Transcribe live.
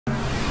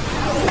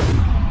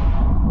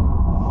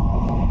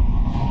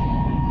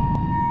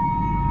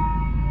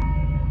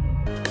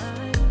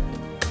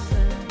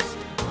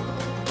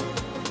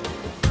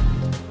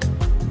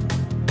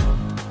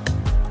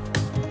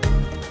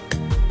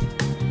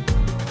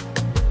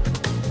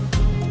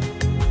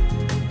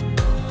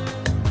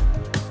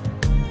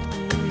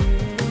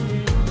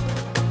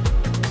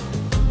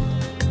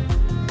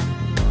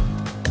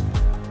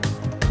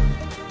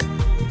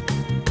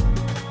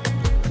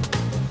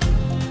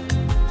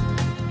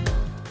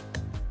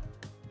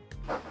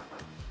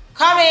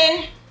Come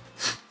in.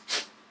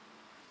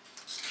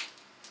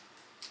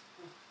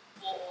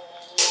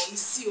 Oh, you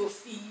see your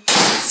office.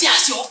 See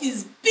as your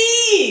office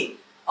big.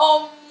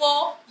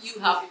 You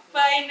have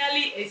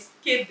finally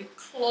escaped the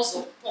claws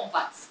of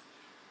poverty.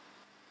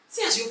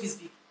 See as your office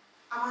big.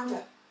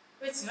 Amanda.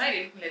 Wait, why are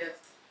you looking like that?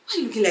 Why are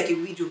you looking like a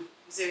widow?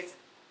 Is everything?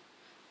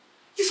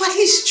 You've at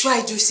least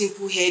tried do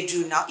simple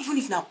hairdo now, even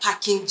if now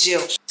packing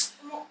gel. Cause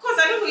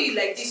I don't know you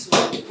like this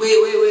one.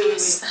 Wait.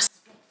 Sister, first.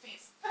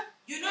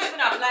 You don't even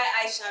apply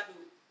eyeshadow.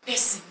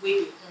 Person wey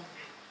dey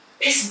hungry.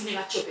 Person wey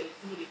never chop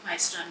anything wey dey find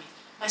extra meat.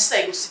 My sister,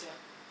 you go sit down.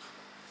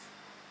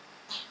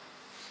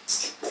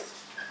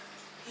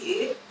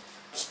 Hey,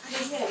 I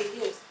dey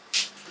hear.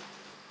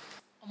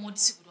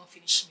 These people don't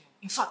finish me.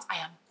 In fact, I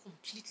am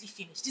completely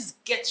finished. These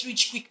get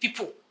rich quick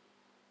people.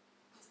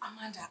 But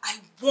Amanda, I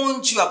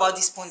warned you about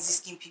these Ponzi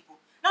scheme people.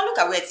 Now look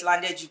at where it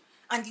landed you.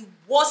 And the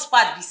worst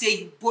part be say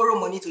you borrow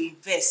money to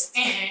invest.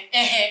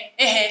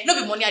 No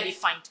be money I dey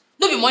find.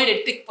 No be money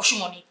they take pursue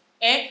money.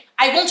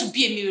 I want to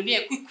be a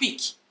millionaire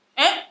quick.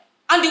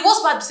 And the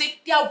worst part be say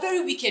they are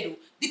very wicked though,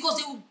 because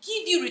they will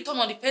give you return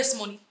on the first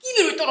money, give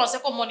you return on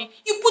second money.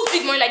 You put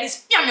big money like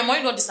this, your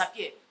money don't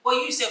disappear. But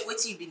you yourself,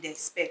 what you been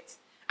expect?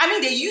 I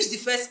mean, they use the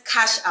first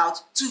cash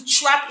out to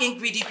trap in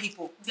greedy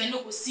people. They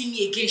no go see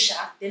me again,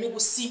 Sha. They no go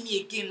see me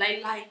again,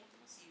 lie.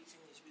 See you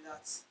finish with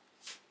that.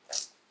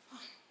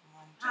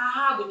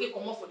 Go take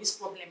come off for this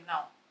problem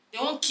now. They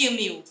won't kill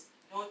me.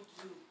 Don't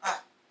do.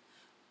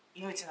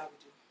 You know what I will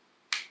do?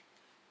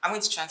 I'm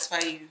going to transfer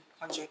you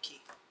 100K.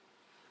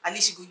 At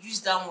least you go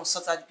use that one,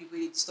 sort out the people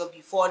they disturb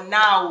you for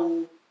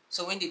now.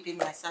 So when they pay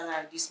my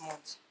salary this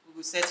month, we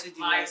will settle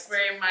the rest.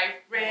 My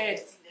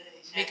friend.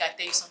 Make I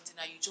tell you something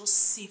now. You just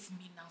save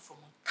me now from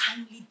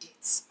untimely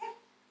deaths.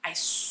 I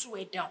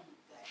swear down.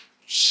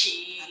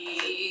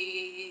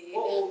 Shit.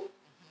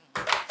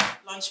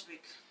 Lunch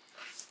break.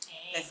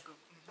 Let's go.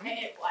 I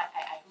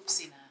hope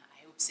say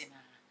na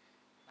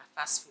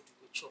fast food you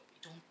go chop.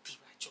 You don't pay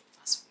I chop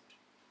fast food.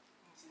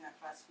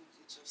 Fast food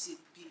you chop. See,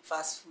 big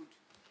fast food.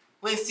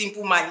 When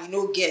simple man, you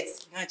no get,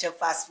 you don't chop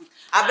fast food.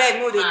 I beg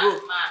no they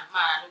go.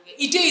 Man.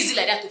 It dey easy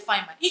like that to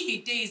find man. If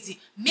it dey easy,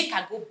 make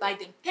I go buy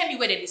them. Tell me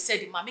where they sell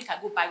the man. Make I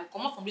go buy. Go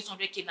come out from this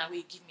 100K now. Where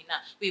you give me now?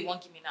 Where you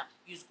won't give me now?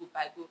 Use go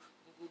buy. Go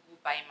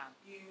buy man.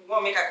 You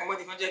want make I come out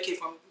the 100K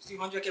from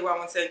 100K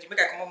 1 send you?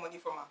 Make I come out money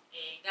from her.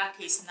 In that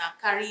case now,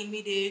 carry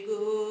me they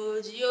go,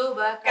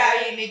 Jehovah,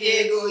 carry me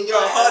they go. Your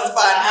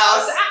husband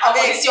house.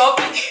 It's your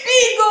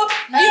big go.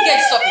 Now you get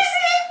this office.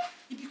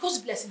 Because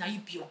blessing now you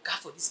be on guard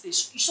for this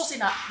place. You should say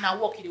now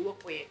work you they work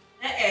for you.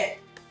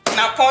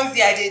 Now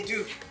Ponzi I they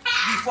do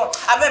before.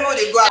 I bet more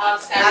they go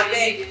out. I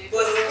beg,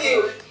 but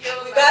still,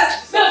 we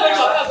got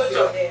to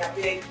go. I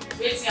beg.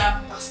 Wait here.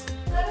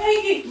 I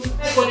beg you.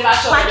 Here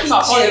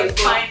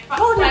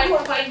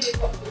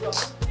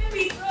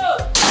we go.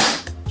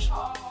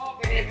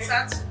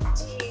 That's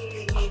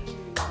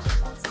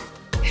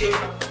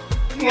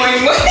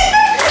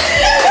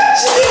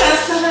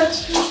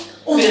my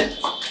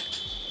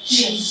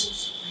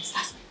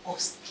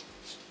boss.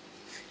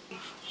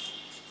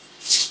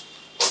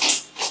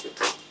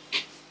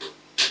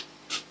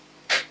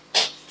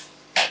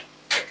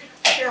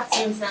 Good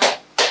afternoon, sir.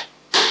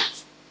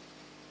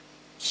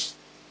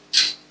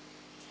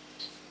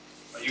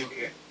 Are you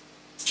okay?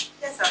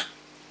 Yes, sir.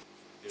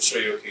 You're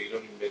sure you're okay? You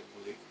don't need medical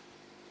leave?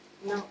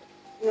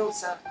 No,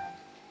 sir.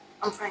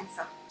 I'm fine,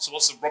 sir. So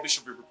what's the rubbish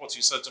of your report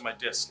you sent to my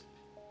desk?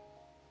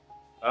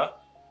 Huh?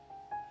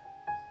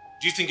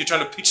 Do you think you're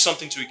trying to pitch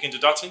something to a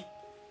kindergarten?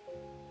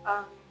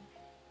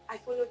 I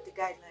followed the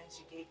guidelines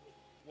you gave me.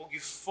 Well, you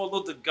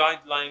followed the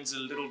guidelines a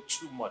little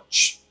too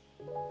much.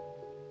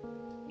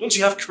 Don't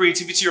you have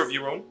creativity of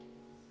your own?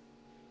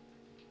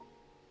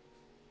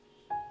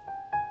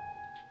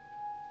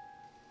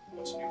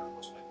 What's your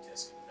report to my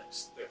desk in the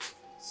next 30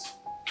 minutes?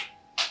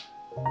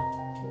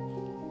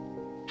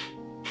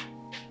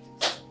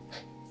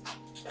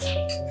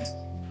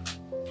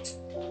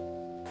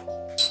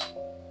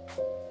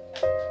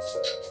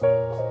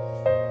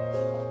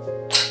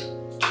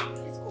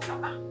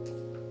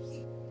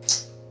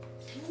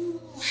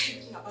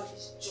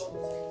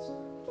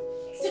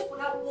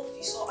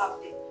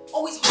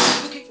 Always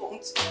looking for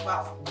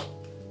wow.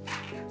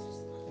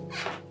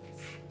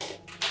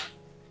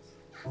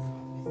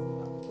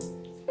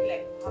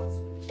 Like,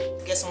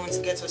 get someone to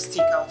get us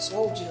stick out. So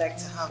what would you like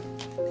to have?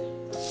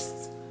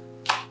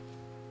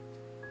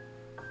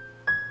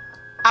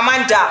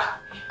 Amanda!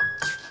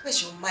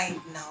 Where's your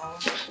mind now?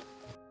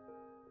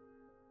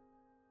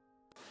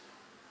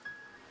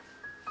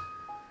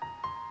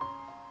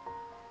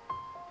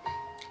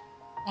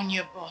 On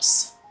your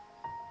boss.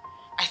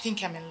 I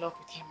think I'm in love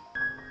with him.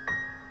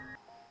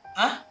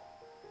 Huh?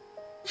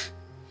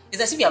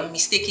 It's as if you are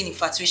mistaking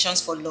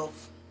infatuations for love.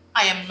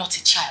 I am not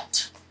a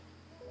child.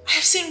 I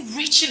have seen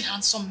rich and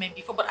handsome men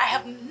before, but I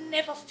have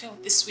never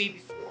felt this way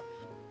before.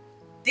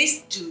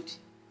 This dude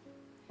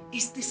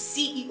is the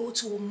CEO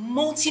to a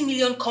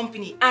multi-million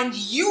company and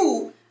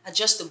you are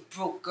just a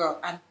broke girl.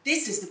 And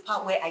this is the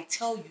part where I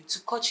tell you to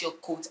cut your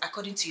coat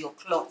according to your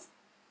cloth.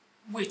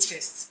 Wait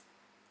first.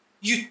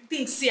 You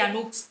think say I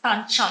no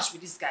stand chance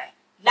with this guy?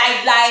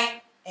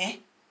 Lie. Eh?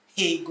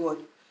 Hey God.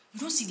 You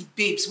don't see the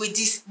babes with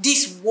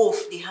this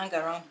wolf they hang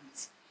around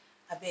with.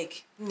 I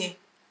beg. Ne.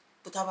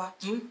 Putaba,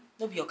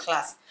 no be your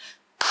class.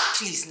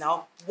 Please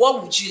now,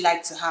 what would you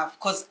like to have?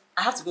 Because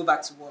I have to go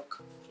back to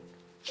work.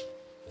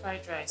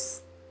 Fried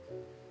rice,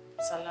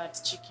 salad,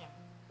 chicken,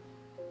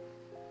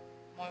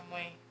 moi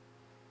moi,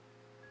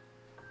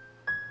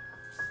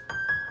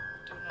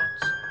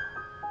 donut.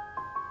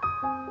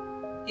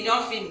 You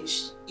don't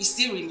finish. You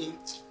still remain.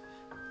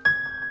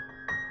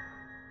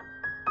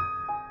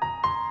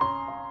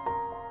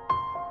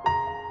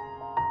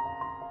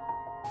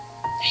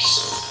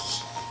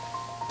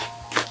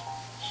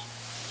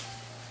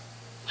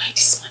 Why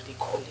this man they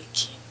call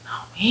again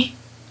now, eh?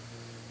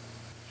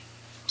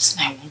 Listen,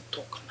 I won't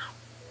talk now.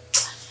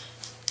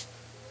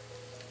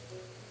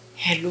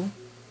 Hello?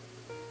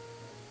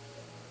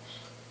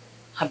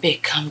 I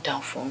beg, calm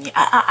down for me.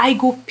 I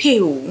go pay.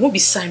 No be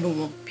sign no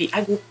won't pay.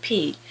 I go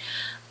pay.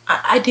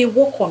 I dey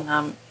work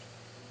on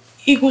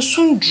it go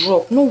soon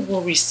drop. No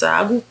worry, sir.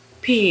 I go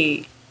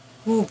pay.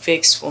 No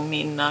vex for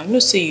me now. You know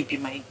say you be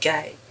my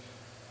guy.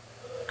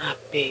 I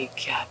beg.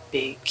 I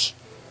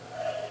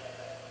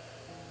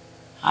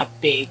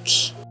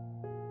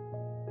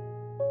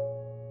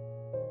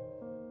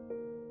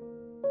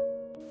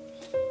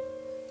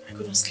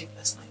couldn't sleep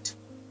last night.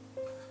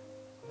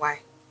 Why?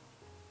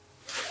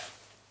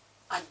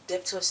 Are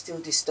debtors still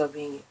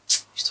disturbing you?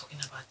 You're talking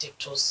about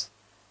debtors.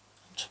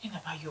 I'm talking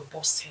about your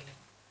boss, Helen.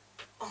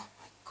 Oh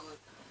my God.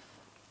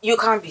 You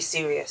can't be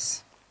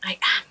serious. I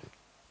am.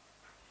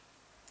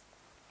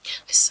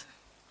 Listen,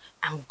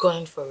 I'm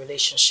going for a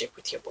relationship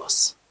with your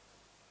boss.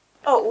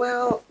 Oh,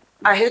 well,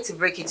 I hate to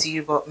break it to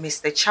you, but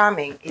Mr.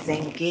 Charming is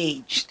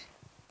engaged.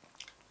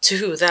 To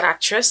who? That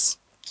actress?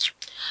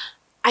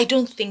 I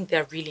don't think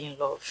they're really in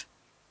love.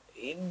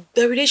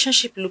 The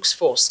relationship looks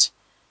forced.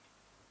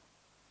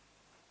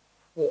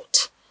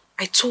 What?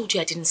 I told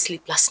you I didn't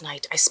sleep last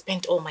night. I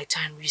spent all my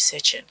time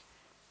researching.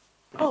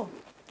 Oh.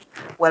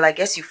 Well, I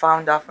guess you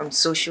found out from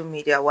social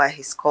media why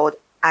he's called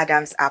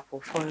Adam's apple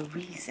for a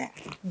reason.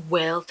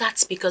 Well,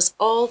 that's because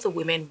all the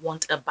women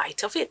want a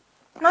bite of it.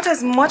 Not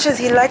as much as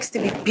he likes to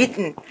be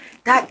beaten.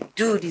 That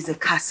dude is a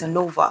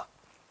Casanova.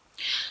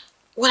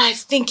 Well, I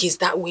think he's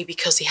that way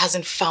because he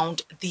hasn't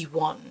found the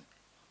one.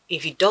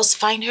 If he does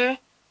find her,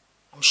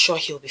 I'm sure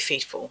he'll be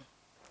faithful.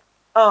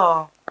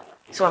 Oh,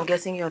 so I'm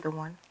guessing you're the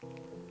one?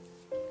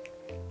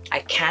 I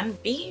can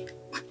be.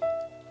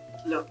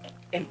 Look,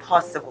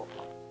 impossible.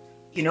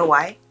 You know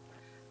why?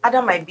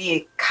 Adam might be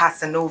a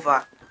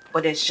Casanova,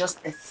 but there's just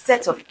a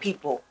set of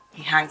people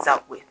he hangs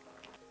out with.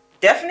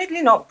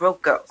 Definitely not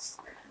broke girls.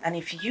 And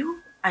if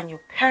you and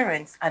your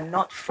parents are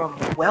not from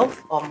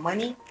wealth or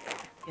money,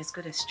 you're as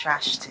good as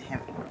trash to him.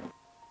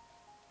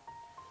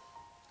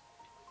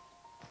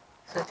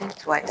 So think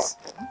twice.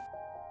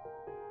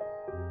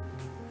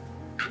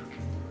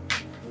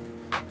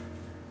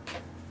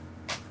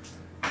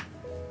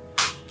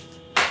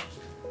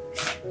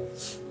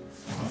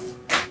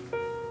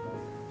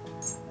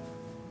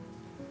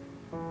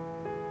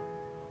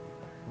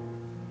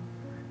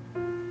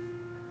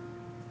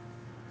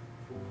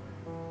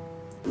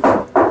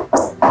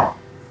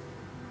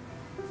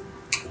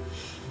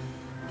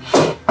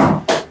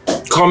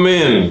 Come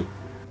in.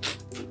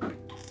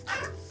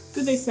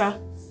 Good day, sir.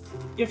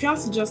 Your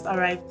fiancé just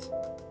arrived.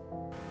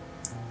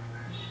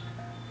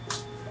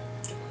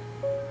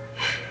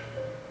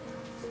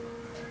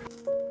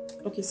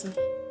 Okay, sir.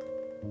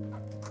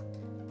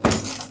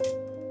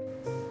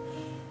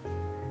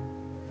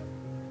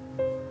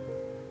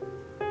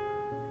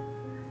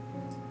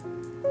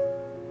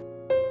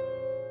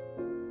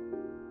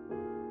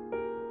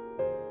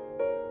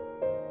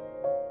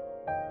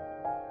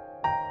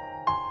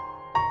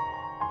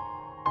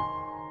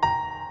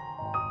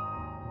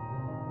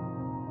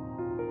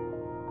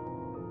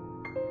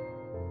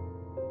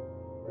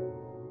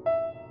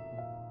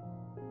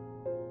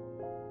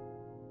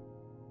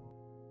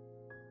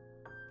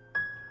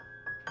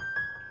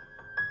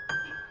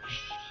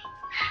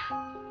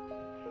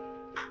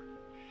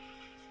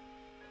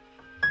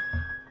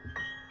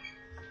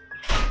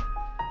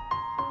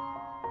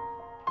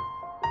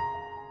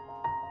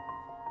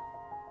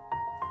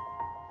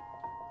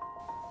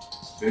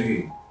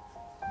 Hey.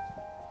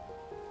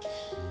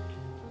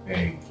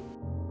 Hey.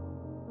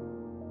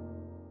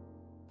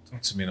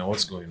 Talk to me now.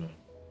 What's going on?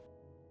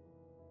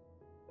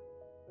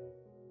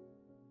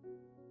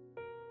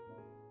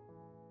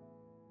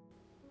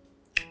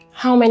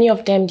 How many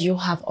of them do you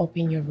have up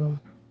in your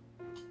room?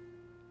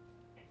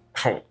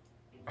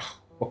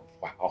 Oh,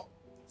 wow.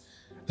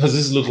 Does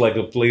this look like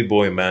a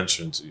Playboy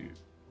mansion to you?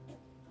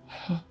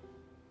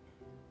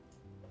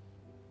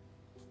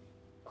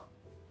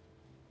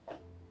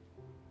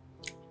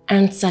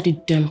 Answer the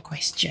dumb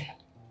question.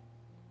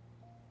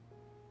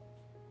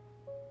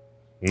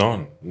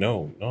 None.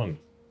 No, none.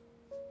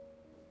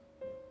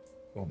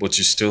 Well, but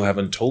you still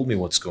haven't told me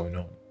what's going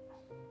on.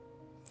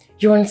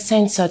 Your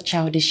uncensored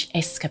childish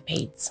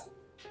escapades.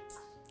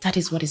 That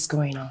is what is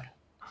going on.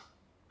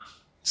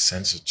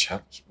 Sense of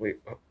challenge? Wait,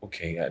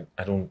 okay,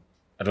 I don't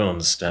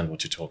understand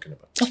what you're talking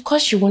about. Of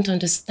course you won't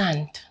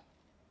understand.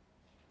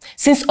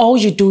 Since all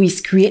you do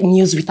is create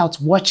news without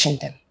watching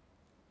them.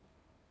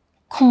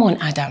 Come on,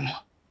 Adam.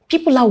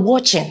 People are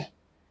watching.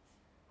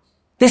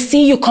 They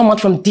see you come out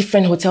from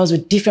different hotels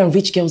with different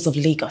rich girls of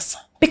Lagos.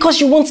 Because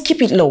you won't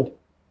keep it low.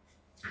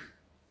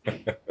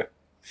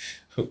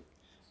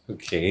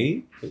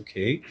 Okay.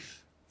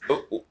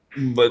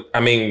 But, I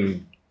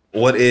mean,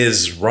 what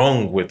is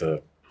wrong with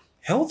a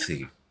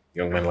healthy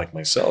young man like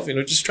myself? You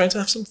know, just trying to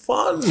have some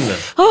fun.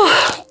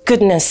 Oh,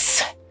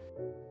 goodness.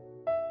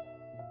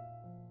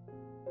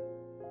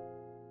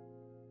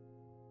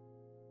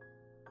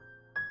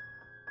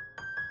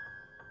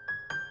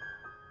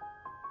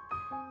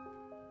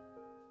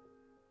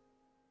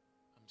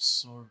 I'm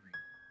sorry.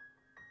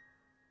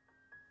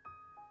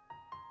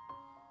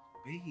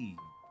 Babe.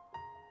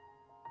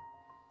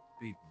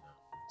 Babe, now.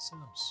 Say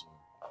I'm sorry.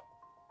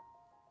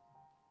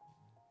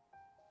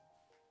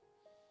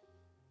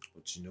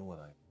 But you know what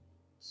I want?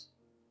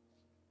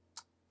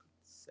 Good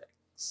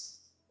sex.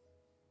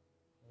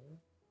 Huh?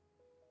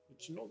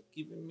 But you're not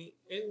giving me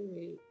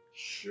any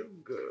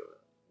sugar.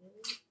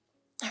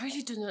 I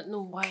really do not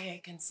know why I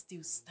can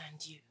still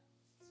stand you.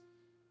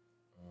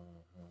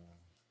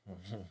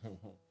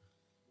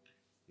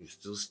 You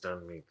still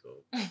stand me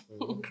though.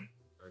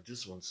 I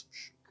just want some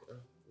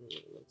sugar.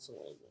 That's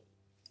all I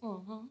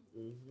want.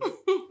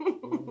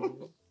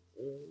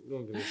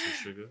 Don't give me some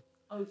sugar.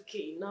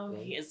 Okay, now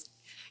here's...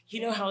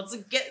 You know how to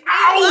get me.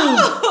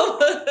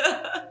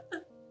 Ow!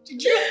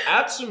 Did you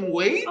add some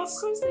weight? Of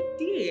course I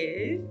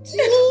did.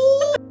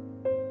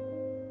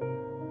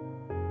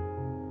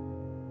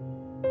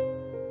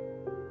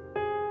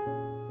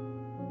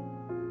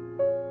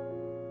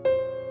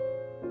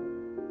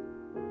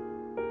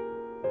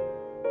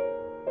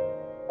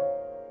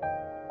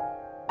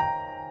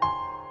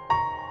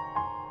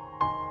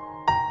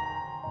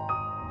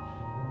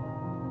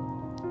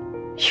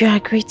 You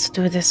agreed to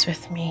do this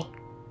with me.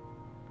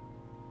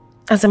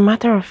 As a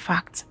matter of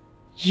fact,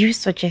 you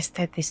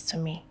suggested this to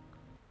me.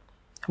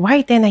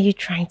 Why then are you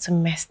trying to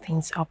mess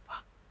things up?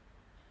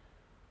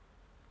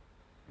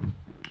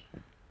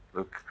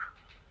 Look,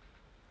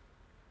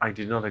 I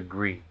did not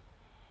agree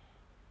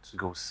to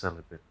go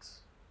celibate.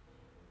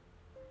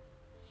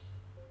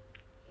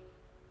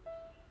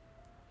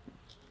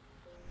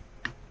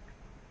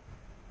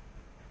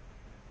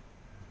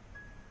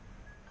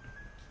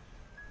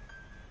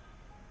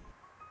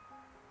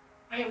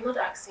 I am not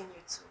asking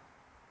you to.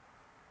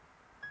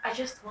 I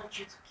just want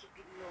you to keep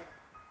it low.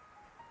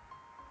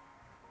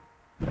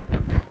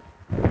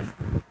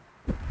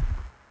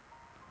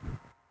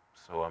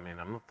 So, I mean,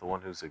 I'm not the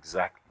one who's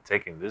exactly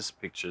taking these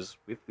pictures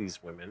with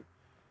these women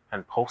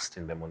and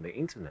posting them on the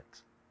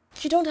internet.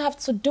 You don't have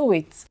to do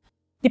it.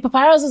 The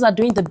paparazzis are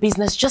doing the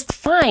business just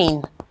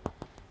fine.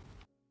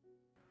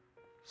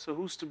 So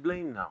who's to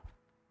blame now?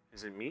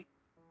 Is it me?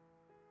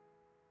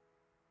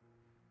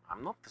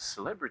 I'm not the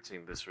celebrity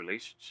in this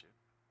relationship.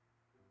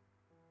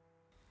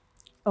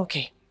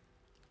 Okay.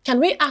 Can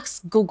we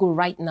ask Google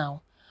right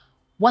now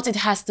what it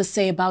has to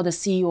say about the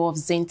CEO of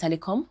Zain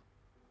Telecom?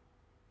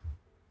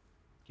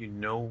 You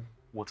know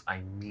what I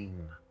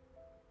mean.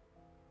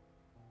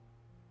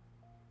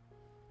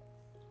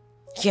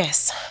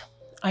 Yes,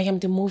 I am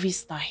the movie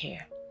star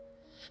here.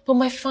 But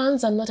my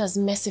fans are not as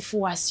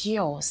merciful as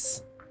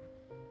yours.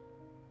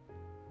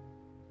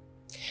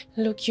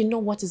 Look, you know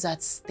what is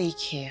at stake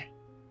here.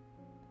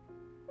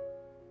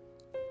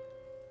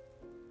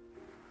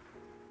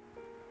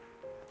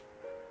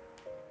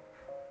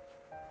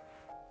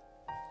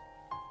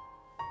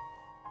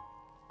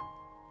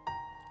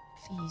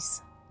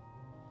 Please,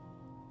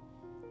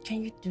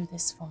 can you do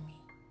this for me?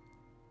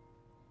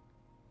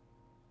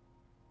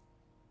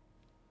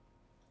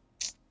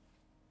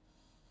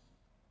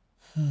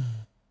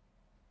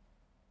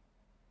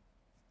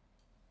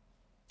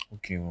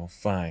 Okay, well,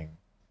 fine.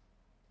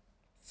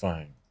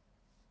 Fine.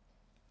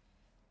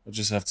 I'll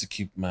just have to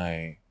keep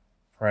my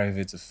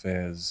private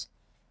affairs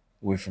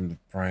away from the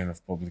prying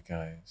of public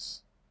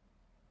eyes.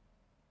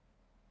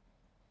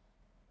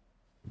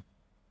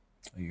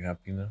 Are you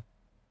happy now?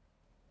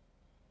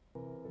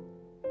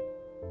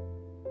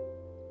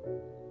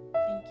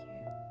 Thank you.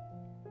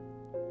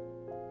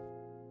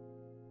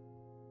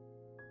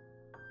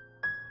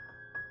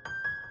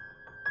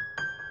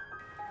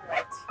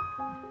 Right.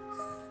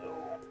 So,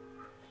 what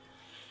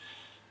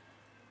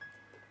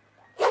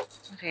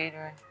are you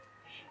doing?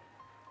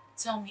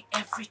 Tell me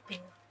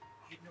everything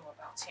you know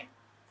about him.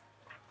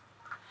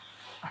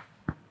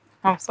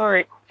 I'm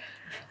sorry.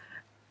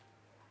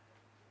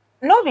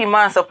 No be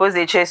man suppose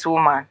they chase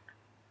woman.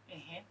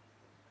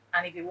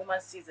 And if a woman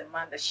sees a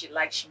man that she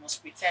likes, she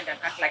must pretend and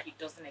act like it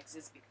doesn't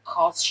exist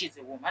because she's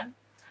a woman.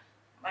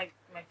 My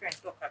friend,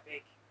 talk a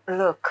beg.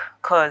 Look,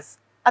 cause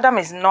Adam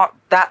is not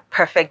that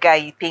perfect guy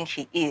you think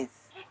he is.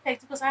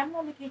 Perfect, because I am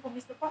not looking for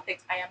Mr.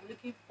 Perfect. I am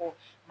looking for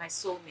my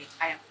soulmate.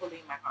 I am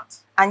following my heart.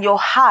 And your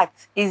heart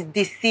is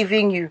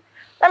deceiving you.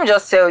 Let me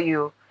just tell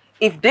you,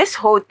 if this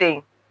whole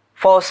thing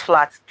falls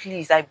flat,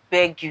 please, I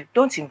beg you,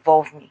 don't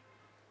involve me.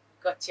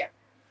 Gotcha.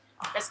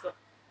 Let's go.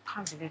 I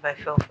can't believe I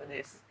fell for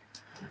this.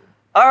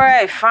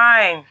 Alright,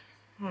 fine.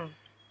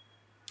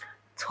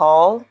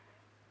 Tall,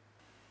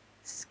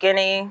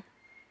 skinny,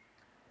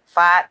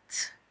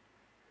 fat,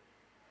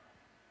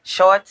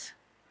 short,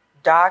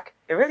 dark.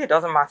 It really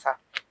doesn't matter.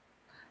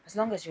 As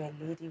long as you're a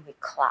lady with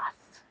class.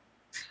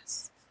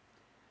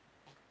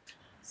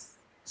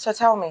 So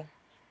tell me,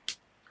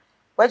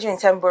 where do you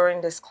intend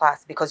borrowing this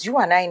class? Because you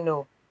and I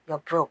know you're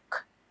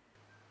broke.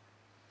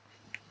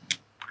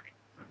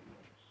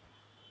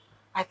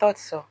 I thought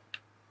so.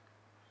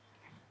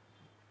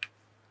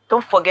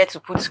 Don't forget to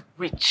put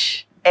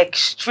rich,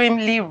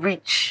 extremely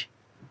rich,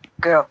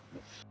 girl.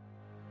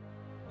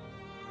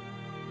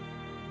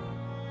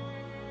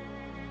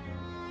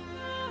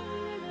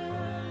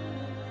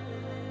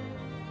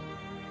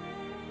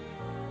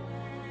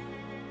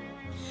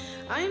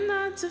 I'm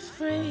not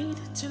afraid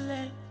to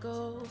let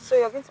go. So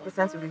you're going to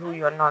pretend to be who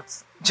you're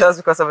not just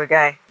because of a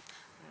guy?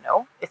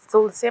 No, it's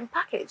still the same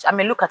package. I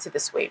mean, look at it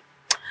this way.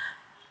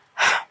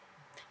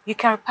 You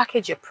can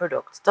repackage your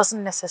product.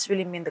 Doesn't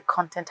necessarily mean the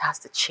content has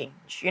to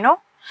change, you know?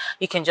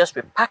 You can just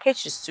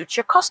repackage to suit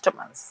your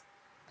customers.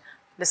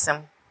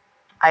 Listen,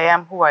 I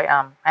am who I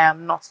am. I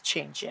am not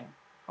changing,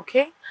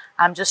 okay?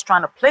 I'm just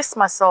trying to place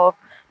myself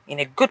in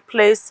a good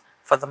place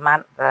for the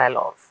man that I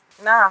love.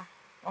 Nah.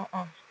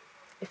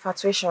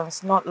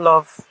 Infatuations, not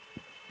love.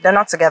 They're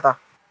not together.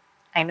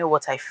 I know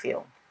what I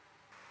feel.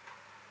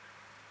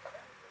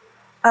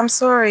 I'm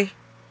sorry.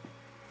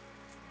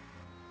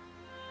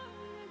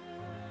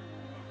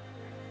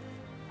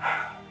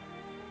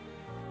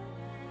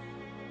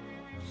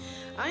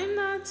 I'm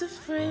not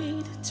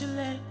afraid to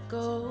let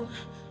go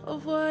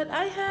of what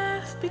I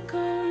have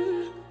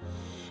become.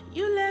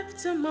 You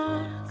left a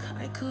mark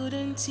I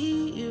couldn't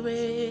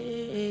erase.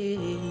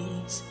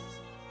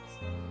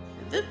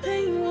 The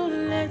pain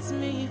won't let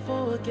me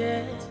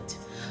forget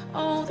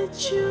all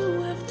that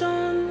you have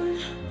done.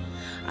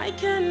 I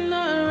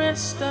cannot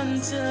rest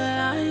until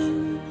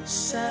I'm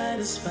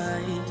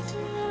satisfied.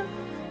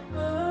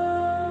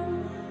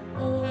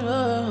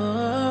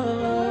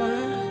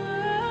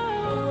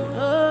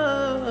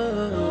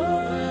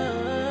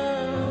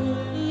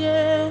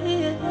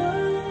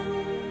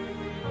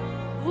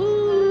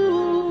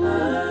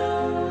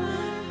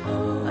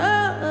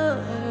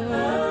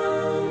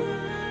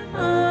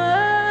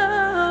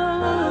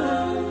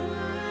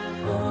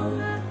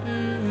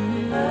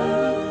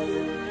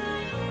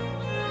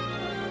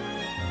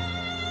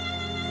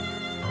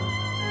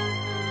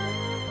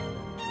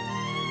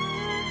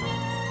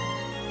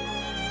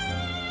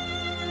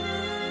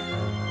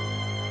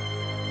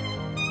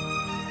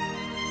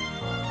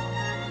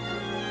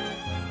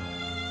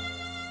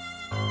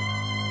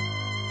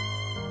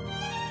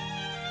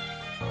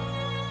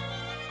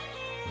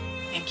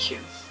 Thank you.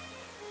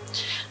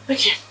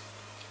 Okay.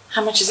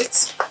 How much is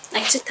it?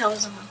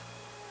 90,000.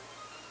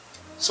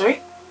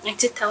 Sorry?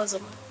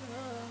 90,000.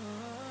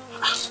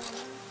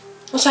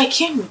 But I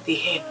came with the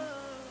hen.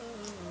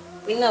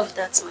 We know if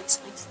that's my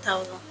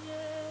 90,000.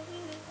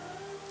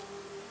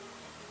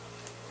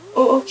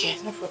 Oh, okay.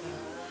 No problem.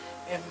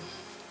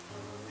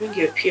 Bring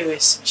your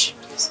POS machine,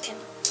 please. Okay.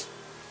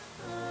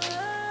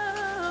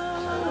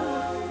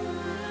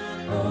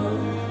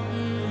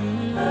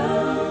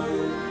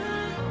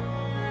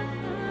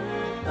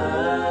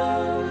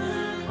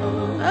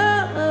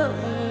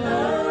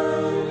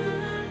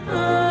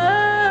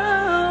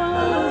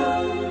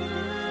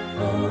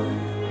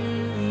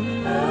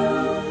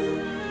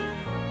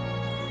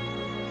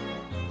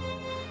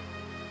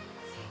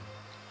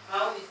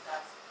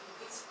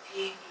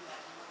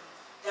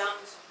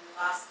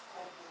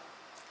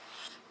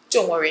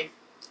 Don't worry.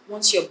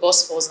 Once your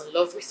boss falls in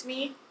love with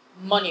me,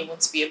 money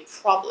won't be a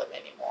problem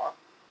anymore.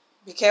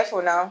 Be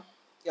careful now.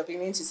 You're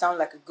beginning to sound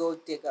like a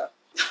gold digger.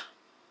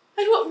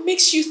 And what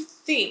makes you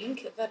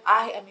think that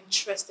I am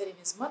interested in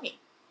his money?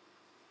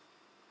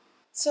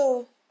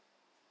 So,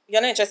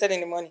 you're not interested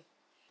in the money?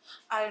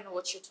 I don't know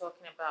what you're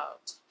talking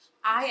about.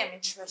 I am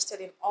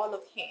interested in all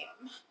of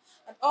him,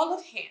 and all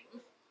of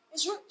him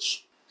is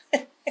rich.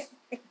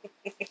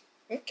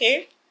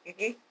 Okay.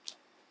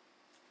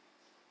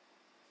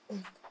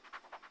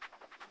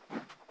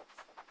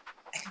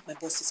 I think my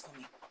boss is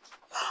coming.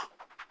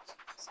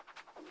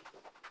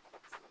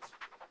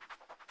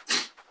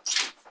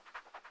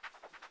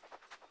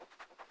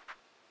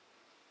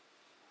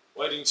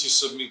 Why didn't you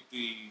submit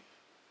the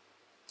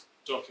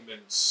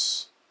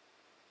documents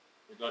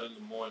regarding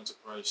the More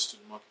Enterprise to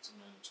the marketing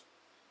manager?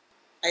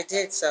 I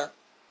did, sir.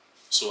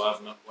 So why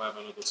have I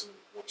not gotten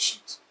a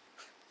worksheet?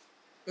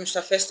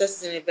 Mr.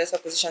 Festus is in a better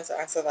position to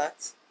answer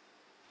that.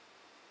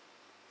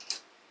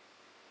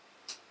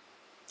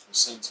 I'll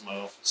send it to my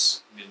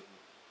office immediately.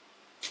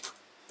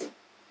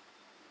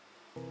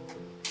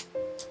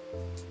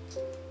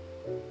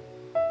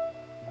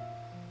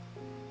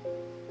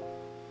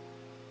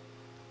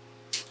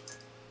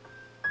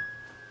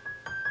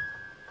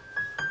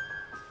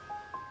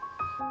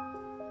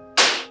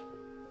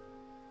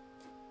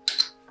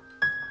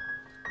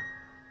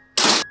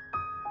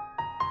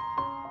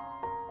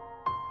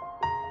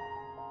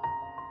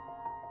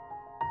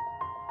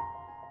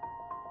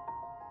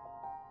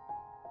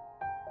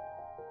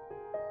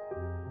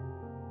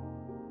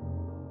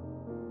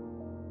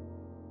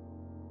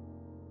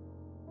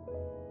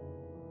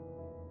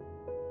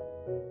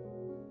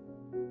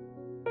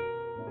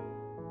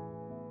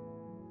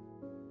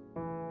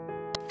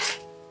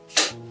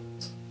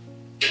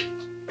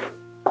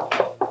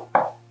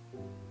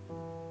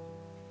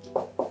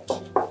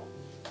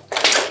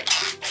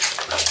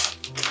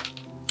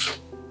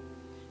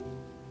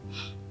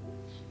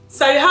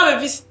 Sir, you have a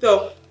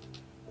visitor.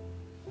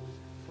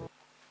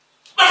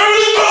 My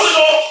family, close the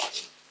door!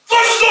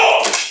 Close the door!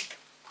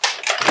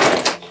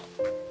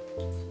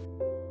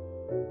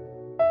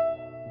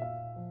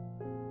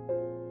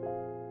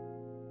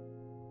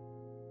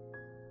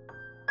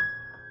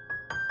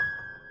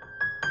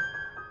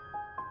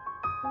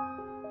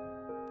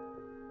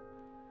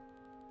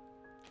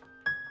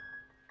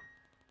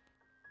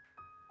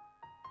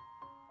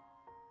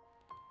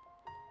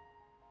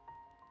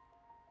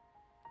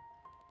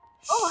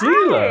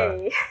 Sheila!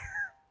 Hey.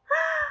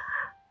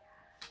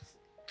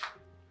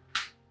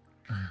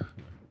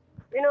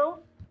 You know,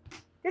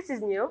 this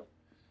is new.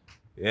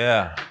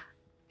 Yeah.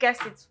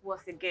 Guess it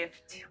was a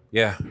gift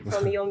Yeah.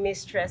 from your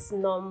mistress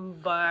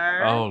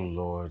number. Oh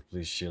Lord,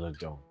 please Sheila,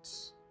 don't.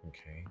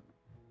 Okay.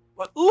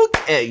 But look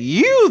at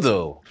you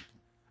though.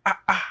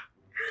 I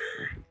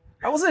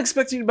wasn't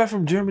expecting you back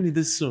from Germany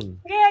this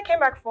soon. Yeah, I came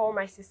back for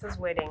my sister's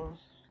wedding.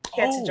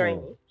 Here to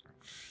join me.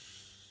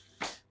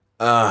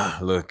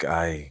 Look,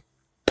 I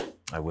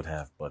would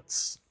have,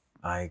 but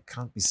I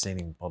can't be seen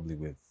in public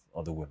with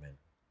other women.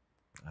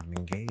 I'm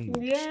engaged.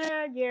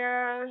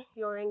 Yeah,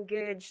 you're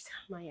engaged.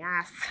 My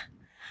ass.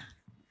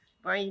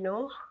 But you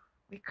know,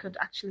 we could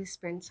actually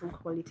spend some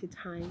quality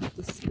time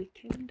this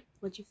weekend.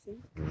 What do you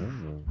think?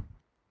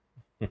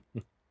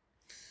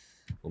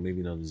 Well,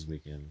 maybe not this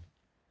weekend.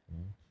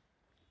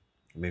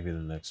 Maybe the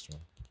next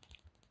one.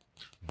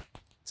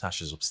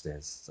 Tasha's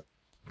upstairs.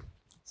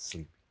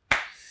 Sleep.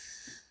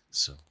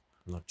 So,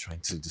 I'm not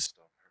trying to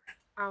disturb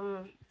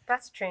her.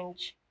 That's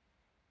strange.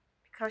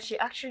 Because she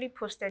actually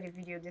posted a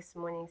video this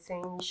morning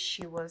saying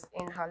she was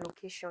in her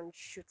location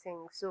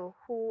shooting. So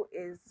who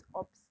is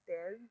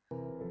upstairs?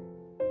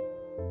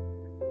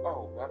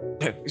 Oh,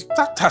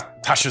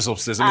 Tasha's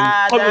upstairs.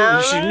 I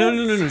mean,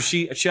 no.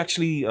 She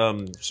actually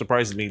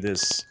surprised me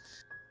this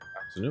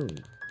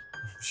afternoon.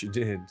 She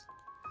did.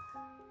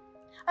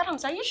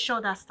 Adams, are you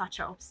sure that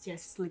Stature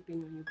upstairs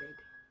sleeping on your bed?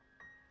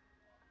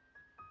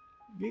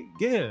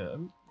 Yeah.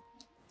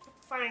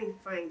 Fine.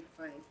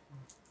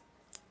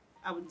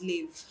 I would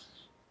leave.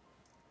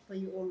 But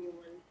you owe me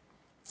one.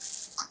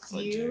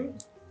 You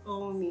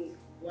owe me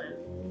one.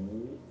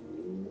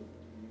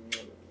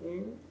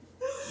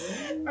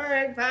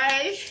 Alright,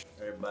 bye.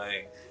 Alright,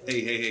 bye.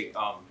 Hey,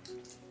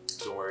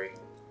 don't worry.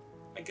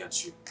 I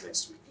got you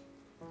next week.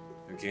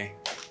 Okay?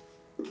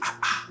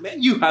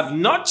 Man, you have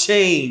not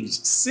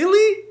changed.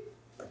 Silly?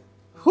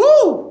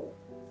 Whoo!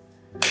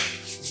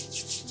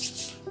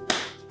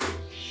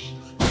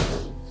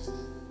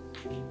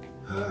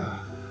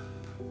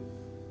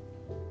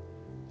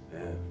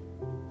 Man.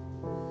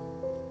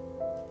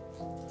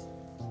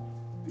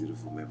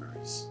 Beautiful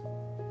memories.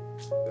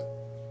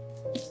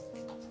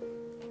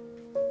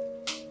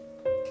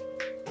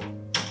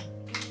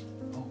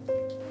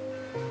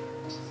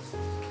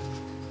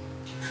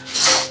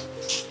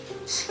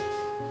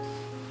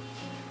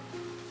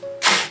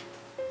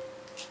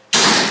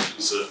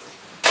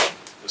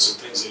 There's some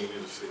things that you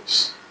need to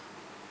fix.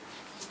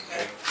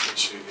 Okay. Make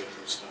sure you get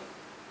those done.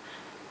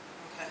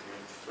 Okay.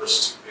 The first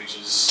 2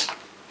 pages,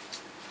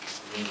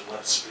 and the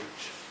last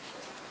page.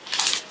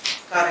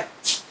 Got it.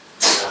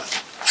 Yeah.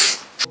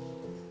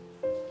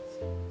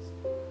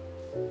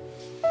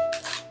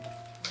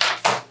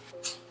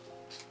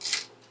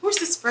 Who's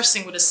this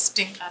person with a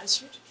stink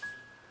attitude?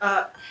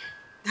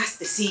 That's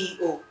the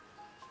CEO.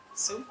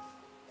 So?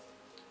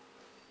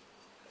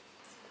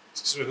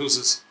 Excuse me, who's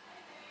this?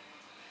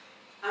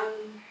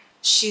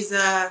 She's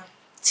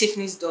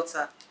Tiffany's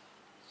daughter.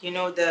 You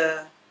know,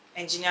 the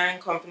engineering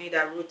company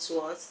that wrote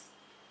to us,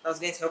 that was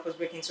going to help us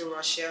break into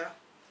Russia.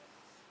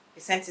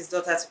 He sent his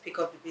daughter to pick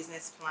up the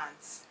business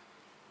plans.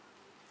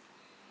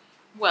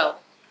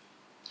 Well,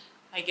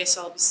 I guess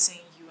I'll be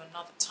seeing you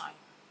another time.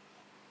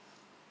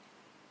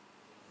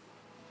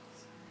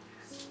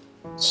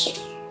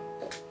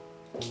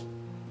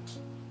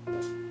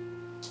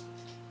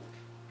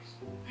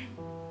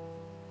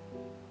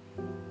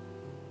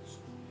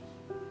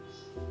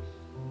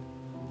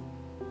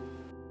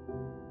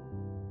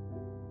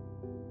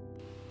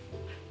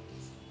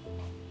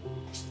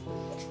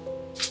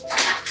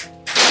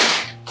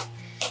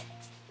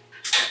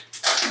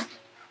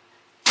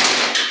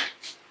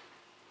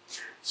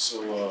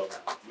 So,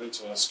 I meant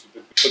to ask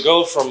you, the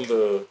girl from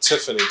the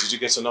Tiffany, did you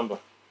get her number?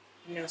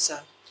 No,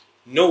 sir.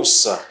 No,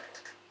 sir.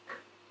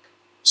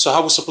 So how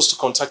are we supposed to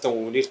contact her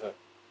when we need her?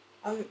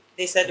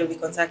 They said they'll be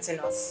contacting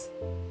us.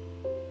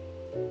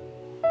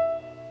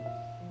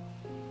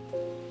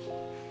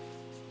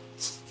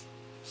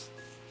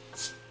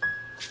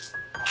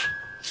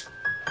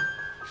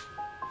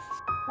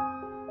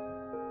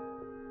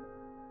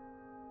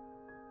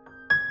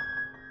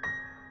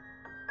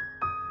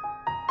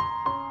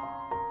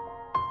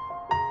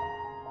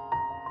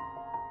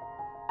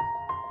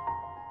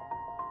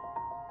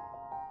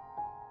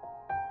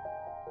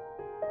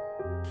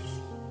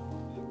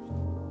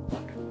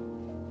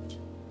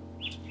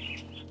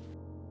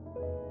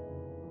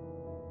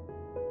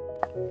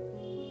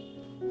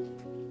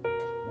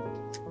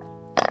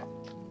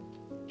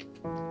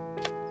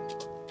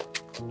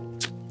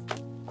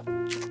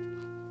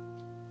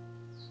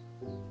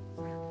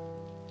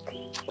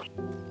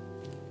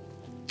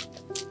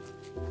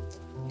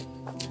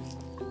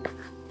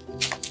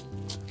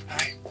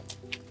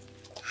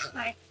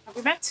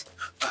 we met?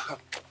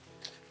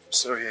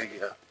 Sorry, I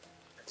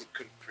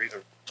couldn't create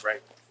a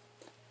right,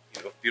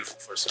 beautiful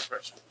first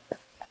impression.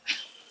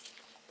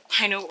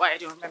 I know why I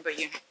don't remember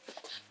you.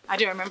 I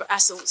don't remember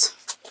assholes.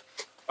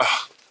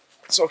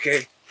 It's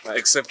okay. I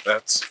accept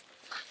that.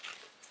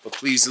 But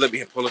please let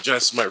me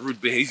apologize for my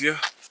rude behavior.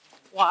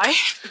 Why?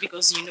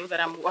 Because you know that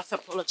I'm worth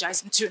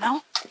apologizing to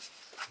now?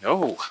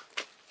 No.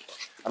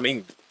 I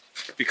mean,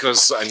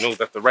 because I know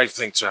that the right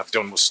thing to have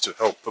done was to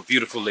help a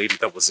beautiful lady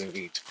that was in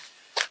need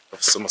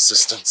of some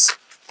assistance.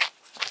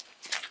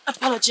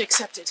 Apology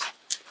accepted.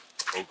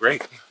 Oh,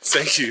 great.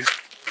 Thank you.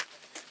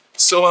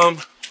 So,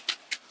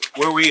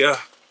 where are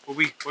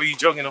you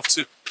jogging off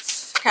to?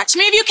 Catch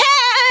me if you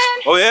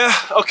can! Oh, yeah?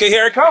 Okay,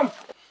 here I come.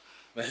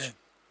 Man,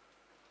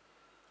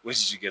 where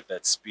did you get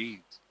that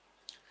speed?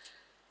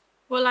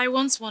 Well, I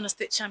once won a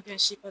state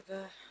championship at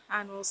the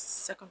annual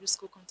secondary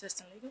school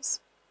contest in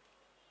Lagos.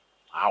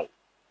 Wow.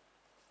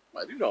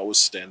 I didn't know I was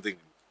standing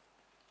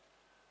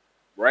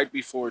right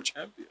before a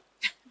champion.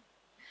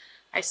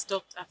 I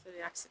stopped after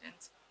the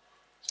accident.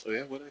 Oh,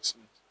 yeah? What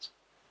accident?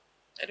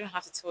 I don't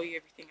have to tell you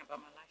everything about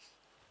my life.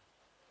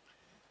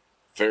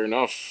 Fair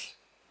enough.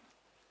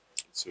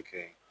 It's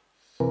okay.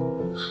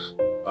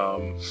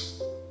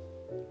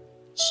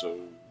 So,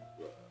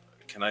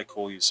 can I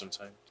call you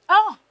sometime?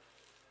 Oh,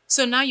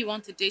 so now you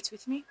want a date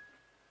with me?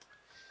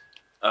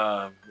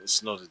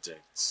 It's not a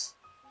date.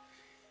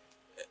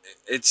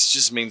 It's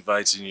just me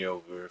inviting you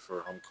over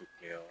for a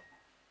home-cooked meal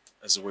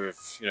as a way of,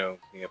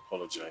 me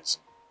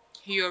apologizing.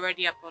 You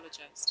already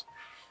apologized.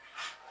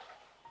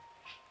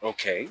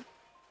 Okay.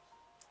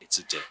 It's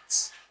a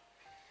date.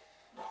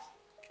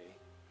 Okay.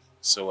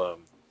 So,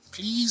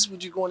 please,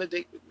 would you go on a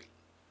date with me?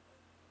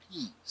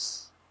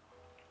 Please.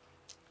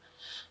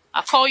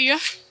 I'll call you.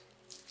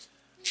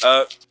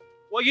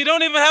 Well, you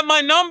don't even have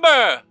my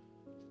number.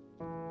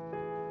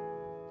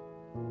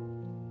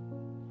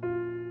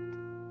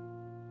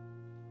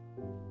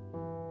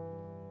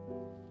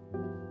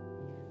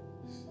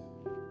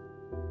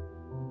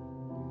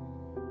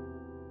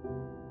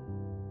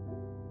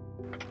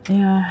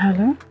 Yeah,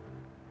 hello?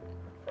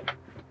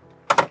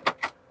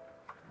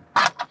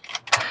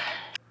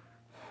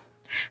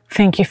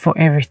 Thank you for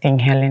everything,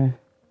 Helen.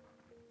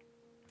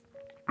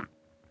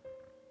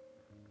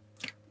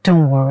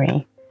 Don't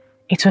worry.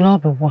 It will all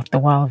be worth the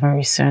while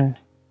very soon.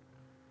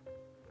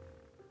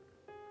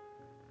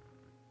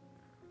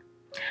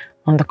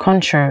 On the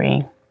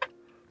contrary,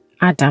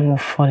 Adam will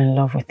fall in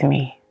love with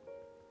me.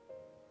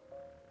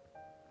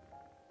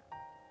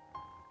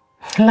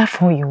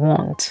 Laugh all you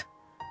want.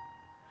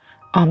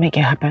 I'll make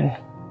it happen.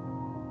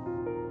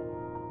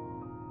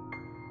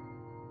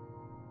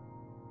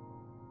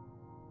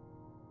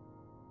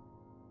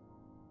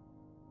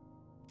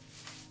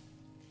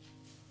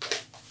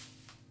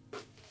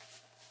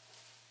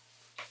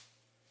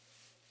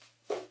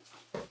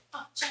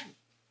 Charlie.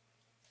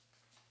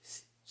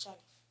 Charlie.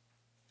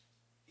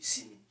 You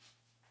see me?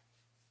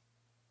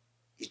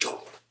 You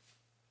jump.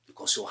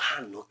 Because your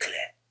hand not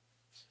clear.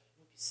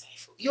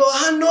 Your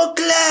hand not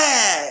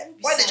clear.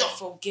 Why did you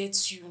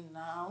forget you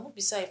now? No,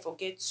 besides, I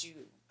forget you.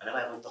 I never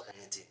even talk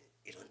anything.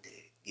 You don't dare.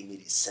 Give me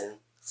the same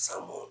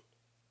salmon.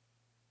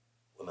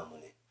 Where my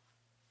money?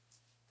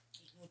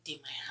 You know,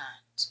 they my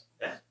hand.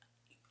 Yeah?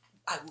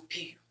 I will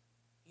pay you.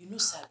 You know,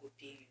 sir, I will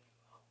pay you.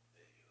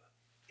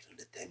 You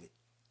don't tell me.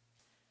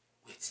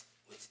 Wait.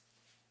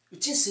 You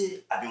think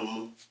say I be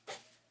mumu?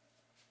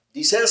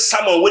 The same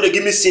salmon where they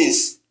give me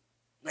since.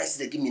 Nice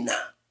they give me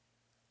now.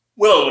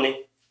 Where my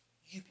money?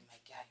 You be my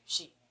guy, you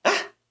see. Huh?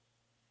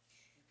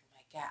 You be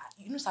my guy.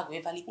 You know, sir, I will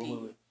ever pay you.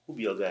 Wait. Who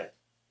be your guy?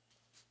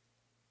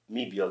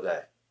 Me be your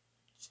guy.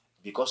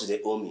 Because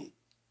they owe me.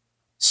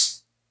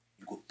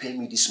 You go pay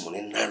me this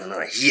money.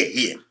 No.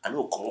 Here. I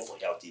know come on for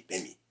you to pay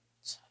me.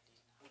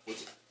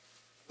 Wait.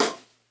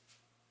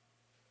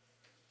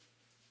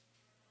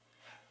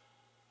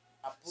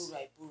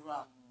 I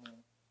borrow.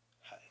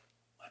 Hi.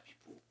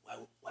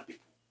 Why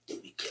people they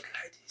wicked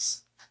like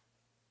this?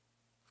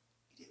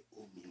 They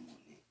owe me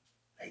money.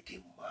 I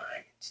get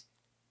mind.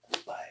 Go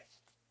buy.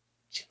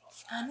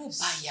 I no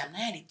buy am. Now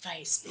I try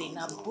explain.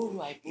 I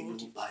borrow. You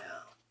no buy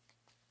am.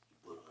 You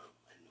borrow am.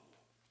 I know.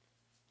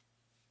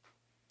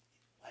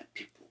 Why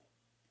people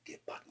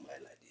get bad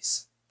mind like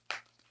this?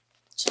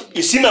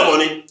 You see my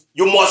money?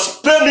 You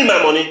must pay me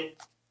my money.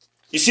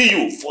 You see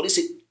you for this.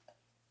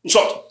 In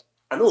short,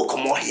 I know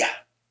come out here.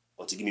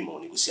 But to give me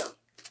money, go see am.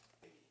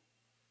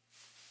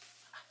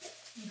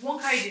 You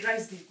won't carry the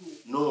rice they go.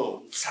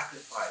 No,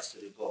 sacrifice to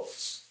the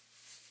gods.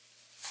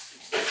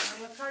 I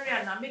will carry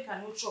and I make a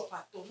no chop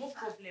at all. No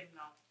problem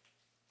now.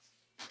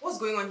 What's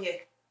going on here?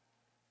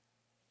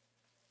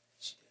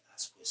 She did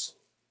ask question.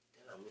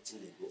 Then I'm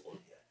waiting they go on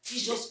here. You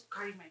just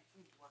carry my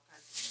food.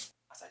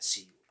 As I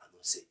see you, I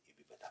know say you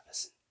be better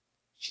person.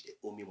 She did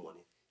owe me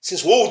money.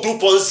 Since what we do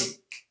Ponzi,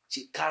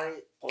 she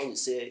carry Ponzi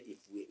say if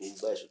we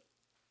invest.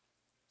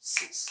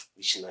 Since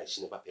which night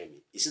she never pay me.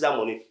 You see that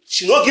money?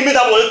 She not give me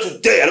that money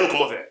today. I don't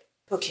come over here.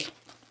 Okay.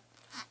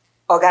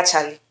 Oga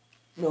Charlie,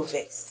 no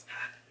vex.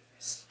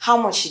 How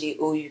much did they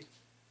owe you?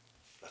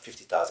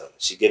 50,000.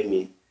 She gave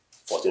me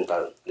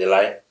 14,000. The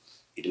lie,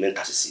 it remains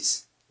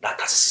 36. That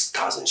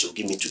 36,000 she'll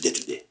give me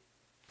today.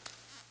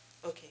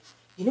 Okay.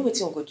 You know what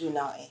you go do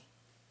now, eh?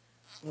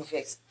 No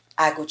vex.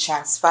 I go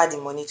transfer the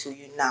money to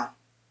you now.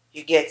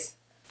 You get?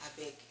 I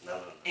beg. No.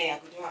 Eh, I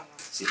go do it now.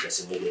 See,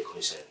 person will make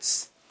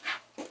conscience.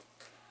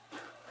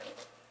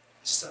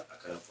 Sister,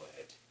 I can't for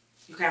head.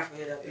 You can't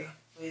forget that, yeah.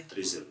 Oh, yeah.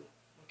 30.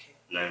 Okay.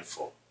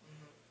 94.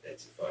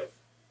 35.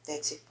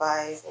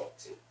 35.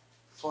 14.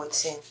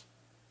 14.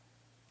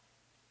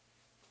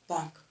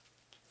 Bank.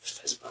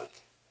 First bank.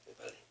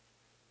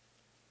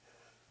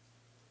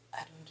 I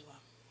don't do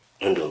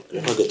them. No,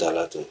 never get a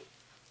lot. You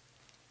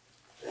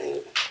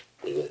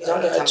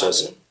don't get I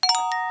trust you.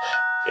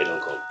 They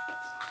don't come.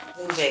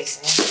 Don't vex,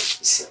 eh?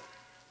 Listen.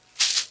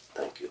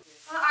 Thank you.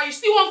 You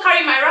still won't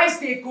carry my rice,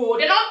 they go.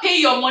 They don't pay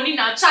your money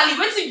now. Charlie,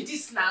 what's in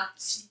this now?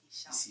 See,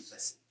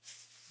 person.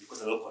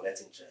 Because I don't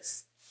collect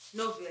interest.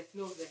 No vex,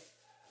 no vex.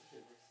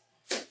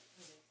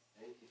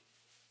 Thank you.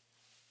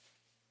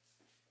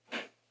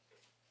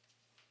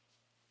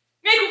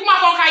 Make Kukuma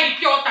come carry the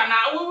pure water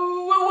now.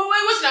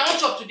 What's I want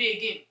chop today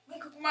again?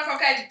 Make Kukuma come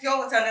carry the pure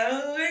water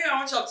now. I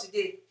want chop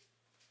today.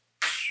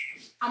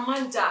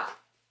 Amanda.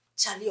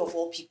 Charlie of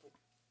all people.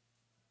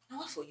 Now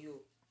what for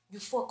you? You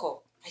fuck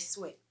up. I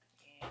swear.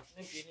 Yeah,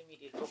 maybe you need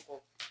me to fuck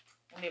up.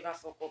 Don't ever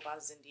fuck up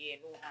hands in the air,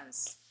 no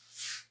hands.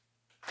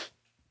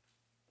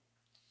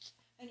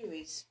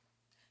 Anyways,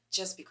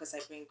 just because I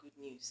bring good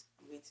news,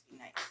 I'm going to be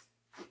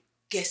nice.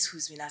 Guess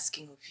who's been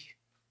asking of you?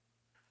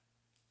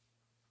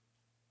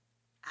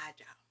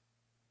 Adam.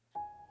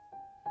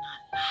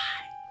 Not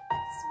lie. I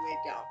swear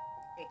down.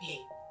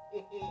 Hey,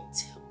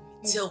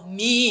 tell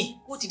me.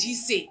 What did he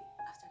say?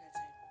 After that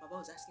time, Baba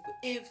was asking for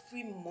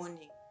every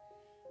morning.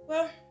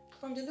 Well,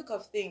 from the look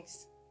of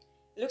things,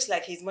 it looks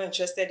like he's more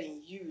interested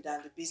in you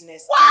than the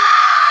business. What?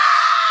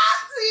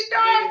 See,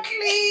 don't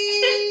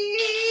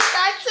please.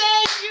 I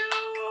tell you.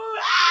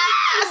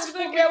 You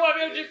don't get what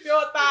made you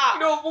feel that.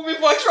 You don't put me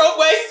for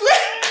trouble, I swear.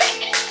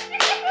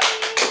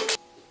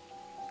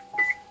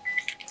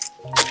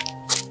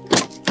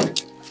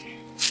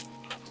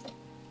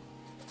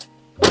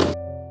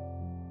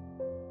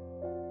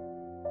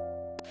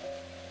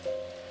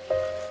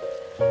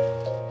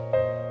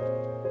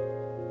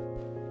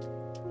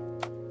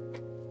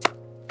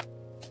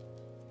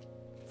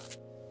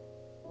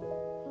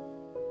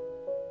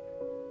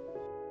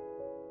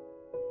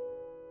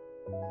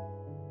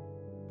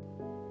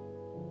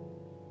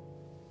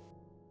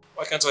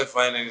 Why can't I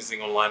find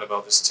anything online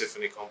about this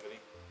Tiffany company?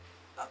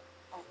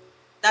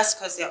 That's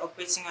because they're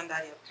operating under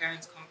their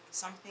parent company,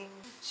 something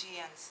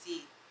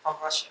G&C from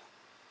Russia.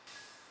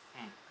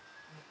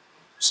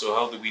 So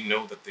how do we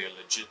know that they're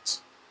legit?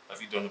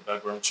 Have you done a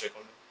background check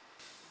on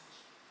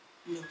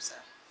them? No,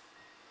 sir.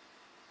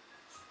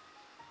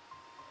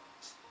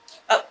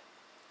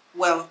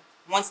 Well,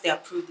 once they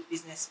approve the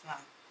business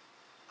plan,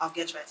 I'll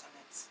get right on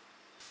it.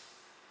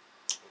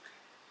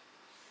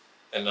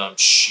 Okay. And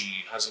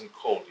she hasn't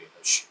called yet,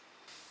 has she?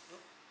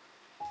 Nope.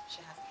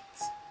 She hasn't.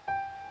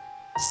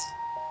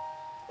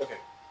 Okay.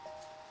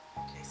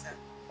 Okay, sir.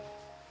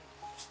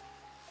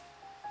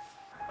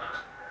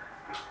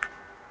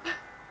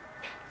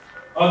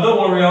 Oh, don't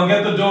worry, I'll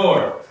get the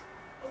door.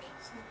 Okay,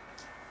 sir.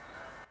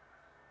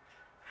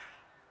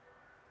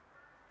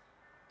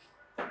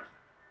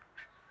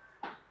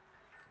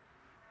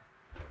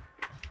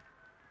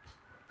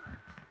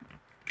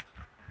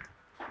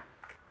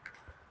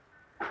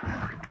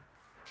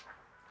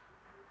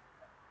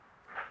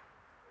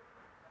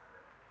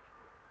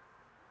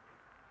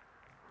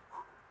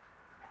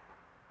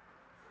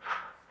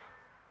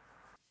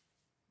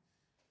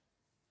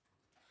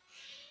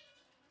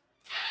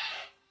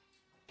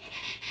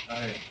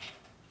 Hi.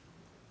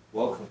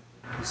 Welcome.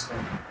 Please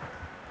come.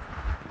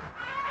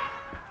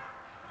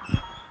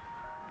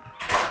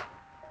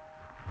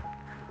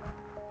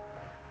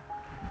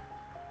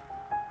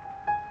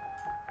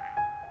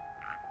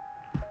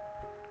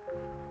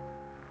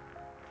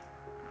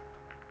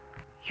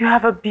 You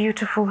have a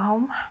beautiful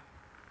home.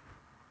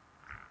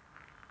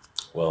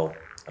 Well,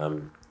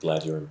 I'm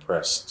glad you're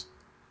impressed.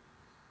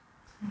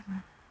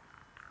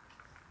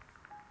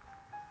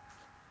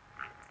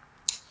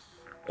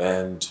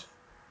 And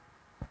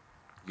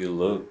you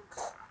look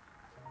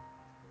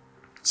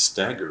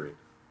staggering.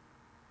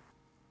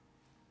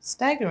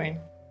 Staggering.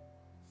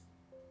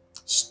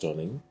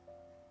 Stunning.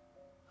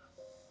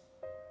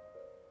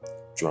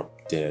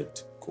 Drop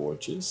dead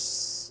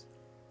gorgeous.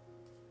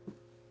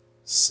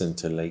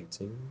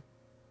 Scintillating.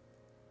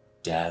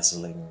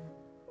 Dazzling.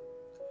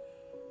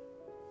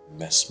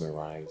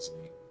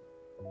 Mesmerizing.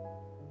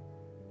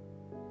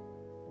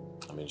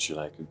 I mean, should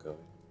I keep going?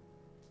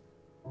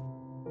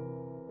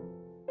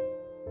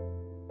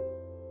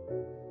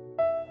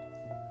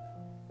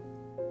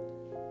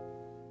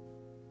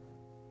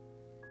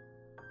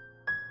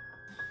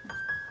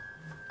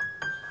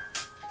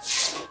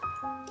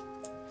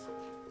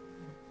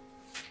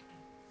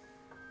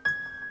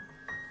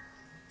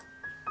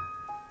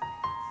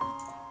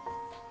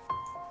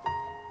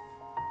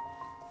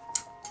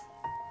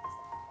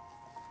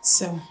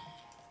 So,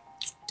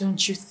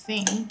 Don't you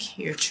think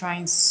you're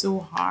trying so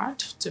hard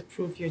to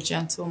prove your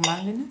gentle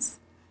manliness?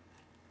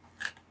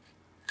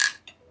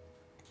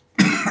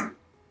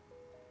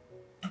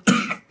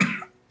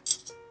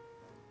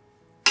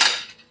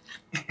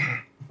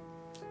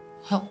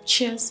 Well,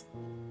 cheers.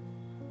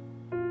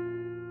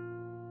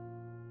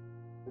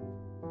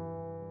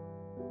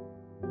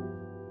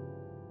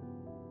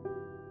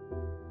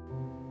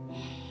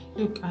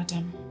 Look,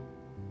 Adam.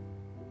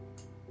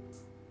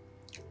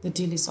 The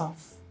deal is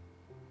off.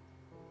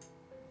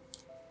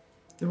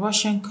 The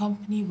Russian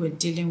company we're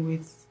dealing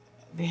with,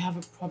 they have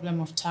a problem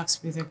of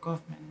tax with the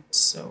government,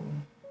 so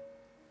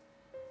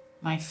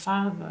my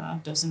father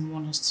doesn't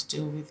want us to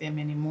deal with them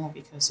anymore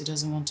because he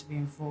doesn't want to be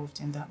involved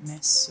in that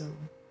mess, so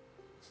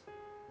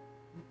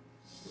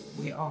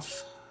we're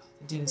off.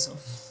 The deal is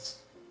off.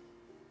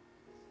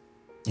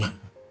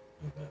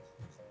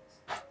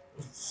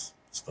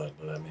 It's fine,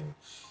 but I mean,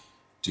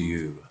 do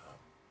you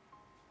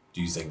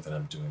think that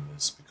I'm doing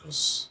this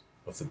because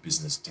of the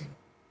business deal?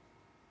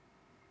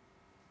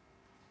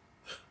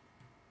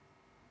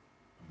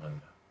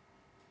 Amanda,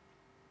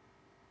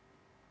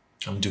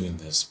 I'm doing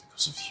this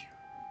because of you.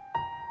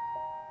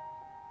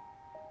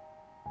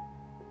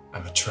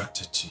 I'm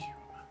attracted to you,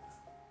 Amanda.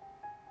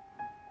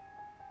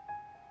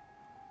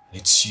 And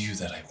it's you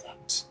that I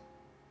want.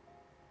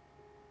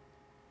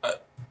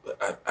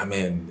 I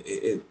mean,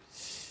 it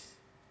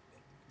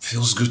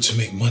feels good to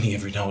make money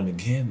every now and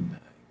again.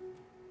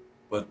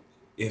 But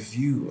if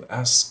you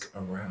ask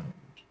around,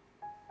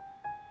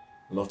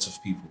 lots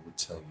of people would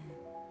tell you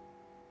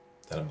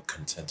that I'm a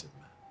contented man.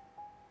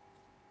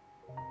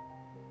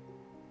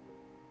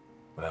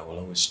 But I will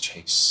always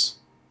chase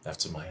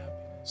after my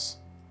happiness.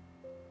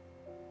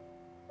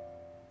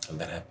 And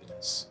that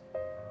happiness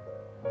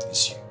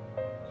is you.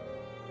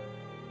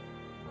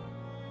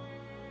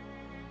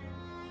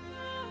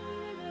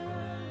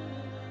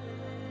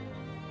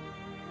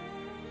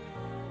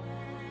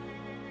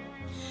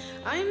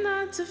 I'm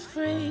not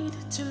afraid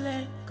to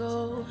let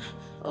go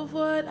of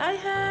what I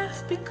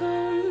have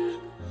become.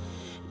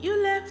 You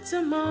left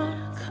a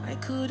mark I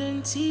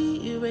couldn't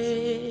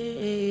erase.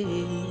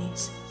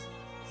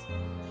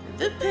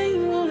 The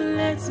pain won't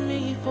let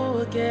me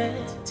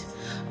forget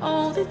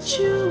all that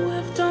you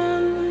have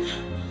done.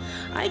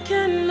 I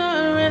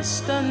cannot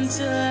rest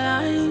until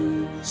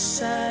I'm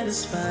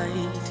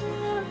satisfied.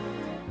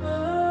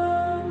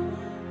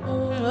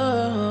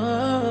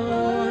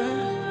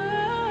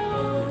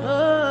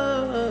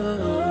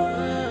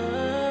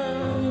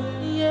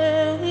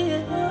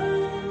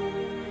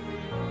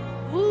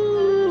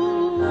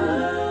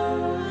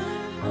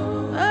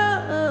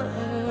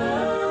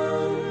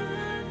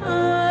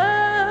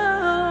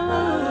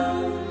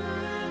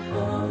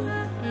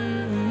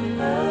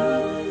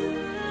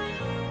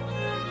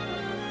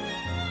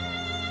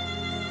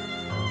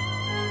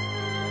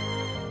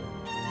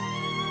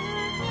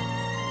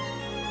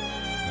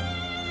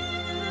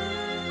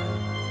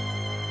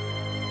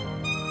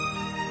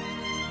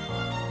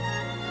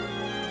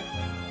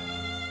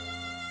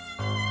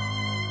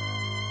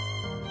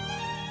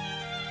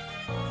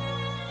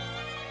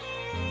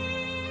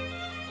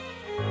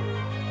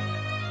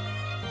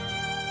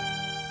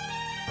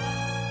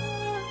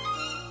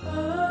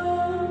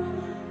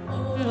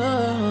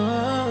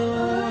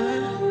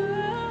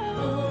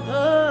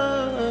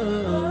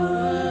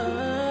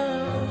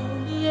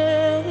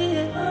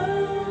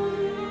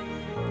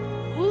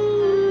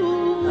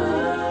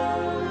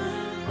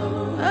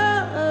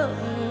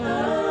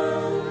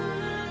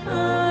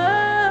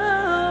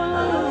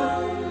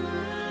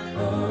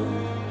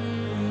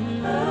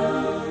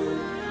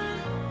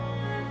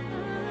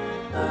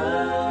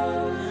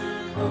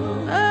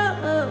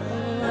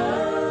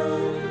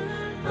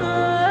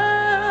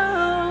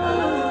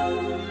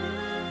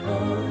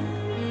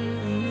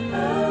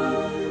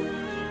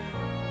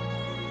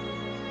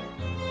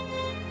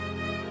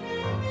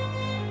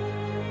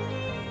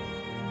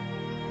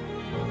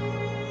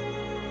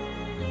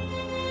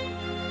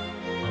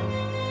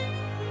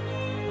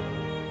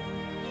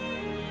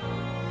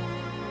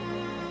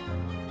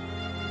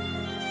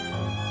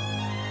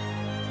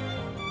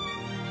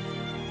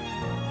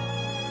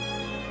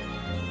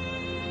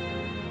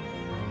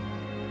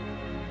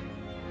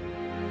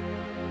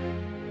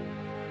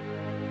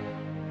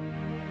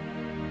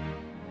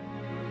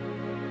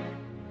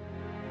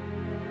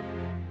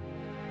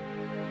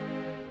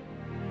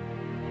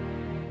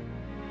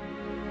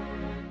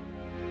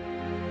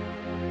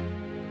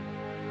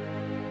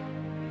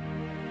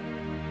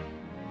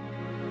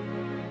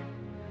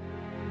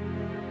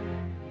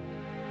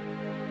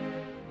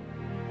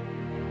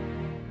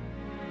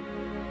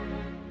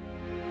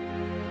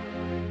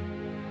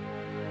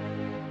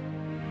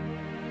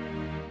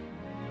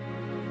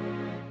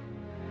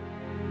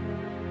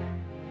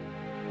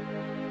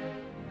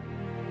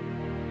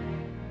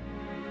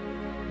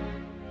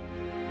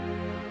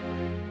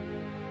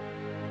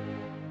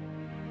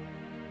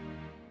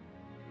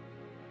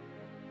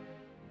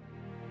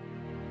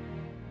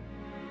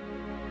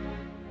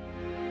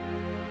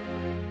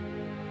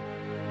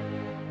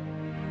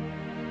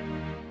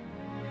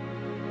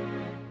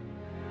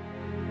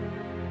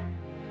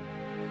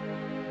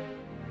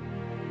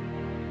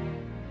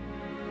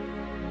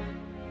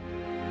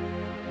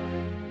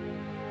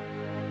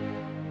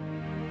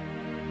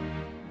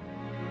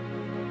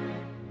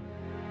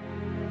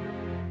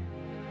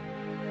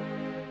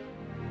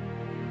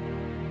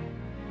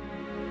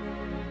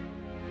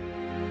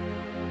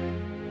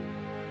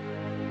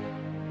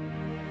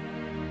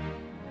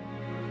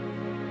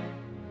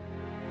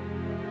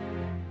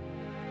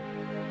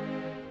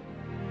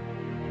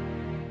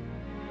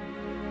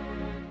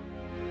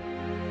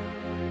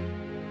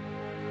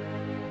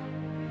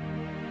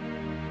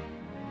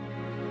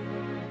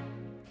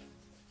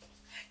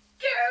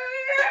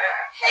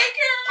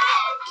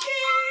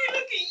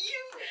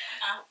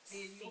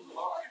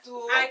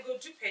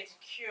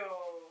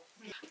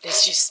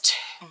 gist.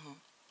 I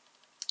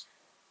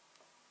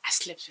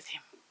slept with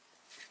him.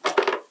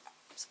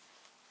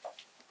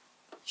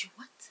 You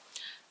what?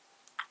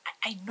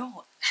 I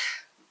know.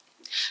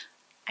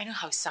 I know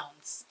how it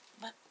sounds,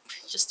 but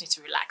you just need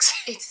to relax.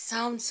 It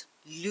sounds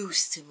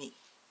loose to me.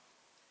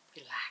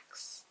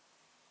 Relax.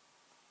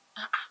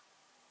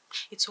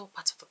 It's all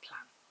part of the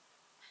plan.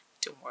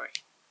 Don't worry.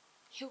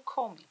 He'll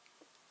call me.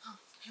 Oh,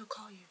 he'll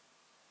call you.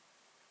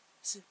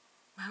 So,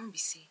 my mom be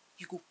say,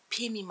 you go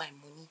pay me my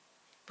money.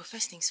 But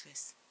first things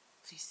first,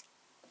 please,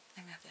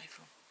 let me have the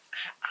iPhone.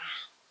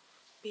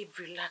 Babe,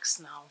 relax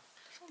now.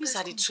 These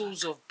are the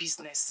tools of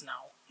business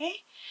now.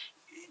 Eh?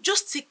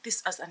 Just take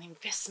this as an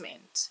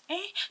investment.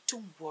 Eh?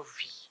 Don't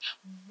worry.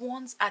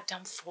 Once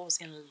Adam falls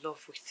in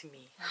love with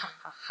me,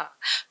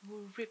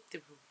 we'll reap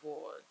the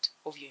reward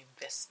of your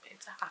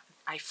investment.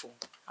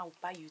 iPhone. I'll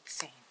buy you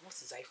 10. What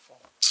is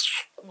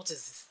iPhone? What is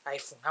this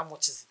iPhone? How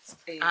much is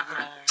it?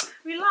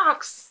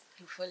 Relax.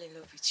 He'll fall in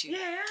love with you.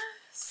 Yes.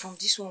 From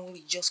this one where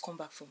we just come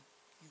back from,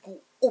 you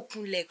go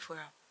open leg for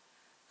him.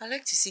 I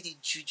like to see the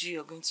juju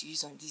you're going to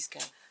use on this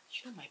guy.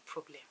 You know my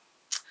problem.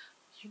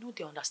 You know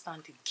they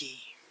understand the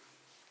game.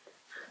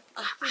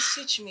 Please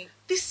teach me.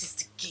 This is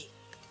the game.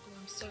 Oh,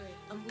 I'm sorry.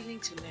 I'm willing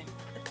to learn.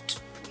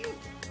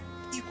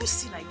 You go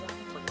see like that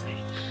for the I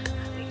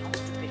want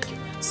to beg you.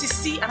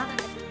 See,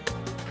 another.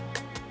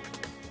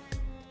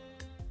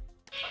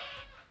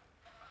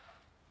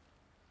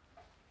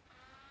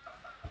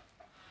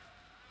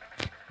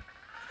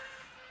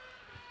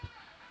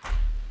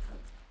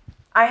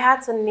 I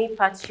had to nip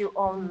at you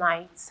all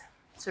night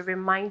to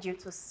remind you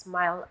to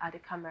smile at the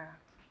camera.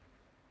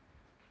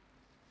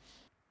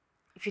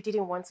 If you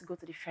didn't want to go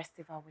to the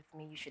festival with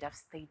me, you should have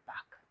stayed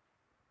back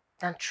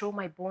than throw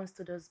my bones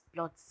to those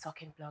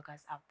blood-sucking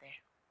bloggers out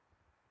there.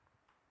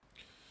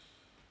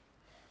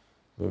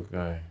 Look,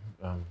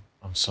 I'm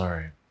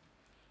sorry.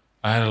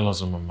 I had a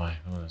lot on my mind,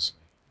 honestly.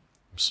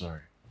 I'm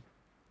sorry.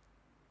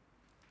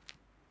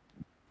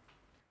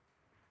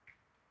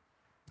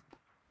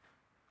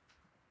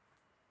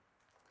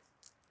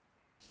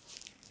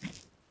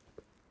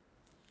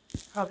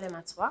 Problem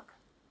at work?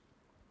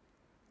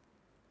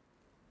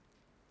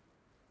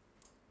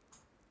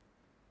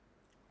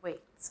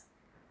 Wait.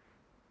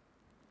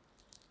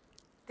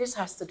 This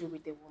has to do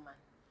with a woman.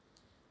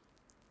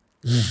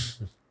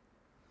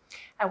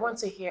 I want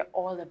to hear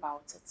all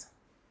about it.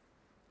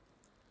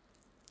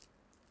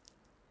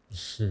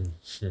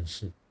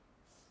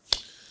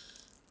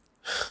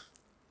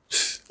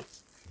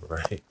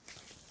 Right.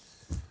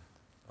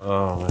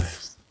 Oh, man.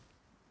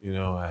 You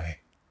know,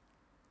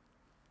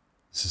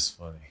 this is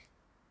funny.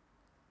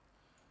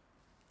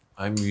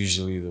 I'm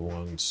usually the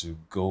one to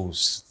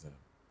ghost them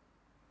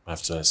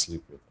after I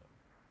sleep with them.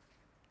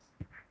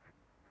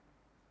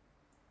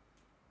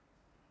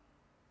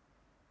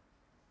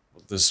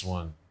 But this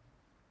one...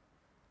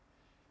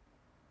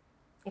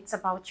 It's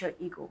about your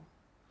ego.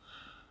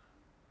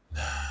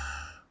 Nah,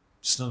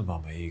 it's not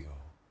about my ego.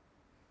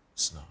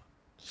 It's not.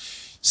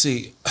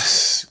 See,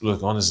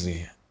 look,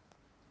 honestly,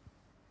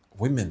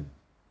 women,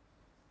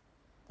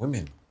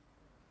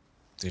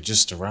 they're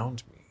just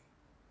around me.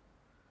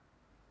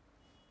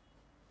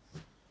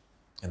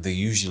 And they're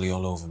usually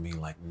all over me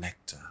like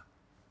nectar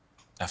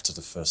after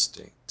the first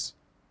date.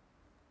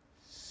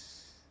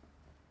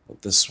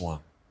 But this one,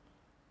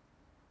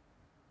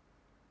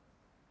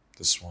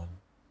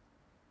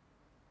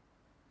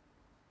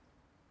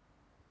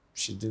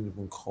 she didn't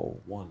even call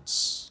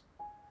once.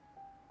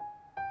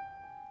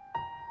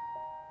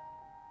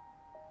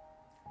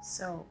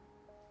 So,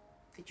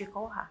 did you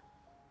call her?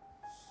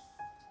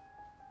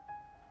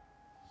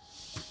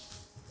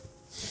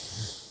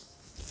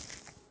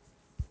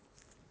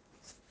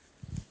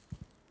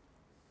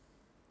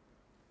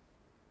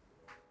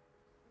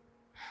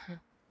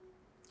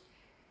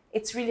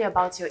 It's really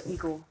about your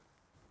ego.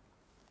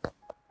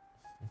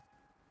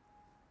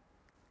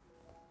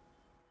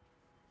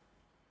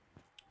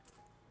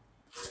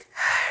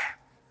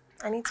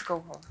 I need to go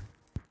home.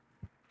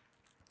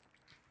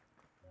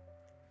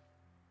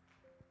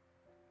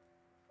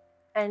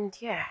 And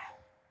yeah,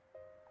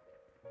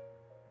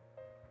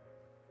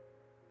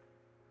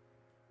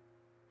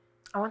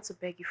 I want to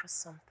beg you for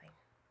something.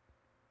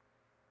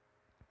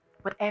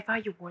 Whatever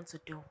you want to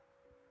do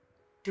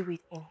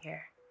it in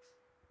here.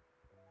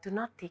 Do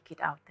not take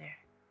it out there.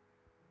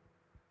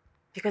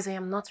 Because I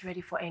am not ready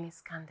for any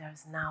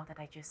scandals now that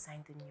I just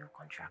signed the new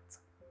contract.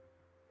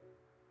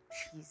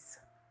 Please,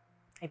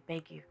 I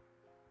beg you.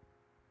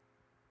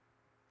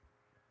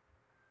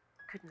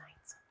 Good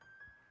night.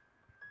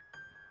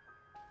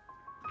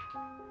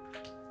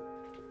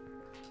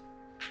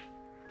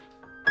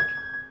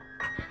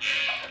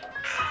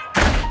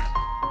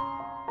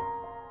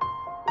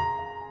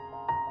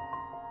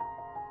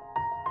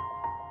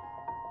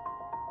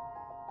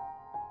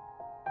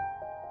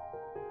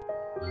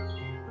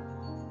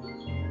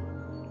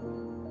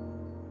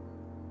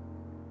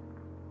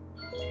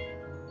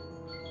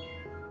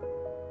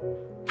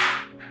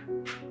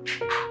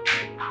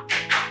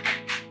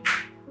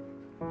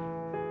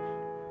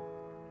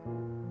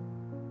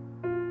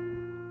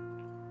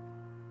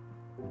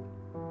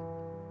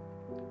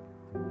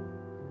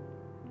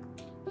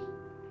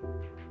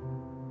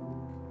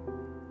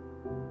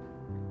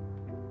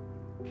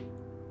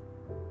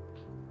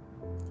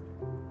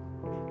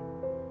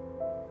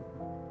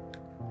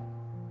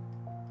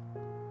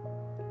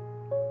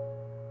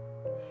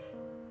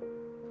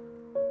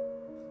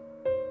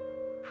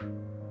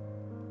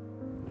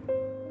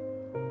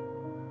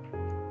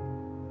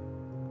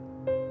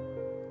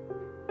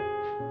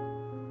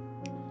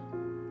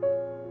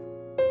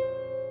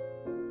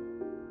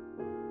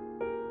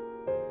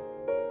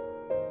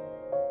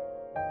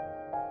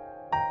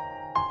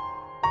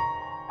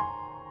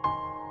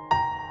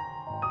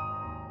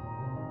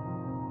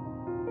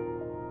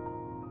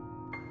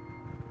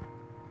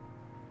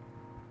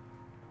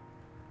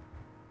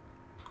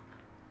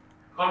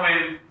 Come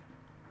in.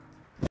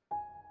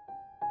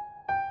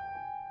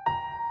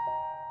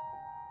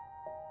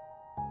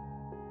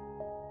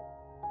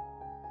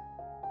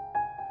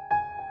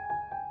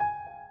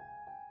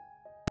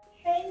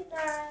 Hey,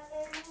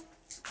 darling.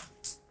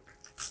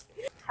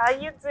 How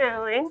you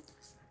doing?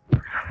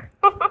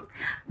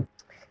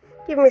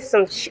 Give me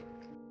some shit.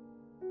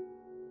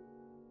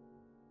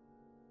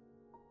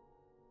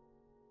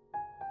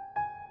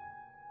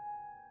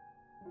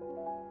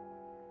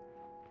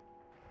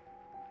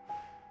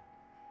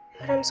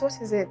 Adams,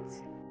 what is it?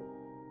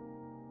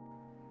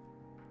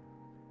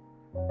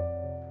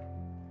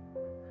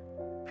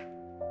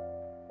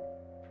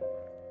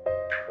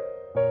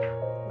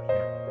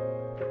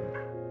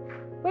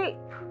 Wait.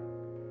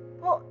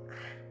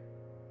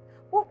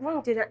 What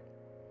wrong did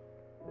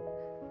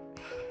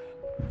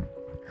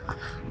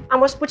I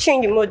must put you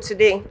in the mood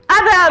today.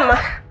 Adam!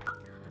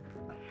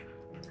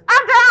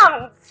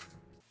 Adam!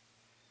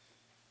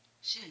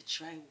 Should I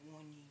try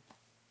warn you?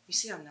 You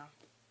see him now?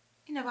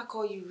 He never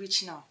call you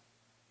rich now.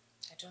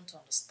 I don't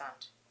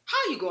understand. How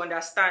you go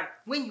understand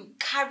when you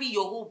carry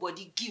your whole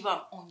body give him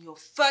on your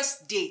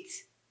first date?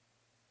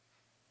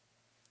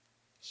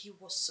 He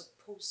was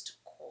supposed to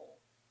call.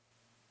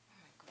 Oh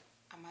my God,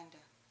 Amanda,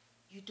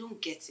 you don't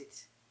get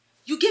it.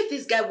 You gave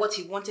this guy what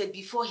he wanted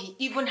before he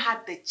even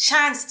had the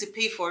chance to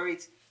pay for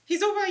it.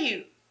 He's over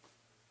you.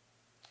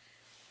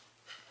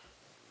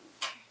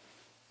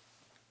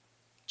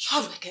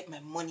 How do I get my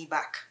money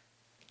back?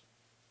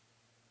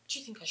 Do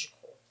you think I should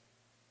call?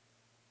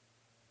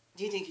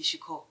 Do you think you should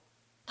call?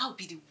 That would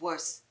be the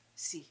worst.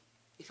 See,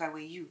 if I were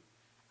you,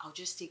 I'll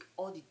just take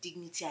all the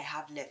dignity I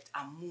have left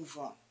and move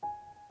on.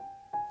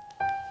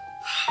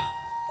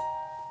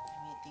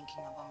 I'm here thinking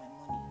about my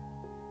money.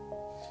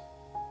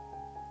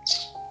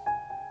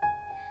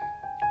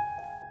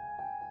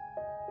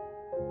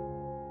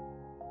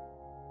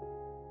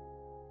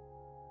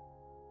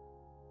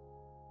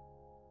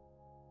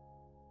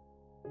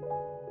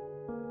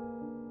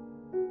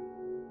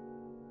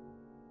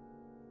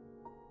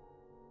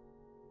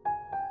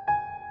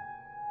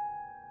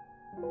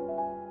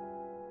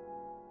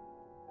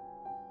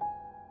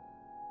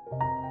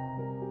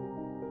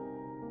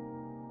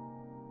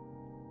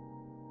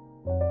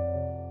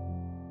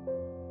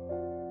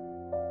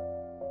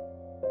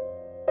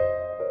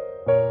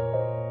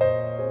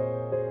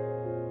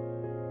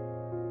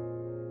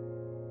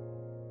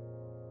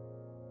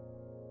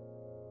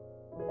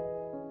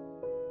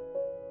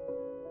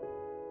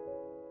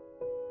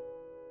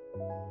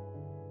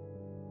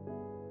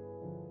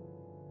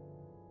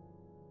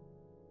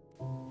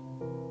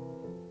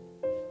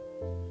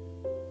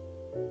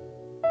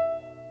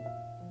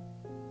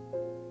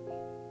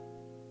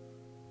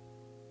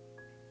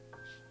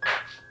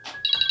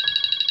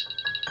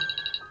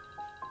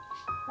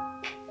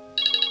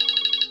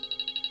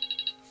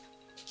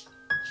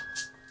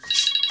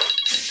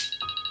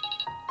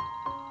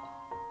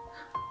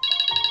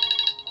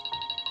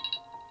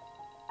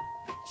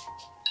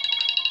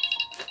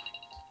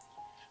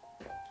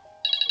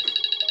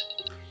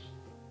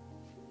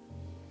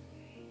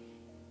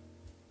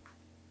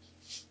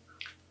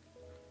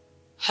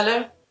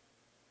 Hello?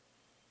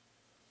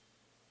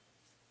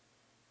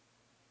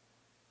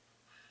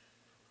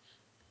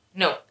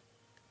 No.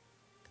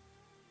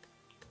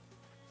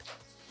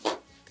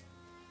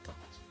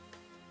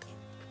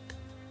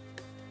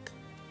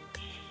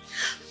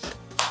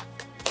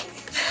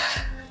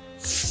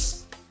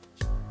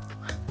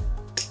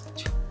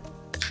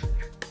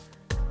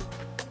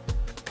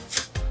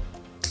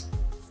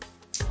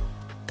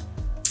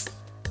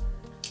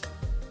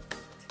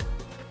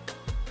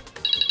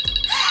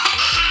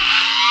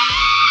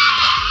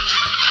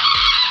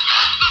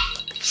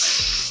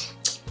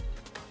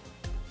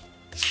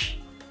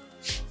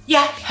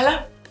 Yeah,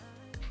 hello?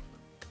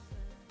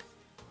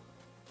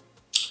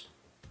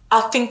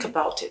 I'll think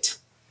about it.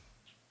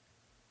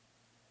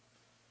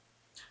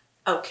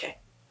 Okay.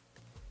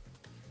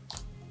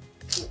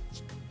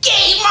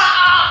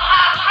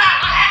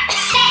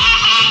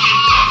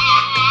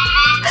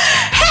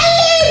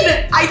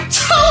 Helen! I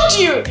told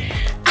you!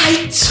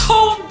 I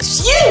told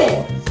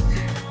you!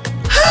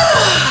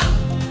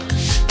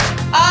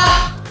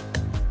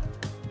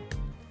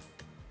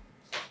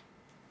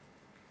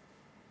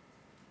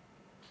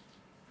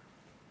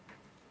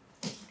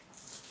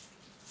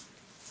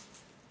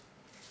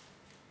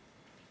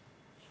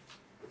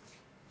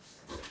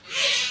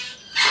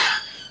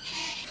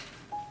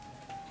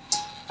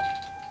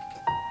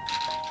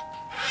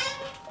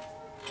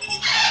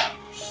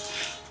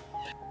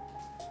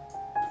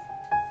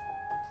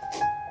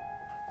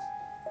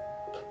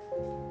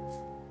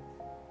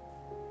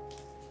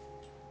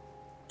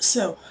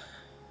 So,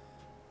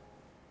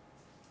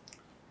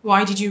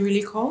 why did you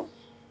really call?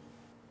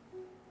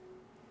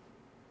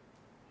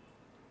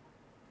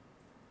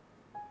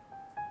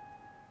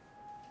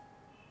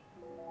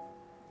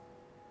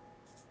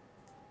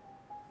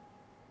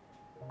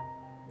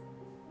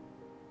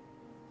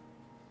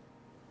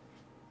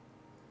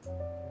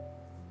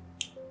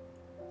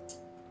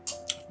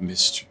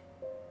 Missed you.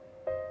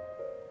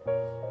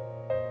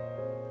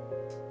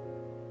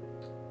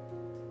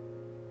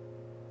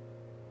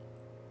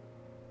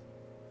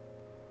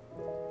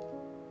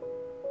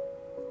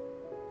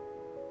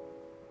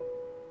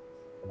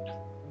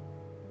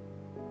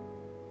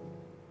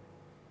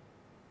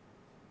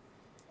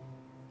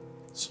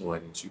 So why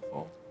didn't you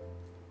call?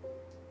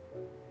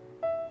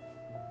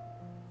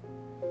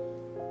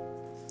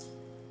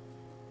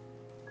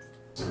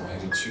 So why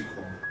didn't you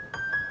call?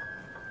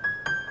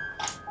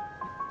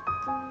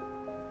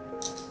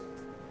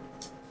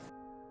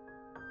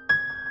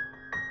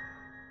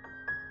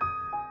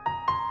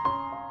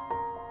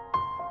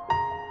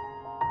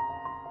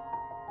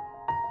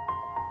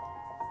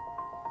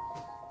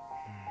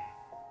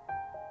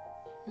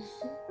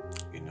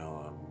 You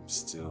know, I'm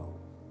still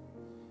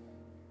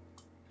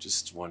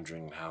just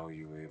wondering how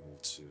you were able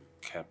to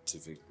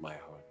captivate my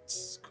heart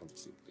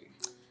completely.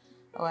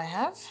 Oh, I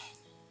have?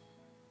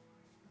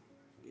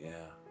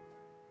 Yeah.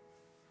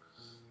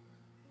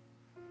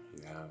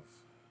 You have.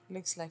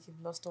 Looks like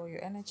you've lost all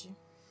your energy.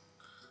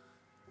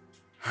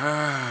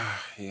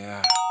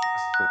 Yeah.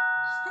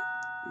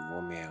 You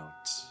wore me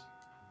out.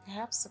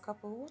 Perhaps a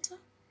cup of water?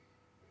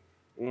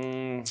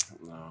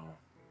 No.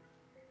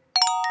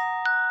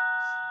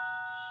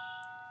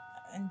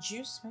 And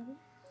juice, maybe?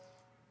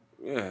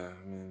 Yeah,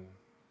 I mean,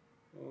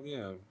 well,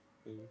 yeah.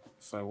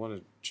 If I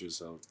wanted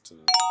juice out,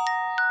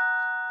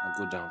 I'll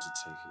go down to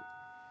take it.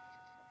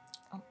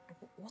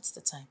 What's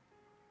the time?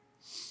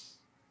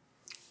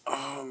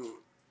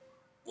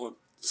 What?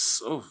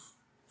 So,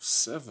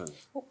 7.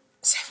 Oh,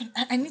 7.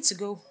 I need to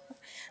go.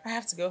 I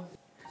have to go.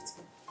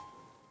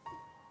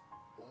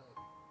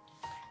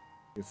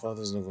 Your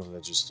father's not gonna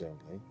let you stay out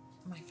late.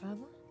 My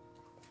father?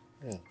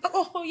 Yeah.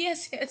 Oh,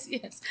 yes.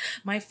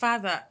 My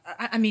father.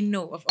 I mean,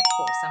 no, of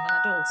course. I'm an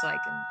adult, so I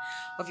can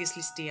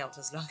obviously stay out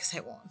as long as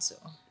I want to.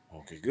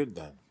 Okay, good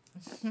then.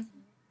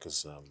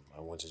 Because I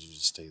wanted you to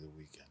stay the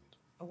weekend.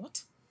 A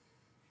what?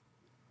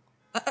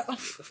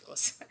 Of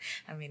course.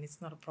 I mean,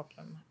 it's not a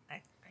problem.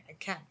 I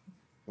can.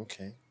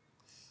 Okay.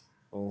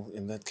 Well,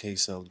 in that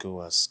case, I'll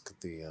go ask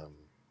the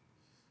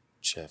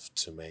chef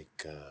to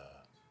make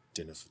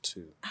dinner for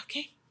 2.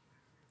 Okay.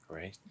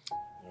 Right?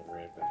 I'll be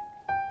right back.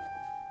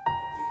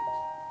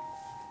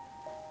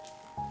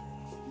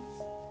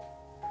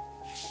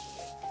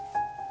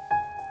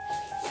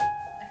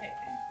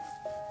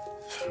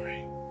 All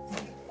right.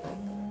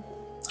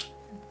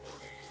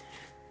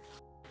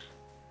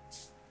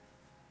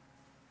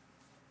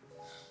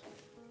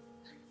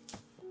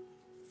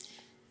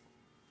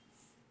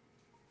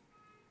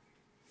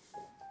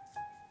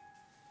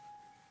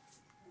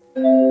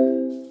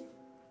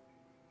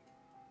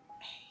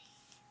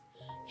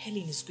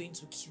 Helen is going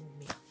to kill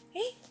me.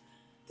 Hey,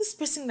 this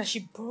person that she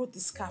borrowed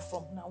this car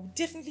from now will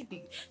definitely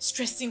be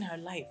stressing her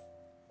life.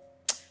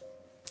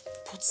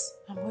 But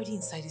I'm already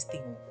inside this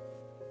thing.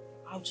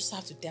 I'll just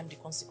have to damn the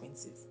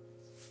consequences.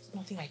 There's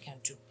nothing I can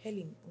do.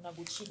 Helen, una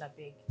go chill, I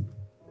beg.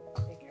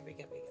 I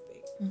beg.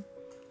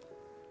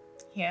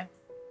 Here.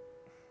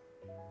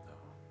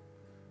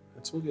 I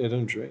told you I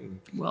don't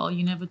drink. Well,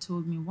 you never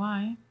told me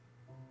why.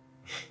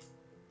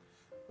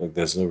 Look,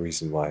 there's no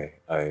reason why.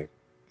 I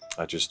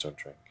just don't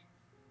drink.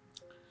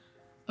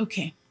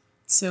 Okay,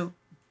 so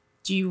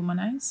do you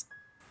womanize?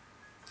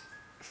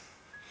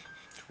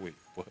 Wait,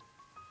 what?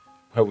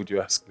 Why would you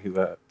ask me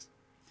that?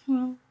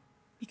 Well,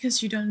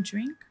 because you don't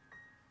drink.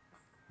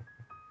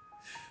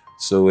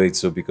 So wait,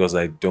 so because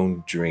I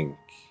don't drink,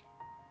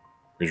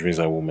 which means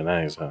I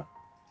womanize, huh?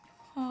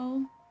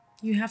 Well,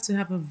 you have to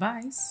have a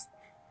vice.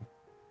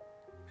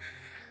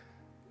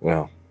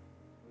 Well,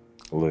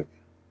 look.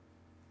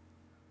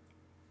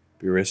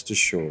 Be rest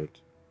assured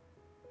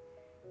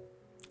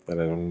that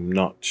I'm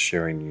not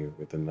sharing you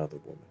with another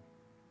woman.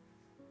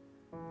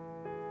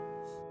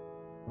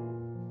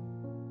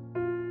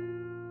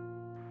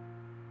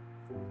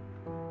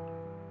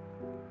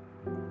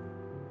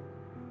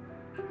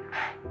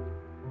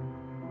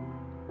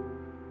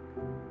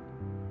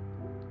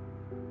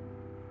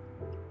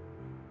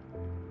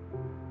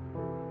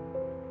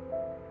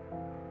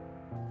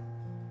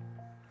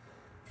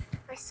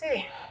 I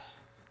see.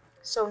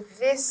 So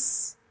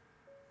this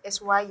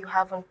is why you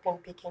haven't been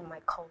picking my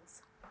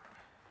calls.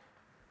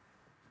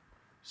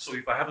 So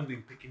if I haven't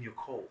been picking your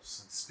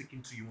calls and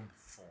speaking to you on the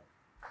phone,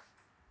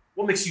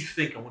 what makes you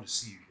think I want to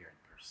see you here in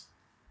person?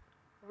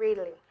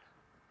 Really?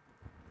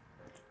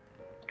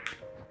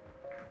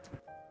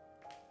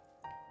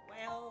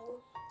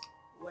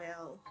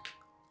 Well.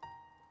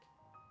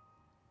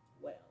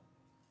 Are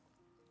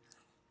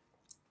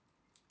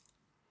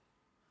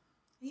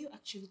you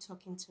actually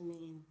talking to me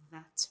in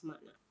that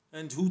manner?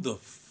 And who the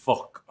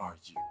fuck are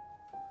you?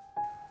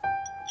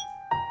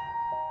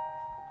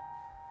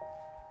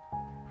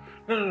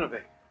 No,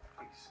 babe.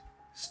 Please,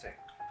 stay.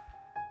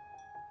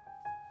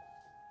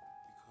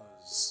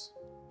 Because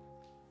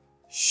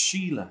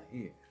Sheila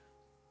here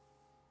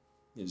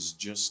is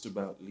just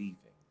about leaving.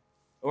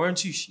 Or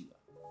aren't you, Sheila?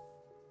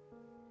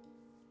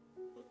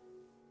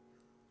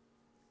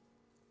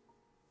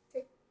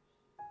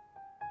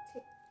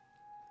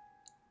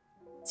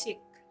 Tick.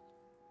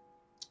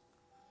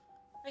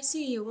 I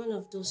see you're one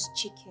of those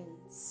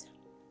chickens.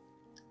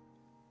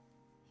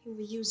 He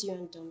will use you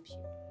and dump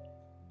you.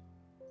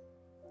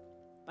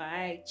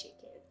 Bye, chicken.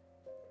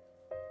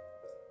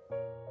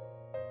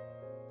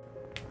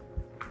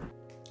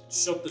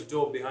 Shut the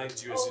door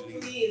behind you as you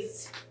leave.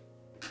 Please.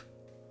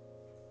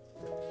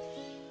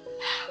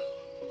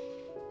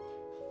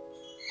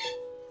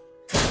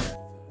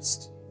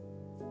 Thirsty.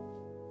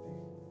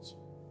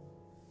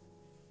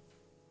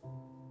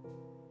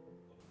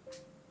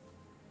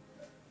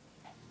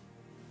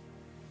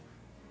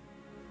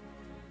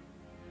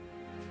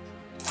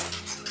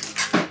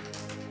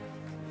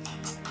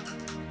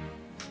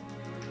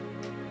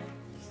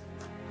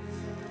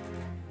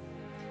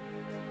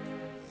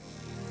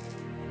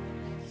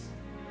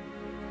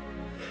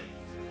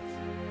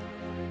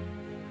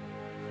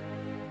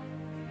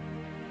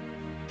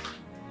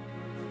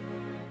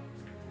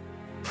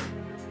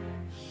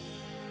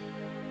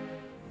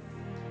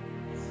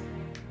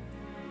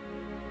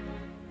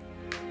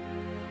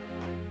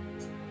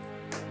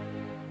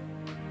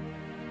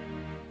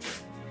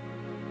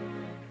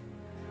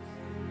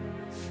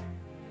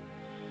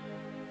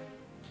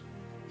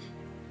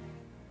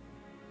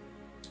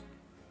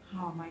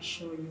 How am I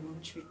sure you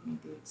won't treat me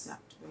the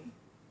exact way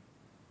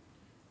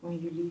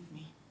when you leave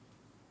me?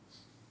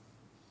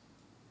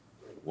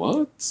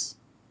 What?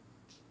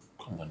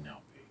 Come on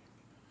now, babe.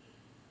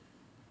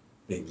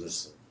 Babe,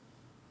 listen.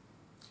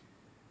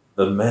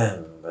 The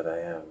man that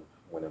I am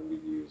when I'm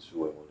with you is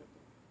who I want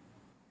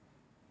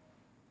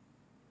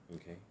to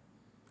be. Okay?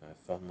 I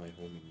found my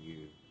home in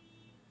you,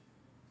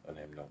 and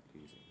I'm not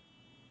leaving.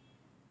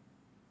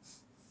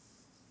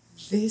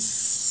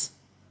 This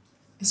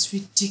is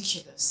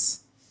ridiculous.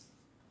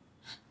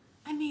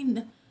 I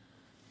mean,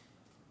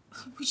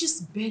 we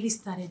just barely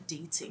started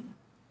dating.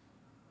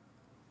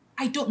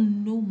 I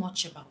don't know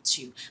much about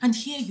you. And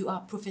here you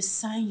are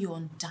prophesying your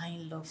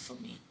undying love for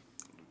me.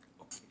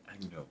 Okay, I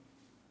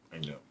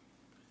know.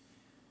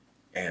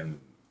 And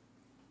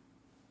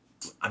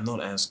I'm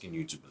not asking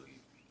you to believe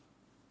me.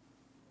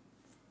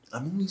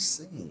 I'm only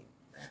saying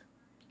that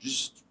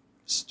just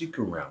stick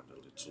around a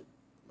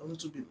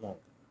little bit longer.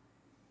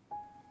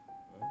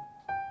 Right?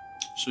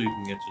 So you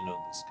can get to know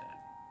this guy.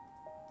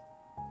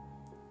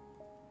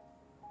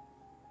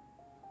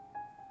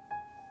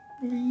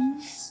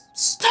 Please.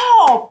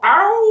 Stop!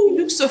 Ow! You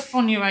look so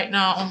funny right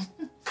now.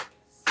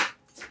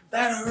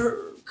 That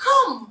hurt.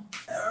 Come!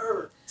 That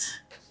hurt.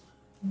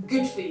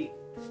 Good for you.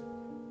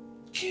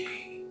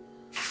 Okay.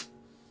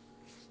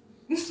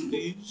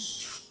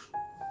 Please.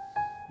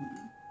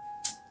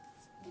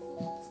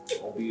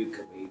 I'll be a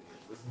comedian.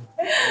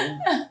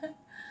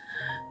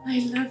 I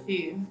love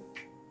you.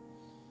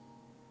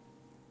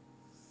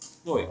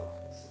 No, wait.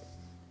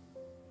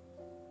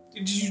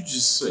 Did you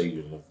just say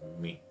you love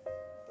me?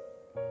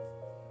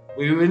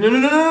 Wait,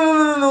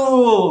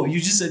 no. You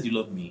just said you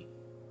love me.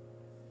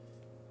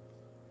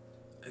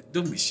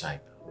 Don't be shy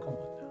now. Come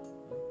on now.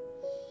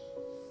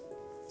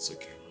 It's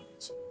okay. I love you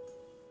too.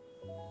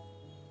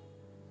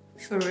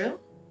 For real?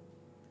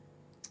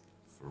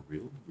 For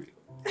real?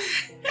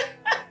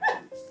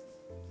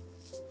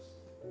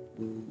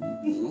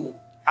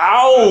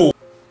 Ow!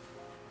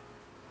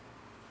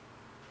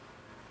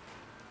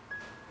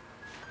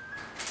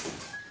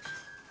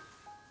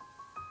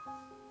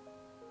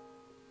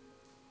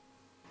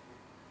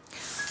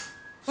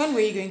 When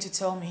were you going to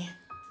tell me?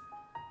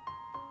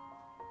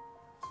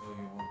 Tell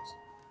you what?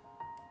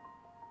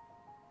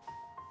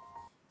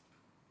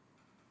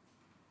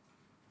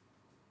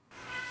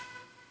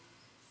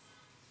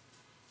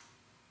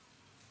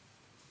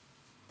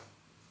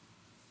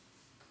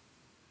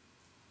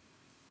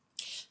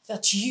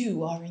 That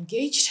you are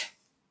engaged?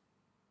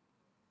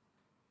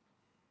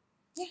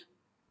 Yeah.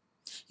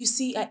 You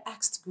see, I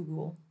asked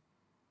Google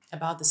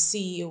about the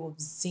CEO of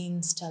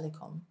Zane's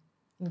Telecom,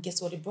 and guess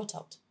what it brought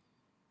out?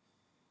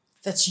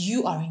 That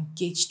you are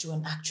engaged to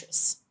an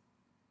actress.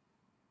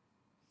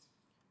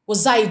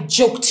 Was I a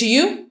joke to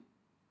you?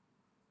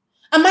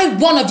 Am I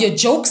one of your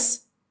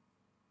jokes?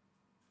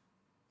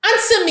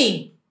 Answer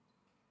me!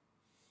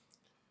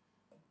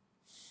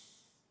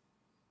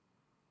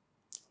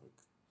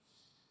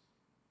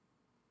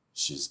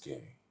 She's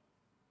gay.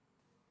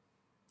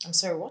 I'm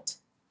sorry, what?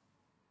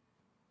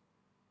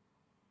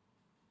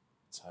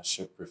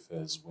 Tasha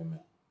prefers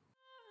women.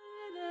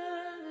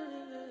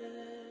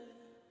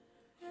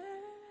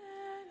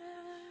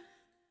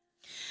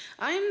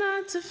 I'm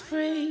not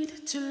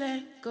afraid to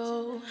let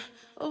go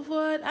of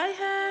what I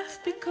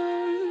have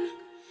become.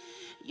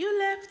 You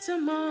left a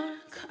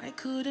mark I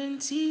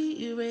couldn't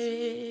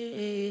erase.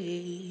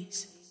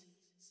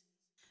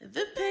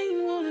 The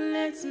pain won't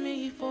let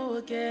me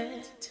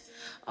forget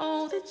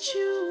all that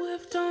you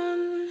have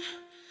done.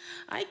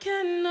 I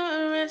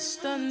cannot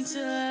rest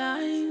until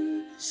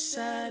I'm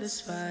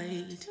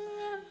satisfied.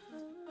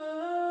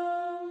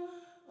 Oh,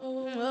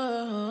 oh,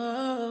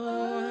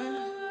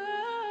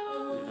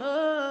 oh,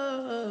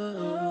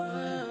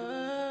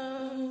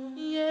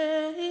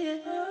 yeah, yeah.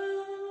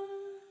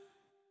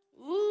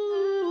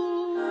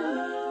 Ooh,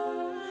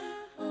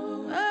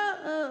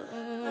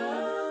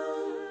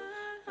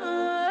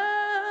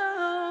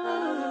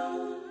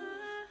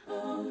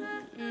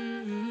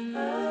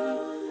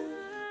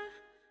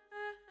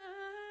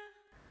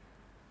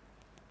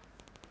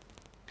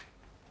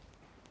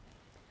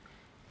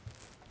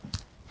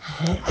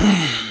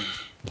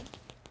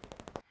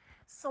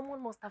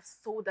 Someone must have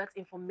sold that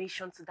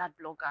information to that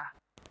blogger.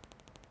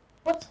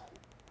 But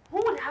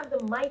who would have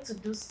the mind to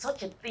do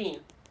such a thing?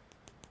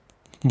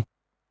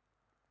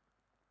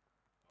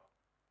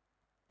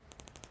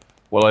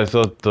 Well, I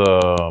thought,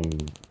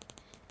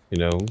 you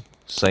know,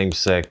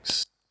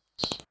 same-sex.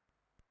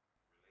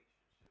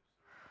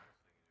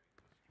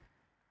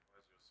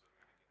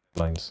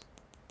 Lines.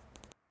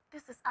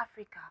 This is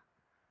Africa.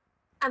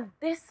 And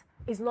this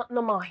is not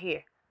normal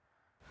here.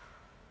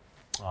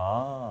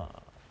 Ah.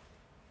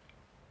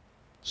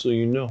 So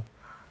you know.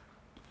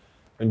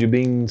 And you're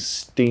being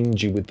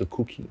stingy with the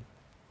cookie.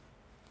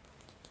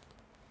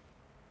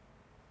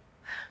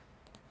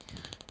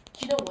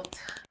 You know what?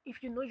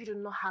 If you know you do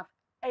not have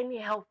any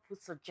helpful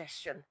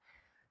suggestion,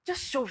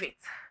 just shove it.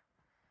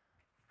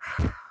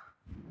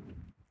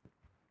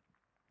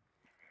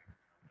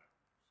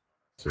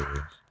 Serious.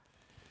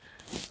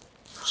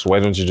 So why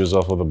don't you just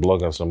offer the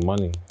blogger some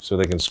money so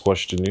they can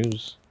squash the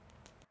news?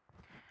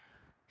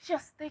 She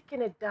has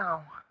taken it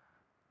down.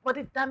 But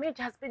the damage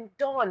has been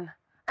done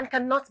and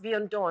cannot be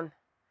undone.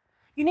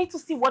 You need to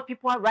see what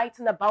people are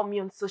writing about me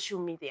on social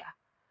media.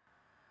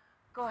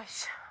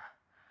 Gosh,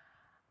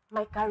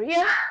 my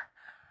career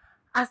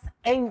has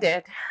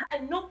ended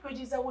and no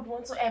producer would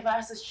want to ever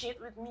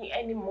associate with me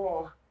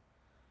anymore.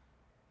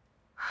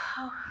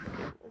 Oh,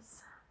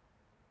 goodness.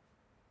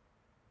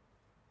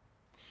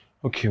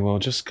 Okay, well,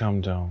 just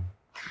calm down.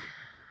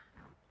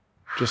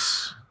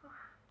 Just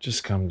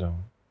calm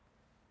down.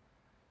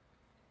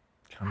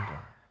 Calm down.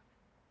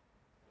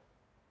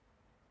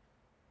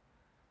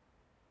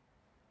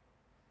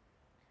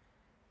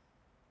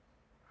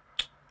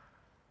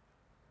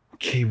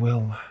 Okay,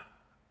 well,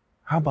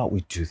 how about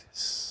we do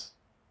this?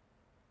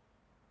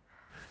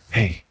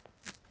 Hey,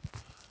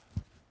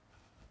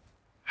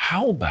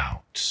 how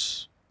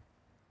about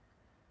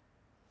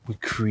we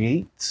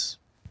create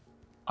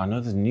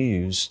another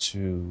news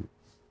to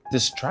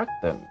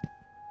distract them?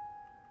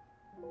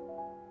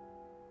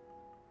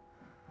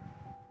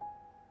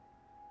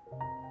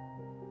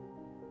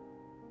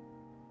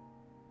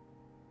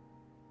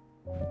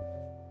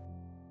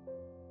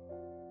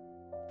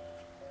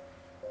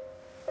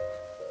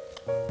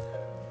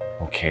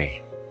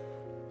 Okay.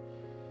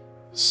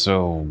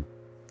 So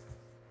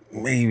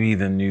maybe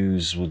the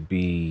news would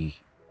be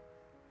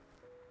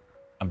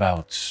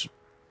about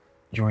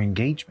your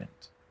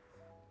engagement.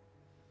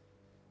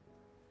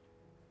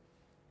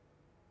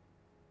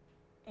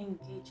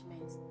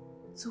 Engagement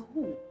to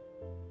who?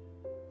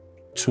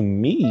 To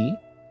me?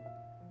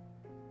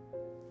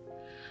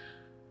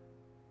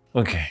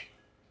 Okay,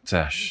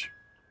 Tash.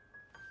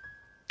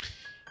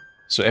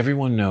 So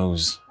everyone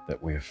knows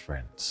that we're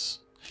friends.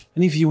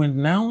 And if you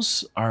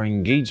announce our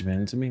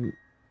engagement, I mean,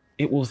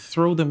 it will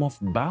throw them off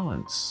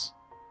balance.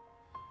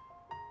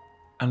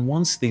 And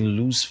once they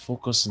lose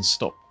focus and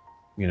stop,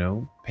 you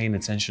know, paying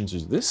attention to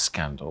this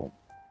scandal,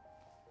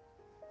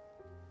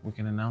 we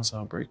can announce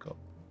our breakup.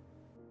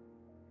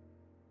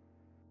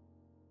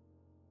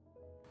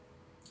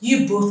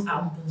 You both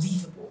are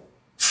unbelievable.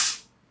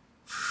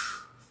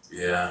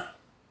 Yeah.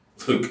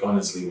 Look,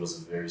 honestly, it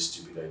was a very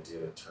stupid idea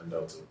that turned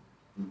out a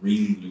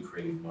really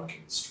lucrative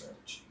marketing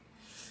strategy.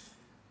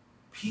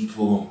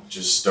 People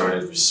just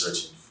started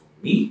researching for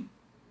me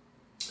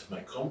and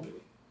my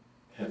company.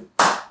 And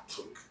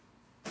look,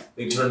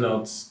 they turned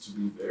out to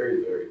be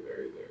very, very,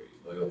 very, very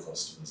loyal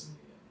customers in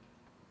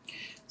the end.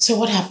 So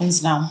what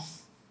happens now?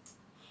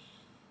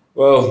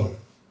 Well,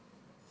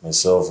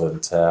 myself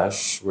and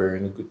Tash, we're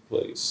in a good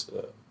place.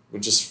 We're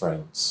just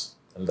friends,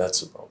 and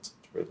that's about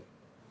it, really.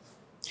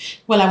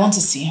 Well, I want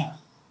to see her.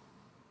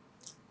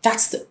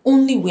 That's the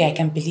only way I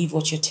can believe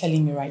what you're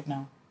telling me right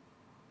now.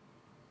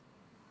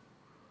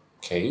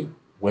 Okay,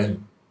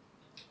 when?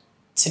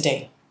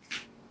 Today.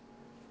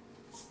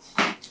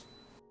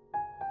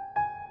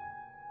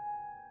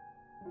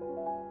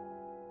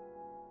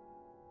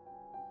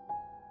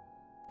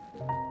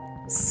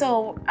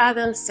 So,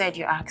 Adam said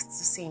you asked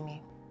to see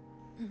me.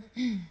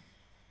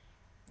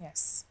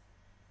 Yes.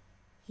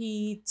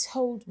 He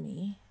told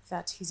me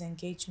that his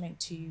engagement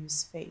to you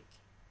is fake.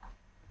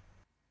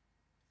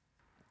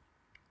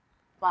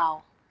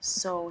 Wow,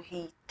 so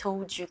he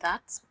told you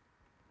that?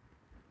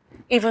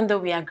 Even though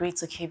we agreed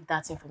to keep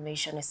that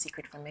information a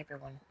secret from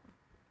everyone.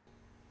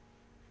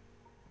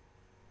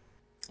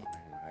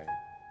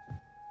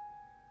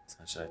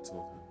 Tasha, I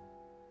told her.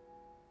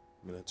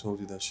 I mean, I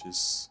told you that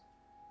she's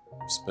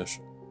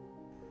special.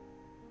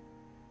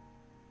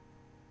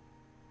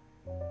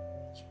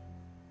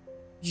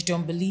 You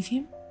don't believe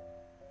him?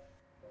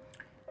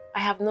 I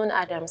have known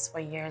Adams for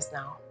years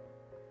now,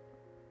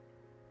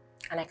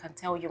 and I can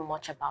tell you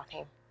much about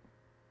him.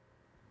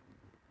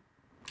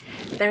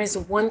 There is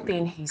one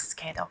thing he's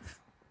scared of.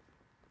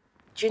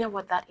 Do you know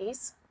what that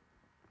is?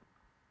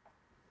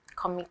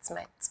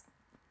 Commitment.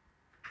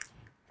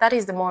 That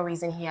is the more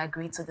reason he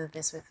agreed to do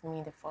this with me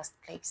in the first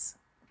place.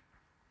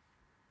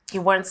 He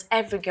wants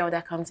every girl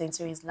that comes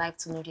into his life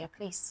to know their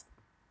place.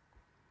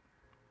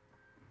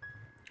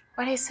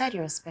 But he said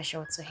you're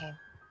special to him.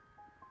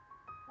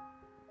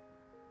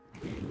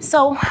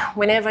 So,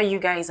 whenever you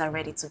guys are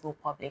ready to go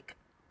public,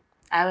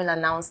 I will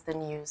announce the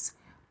news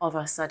of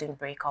a sudden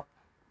breakup.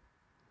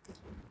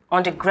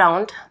 On the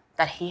ground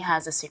that he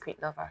has a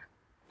secret lover,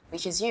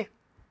 which is you.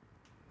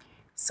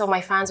 So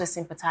my fans will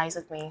sympathize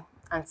with me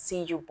and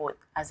see you both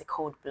as a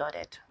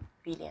cold-blooded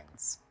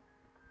villains.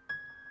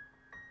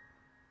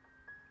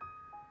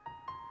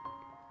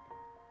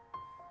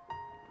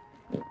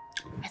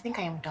 I think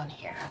I am done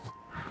here.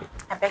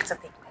 I beg to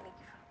take my leave.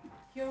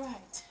 You're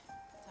right,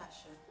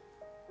 Tasha.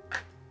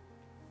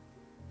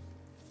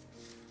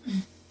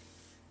 You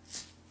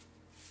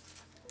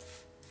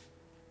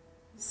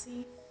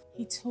see,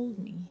 he told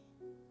me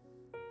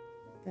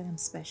that I'm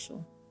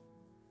special.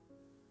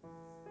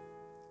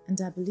 And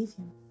I believe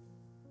him.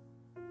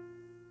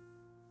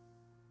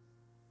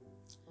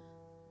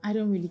 I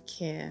don't really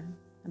care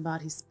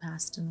about his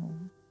past and all.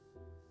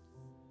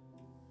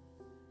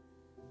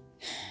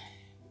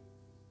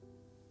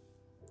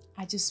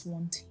 I just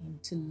want him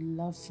to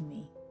love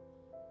me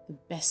the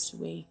best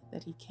way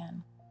that he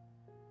can.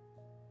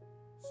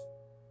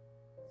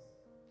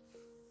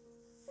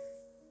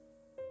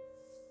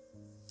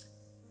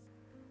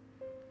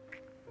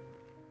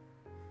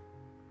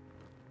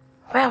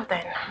 Well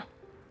then.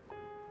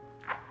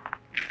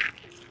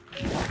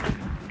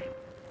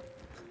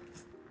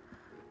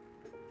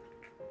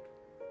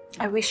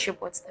 I wish you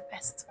both the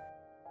best.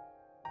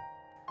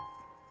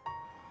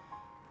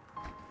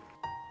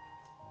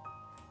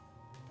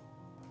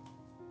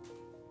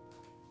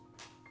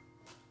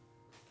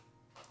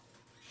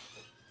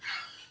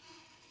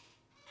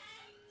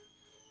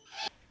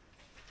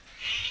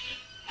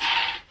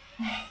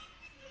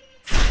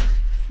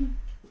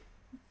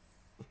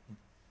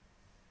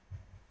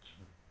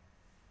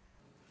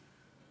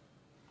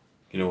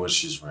 You know what?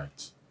 She's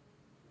right.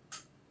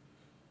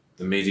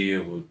 The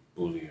media would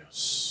bully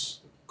us,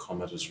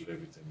 come at us with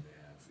everything they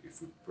have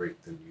if we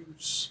break the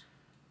news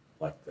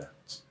like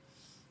that.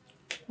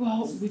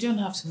 Well, we don't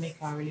have to make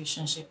our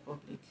relationship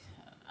public.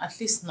 At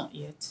least not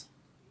yet.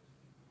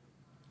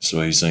 So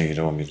are you saying you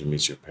don't want me to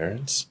meet your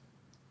parents?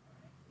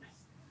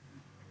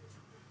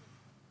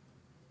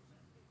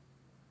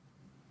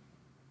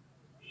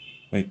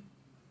 Wait,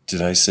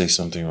 did I say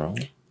something wrong?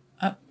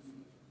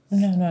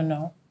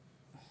 No.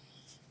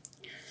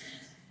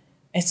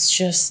 It's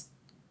just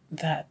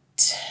that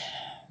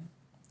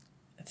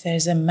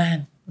there's a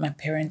man my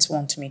parents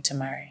want me to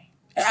marry.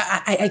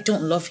 I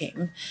don't love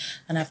him,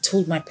 and I've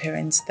told my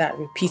parents that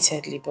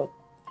repeatedly, but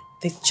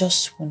they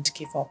just won't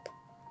give up.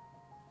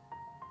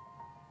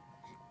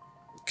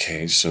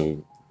 Okay,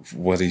 so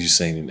what are you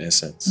saying in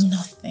essence?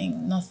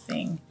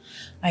 Nothing.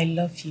 I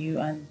love you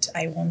and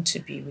I want to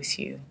be with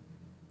you,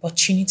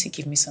 but you need to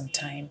give me some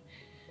time.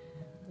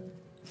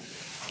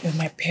 With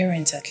my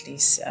parents, at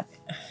least.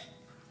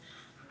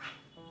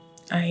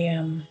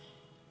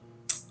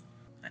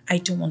 I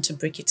don't want to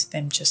break it to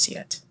them just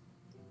yet.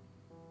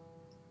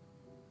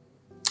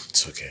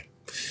 It's okay.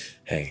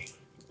 Hey,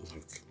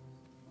 look.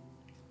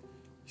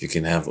 You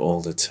can have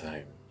all the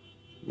time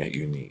that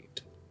you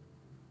need.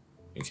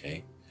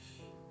 Okay?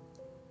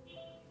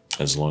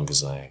 As long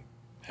as I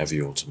have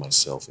you all to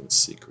myself in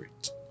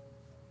secret.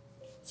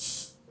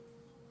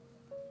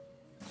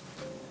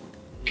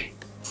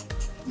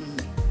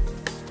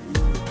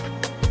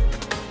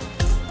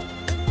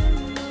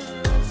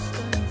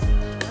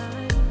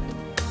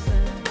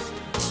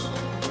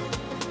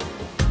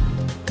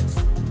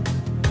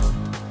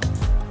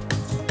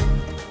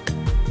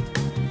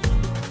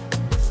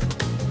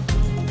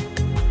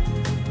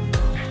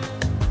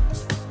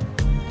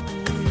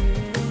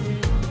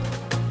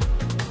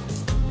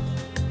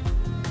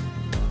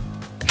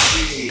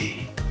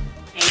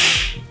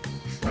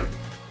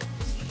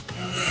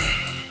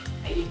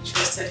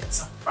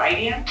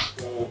 Friday?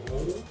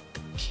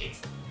 Okay.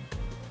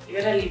 You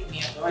better leave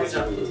me, otherwise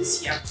I'll put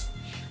this here.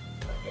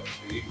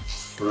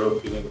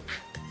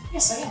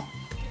 Yes, I am.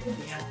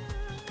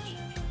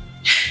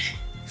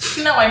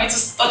 Now I need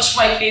to touch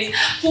my face.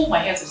 Pull my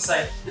hair to the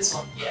side. This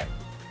one, yeah.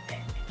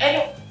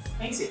 Anyway,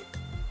 thanks it.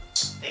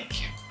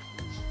 Thank you.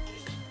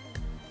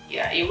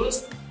 Yeah, it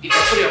was. If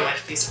I put it on my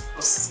face, of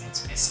course, it's going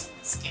to mess up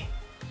my skin.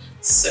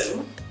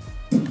 So.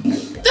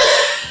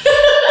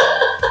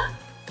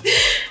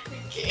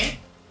 Okay.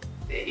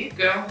 There you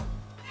go.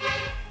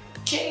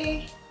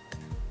 Okay.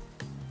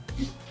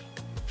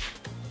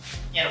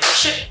 Yeah,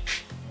 wash it.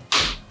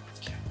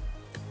 Okay.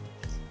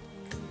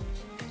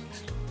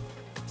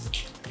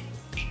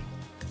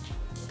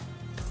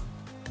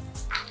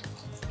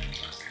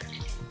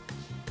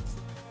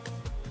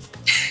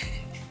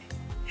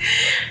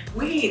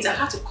 it. I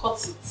had to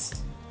cut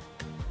it.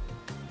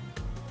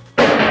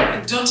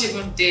 Don't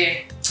even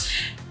dare.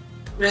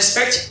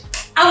 Respect.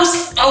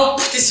 I'll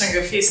put this on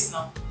your face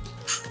now.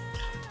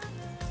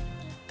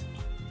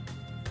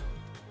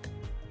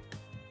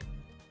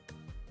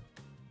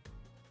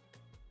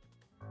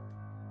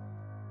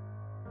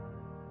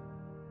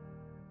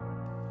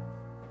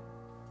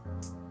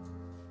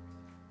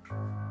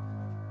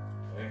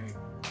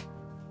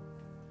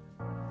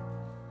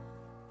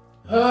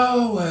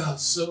 Oh well,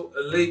 so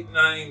a late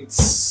night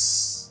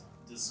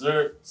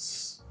dessert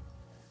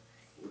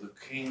for the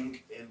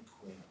king and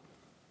queen.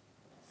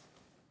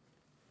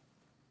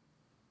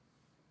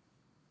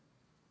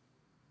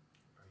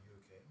 Are you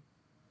okay?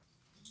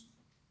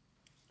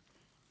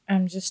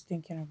 I'm just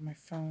thinking of my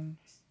phone.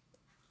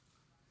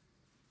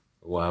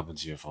 What happened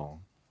to your phone?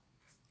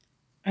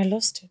 I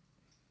lost it.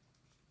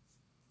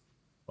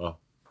 Well,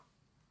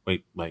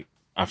 wait, like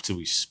after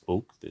we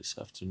spoke this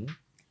afternoon?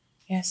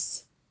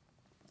 Yes.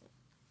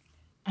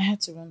 I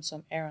had to run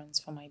some errands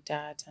for my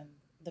dad and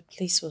the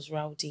place was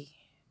rowdy.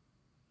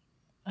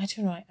 I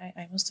don't know,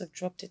 I must have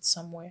dropped it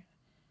somewhere.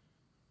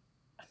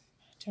 I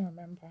don't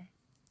remember.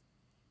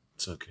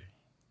 It's okay.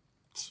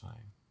 It's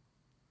fine.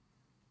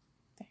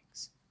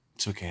 Thanks.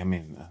 It's okay. I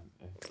mean,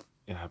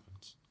 it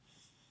happens.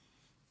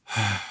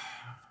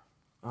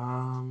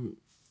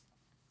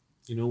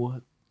 You know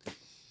what?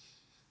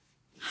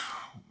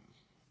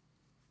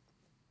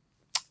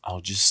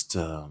 I'll just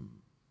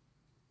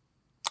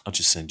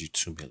send you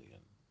 2 million.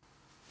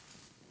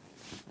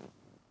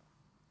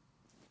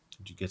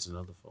 Did you get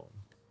another phone?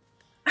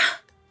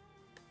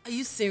 Are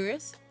you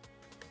serious?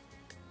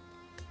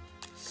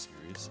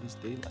 Serious as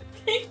daylight.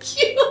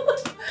 Thank you.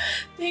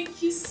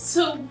 Thank you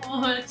so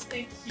much.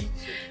 Thank you.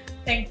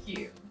 Thank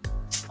you.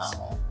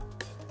 Oh.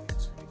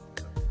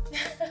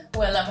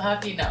 Well, I'm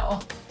happy now.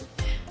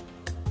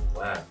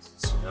 Glad.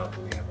 So now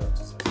do we have that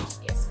dessert?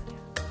 Yes, we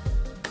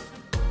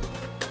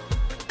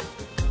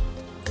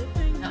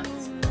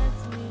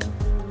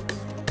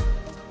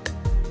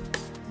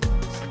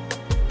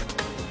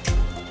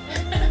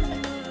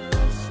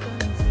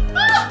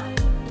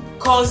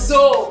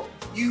Kozo,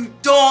 you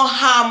don't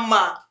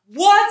hammer.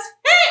 What?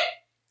 Hey!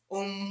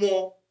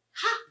 Omo.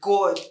 Ha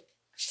God.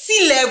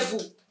 C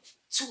level.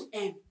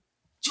 2M.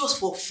 Just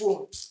for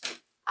phone.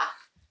 Ah.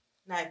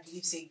 Now I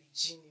believe say you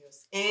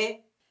genius.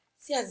 Eh?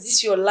 See as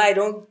this your lie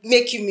don't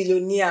make you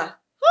millionaire.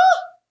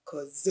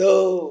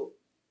 Kozo.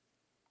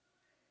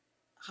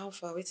 How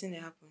far? Waiting to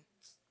happen?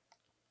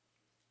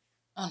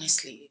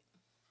 Honestly,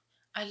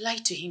 I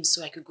lied to him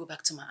so I could go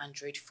back to my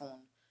Android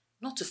phone,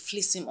 not to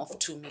fleece him of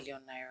 2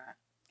 million naira.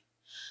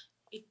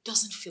 It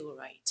doesn't feel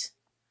right.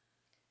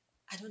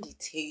 I don't dey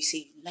tell you say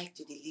you like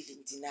to live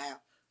in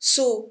denial.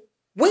 So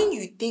when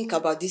you think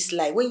about this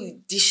lie, when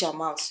you dish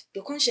am out,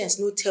 your conscience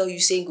no tell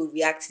you say you go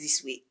react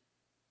this way.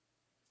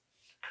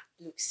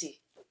 Look,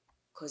 see,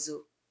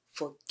 Kozo,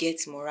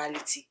 forget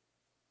morality.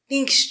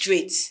 Think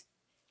straight.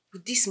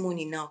 With this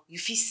money now, you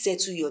fit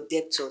settle your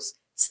debtors,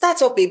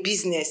 start up a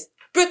business,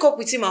 break up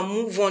with him and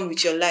move on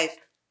with your life.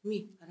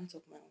 Me, I don't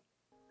talk my own.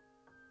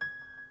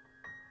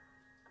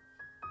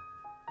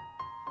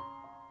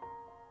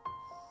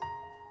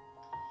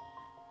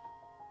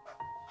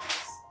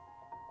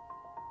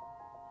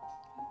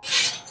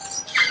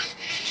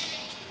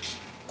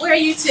 Where are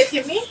you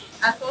taking me?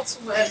 I thought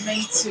we were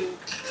meant to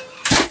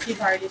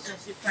keep our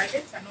relationship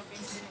private and not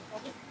being seen in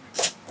public.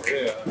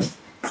 Yeah,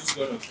 just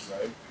gonna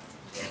drive.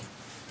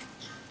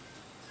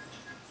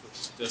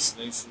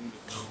 Destination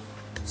with no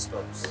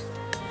stops.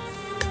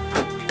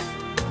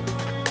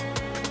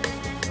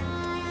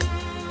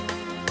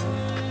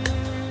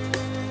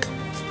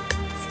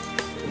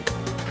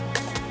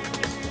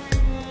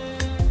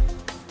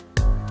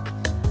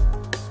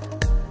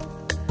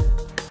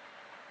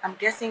 I'm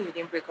guessing you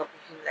didn't break up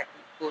with him like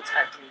we both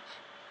agreed.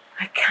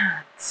 I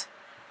can't.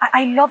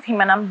 I love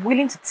him and I'm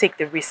willing to take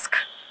the risk.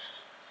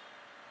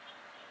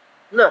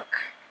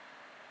 Look,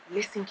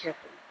 listen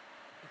carefully.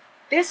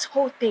 If this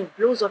whole thing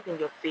blows up in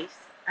your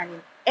face and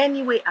in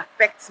any way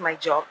affects my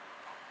job,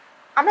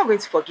 I'm not going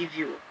to forgive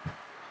you.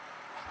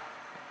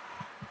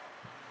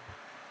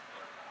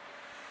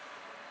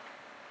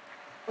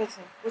 What's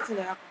in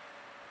the happen?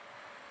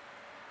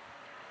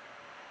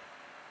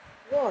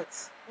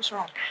 What? What's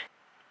wrong?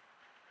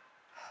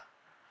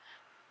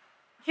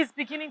 He's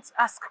beginning to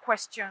ask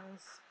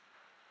questions.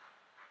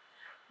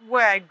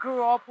 Where I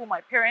grew up, who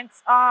my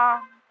parents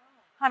are,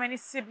 how many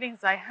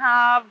siblings I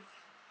have,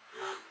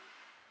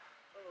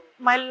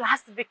 my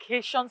last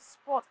vacation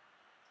spot.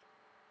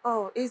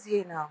 Oh, is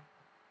he now?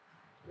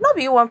 No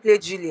be you want play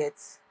Juliet.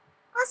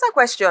 Answer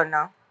question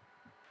now.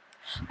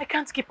 I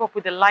can't keep up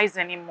with the lies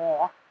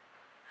anymore.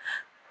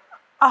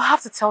 I'll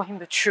have to tell him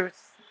the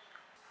truth.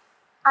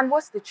 And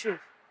what's the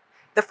truth?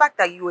 The fact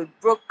that you were a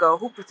broke girl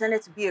who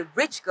pretended to be a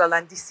rich girl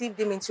and deceived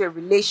him into a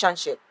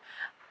relationship.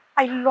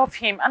 I love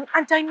him and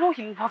I know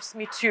he loves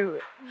me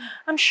too.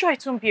 I'm sure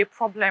it won't be a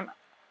problem.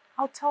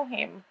 I'll tell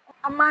him.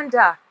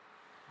 Amanda,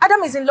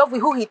 Adam is in love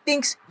with who he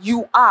thinks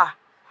you are.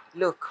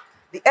 Look,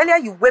 The earlier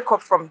you wake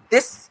up from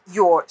this,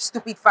 your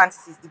stupid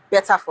fantasies, the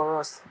better for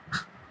us.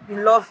 We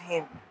love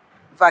him.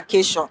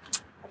 Vacation.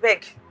 I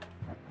beg.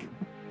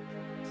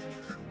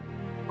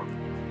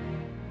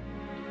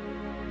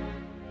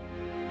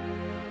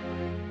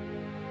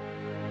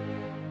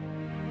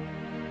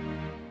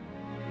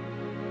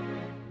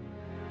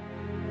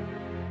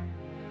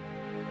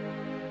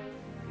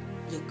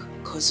 Look,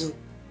 Kozo,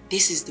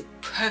 this is the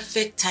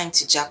perfect time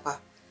to japa.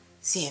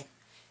 See him.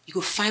 You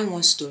go find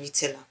one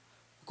storyteller.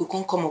 You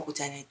go come up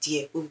with an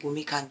idea where we go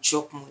make and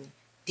drop money.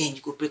 Then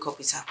you go break up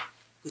with her.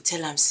 You go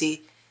tell him,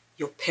 say,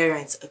 your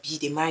parents,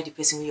 they marry the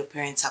person who your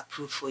parents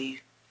approve for you.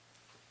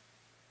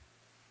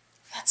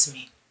 That's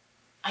me.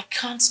 I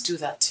can't do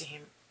that to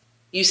him.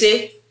 You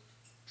say?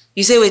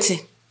 You say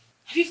waiting?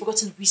 Have you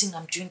forgotten the reason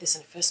I'm doing this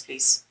in the first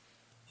place?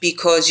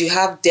 Because you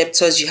have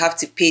debtors you have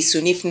to pay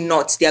soon. If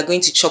not, they are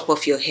going to chop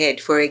off your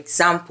head. For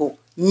example,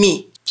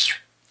 me.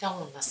 That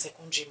one is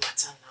secondary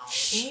matter now.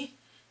 Eh?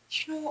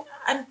 You know,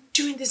 I'm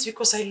doing this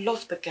because I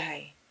love the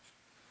guy.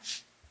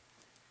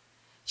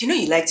 You know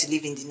you like to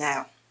live in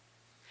denial.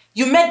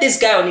 You met this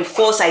guy on a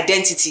false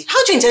identity.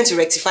 How do you intend to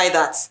rectify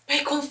that?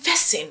 By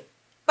confessing.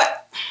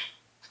 But,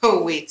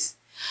 oh wait.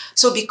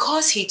 So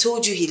because he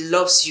told you he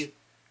loves you,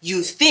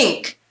 you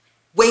think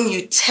when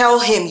you tell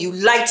him, you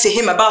lie to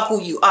him about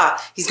who you are,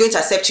 he's going to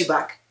accept you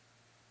back?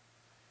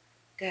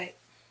 Guy,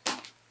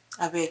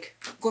 I beg,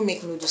 go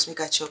make noodles, make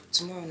a chop.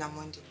 Tomorrow on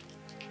Monday.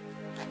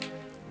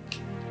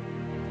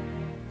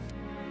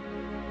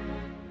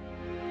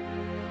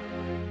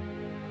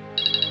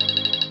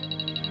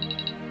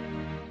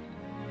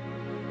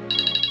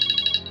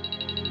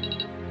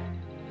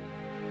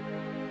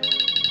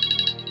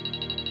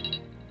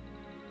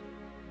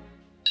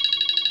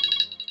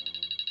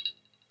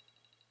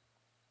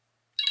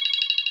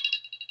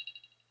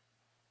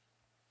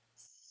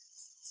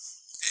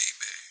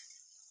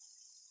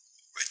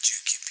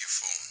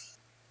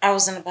 I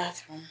was in the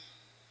bathroom. You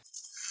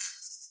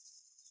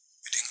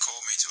didn't call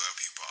me to help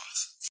you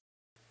bath.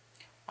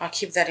 I'll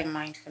keep that in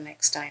mind for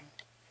next time.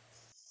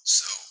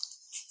 So,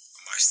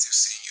 am I still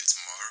seeing you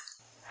tomorrow?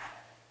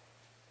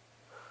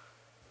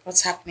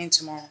 What's happening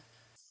tomorrow?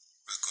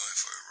 We're going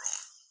for a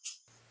run.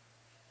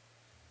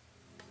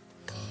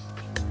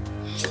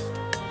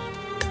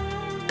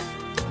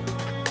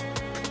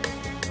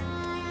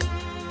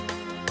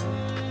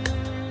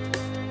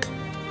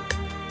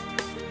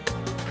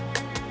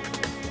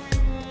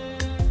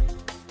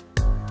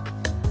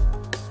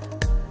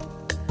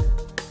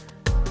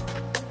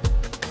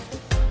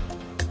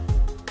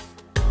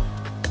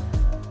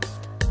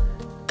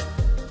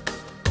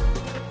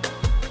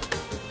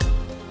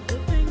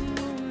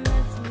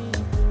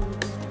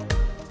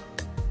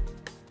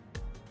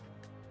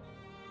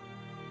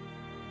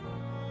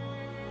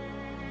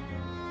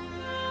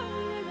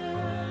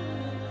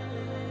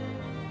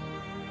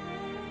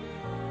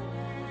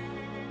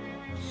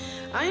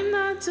 I'm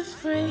not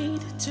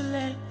afraid to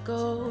let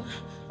go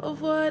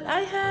of what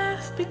I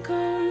have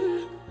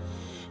become.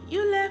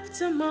 You left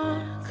a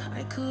mark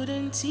I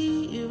couldn't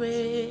erase.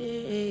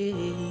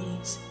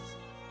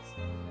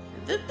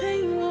 The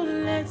pain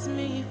won't let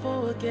me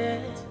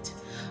forget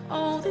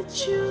all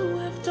that you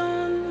have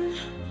done.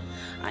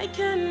 I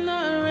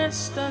cannot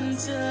rest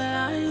until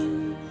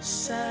I'm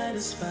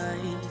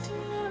satisfied.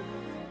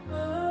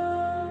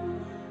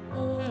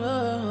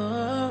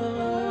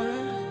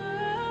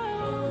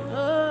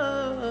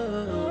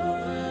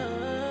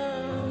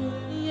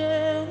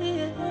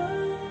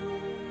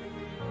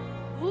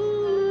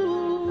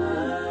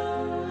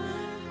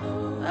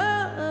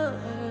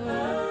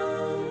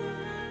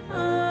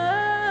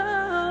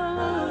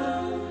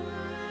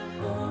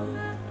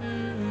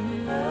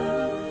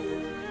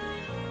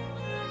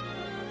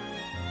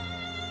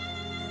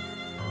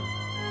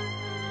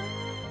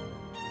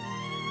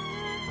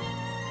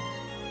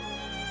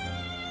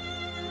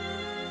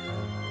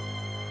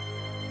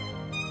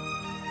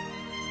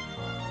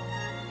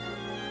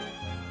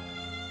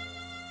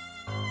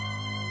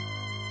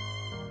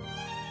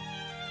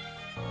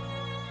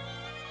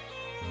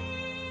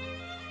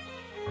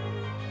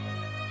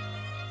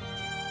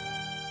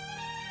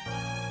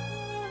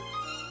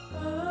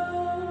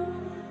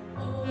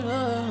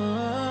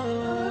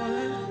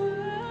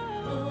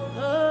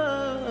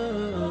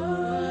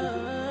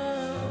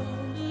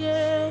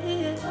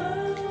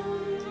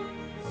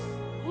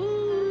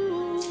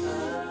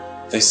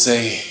 They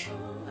say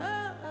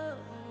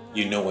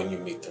you know when you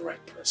meet the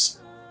right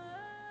person.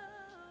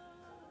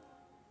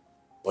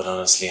 But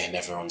honestly, I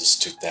never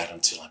understood that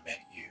until I met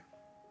you.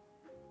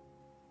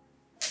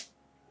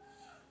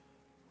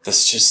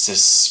 There's just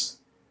this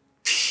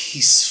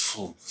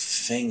peaceful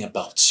thing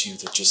about you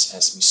that just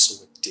has me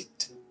so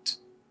addicted.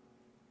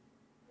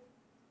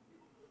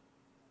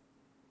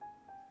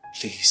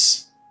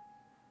 Please,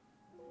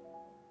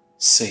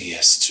 say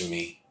yes to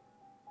me,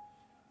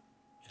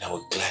 and I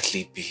will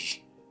gladly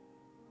be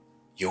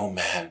your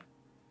man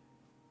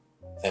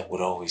that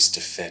would always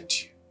defend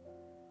you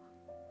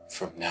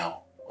from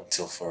now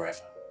until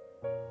forever.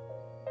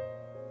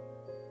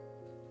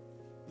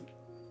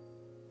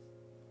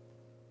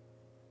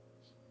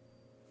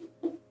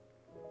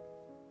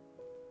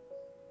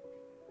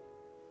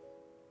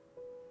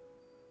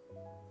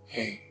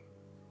 Hey.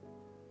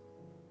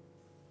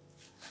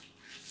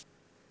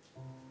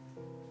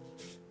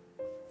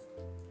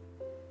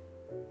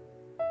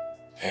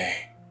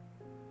 Hey.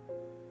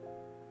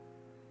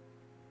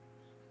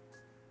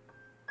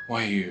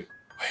 Why are you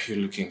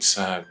looking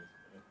sad?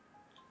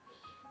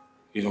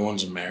 You don't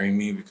want to marry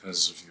me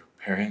because of your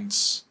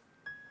parents?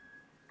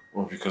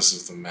 Or because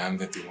of the man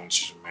that they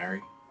want you to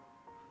marry?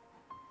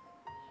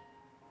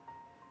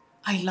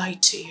 I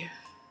lied to you.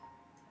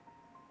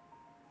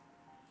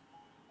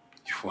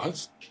 You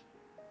what?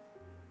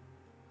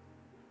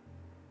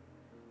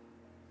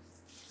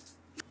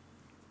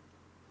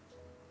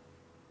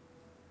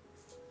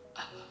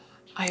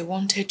 I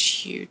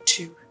wanted you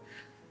to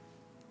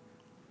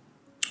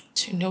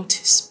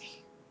notice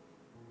me.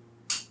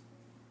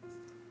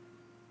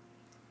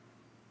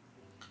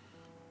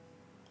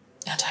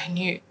 And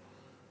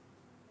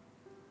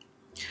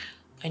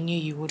I knew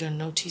you wouldn't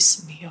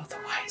notice me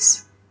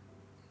otherwise.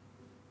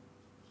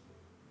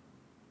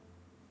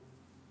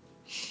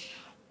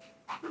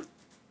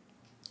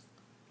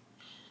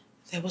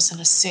 There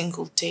wasn't a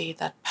single day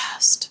that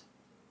passed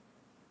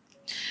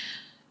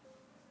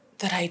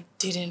that I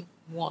didn't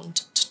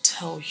want to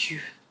tell you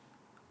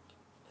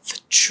the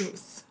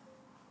truth.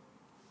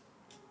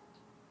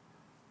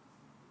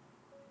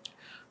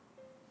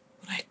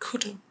 But I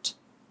couldn't.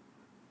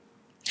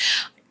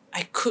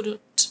 I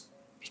couldn't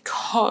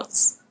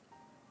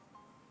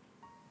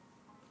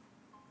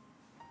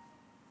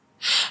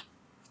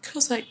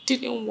because I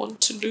didn't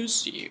want to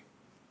lose you.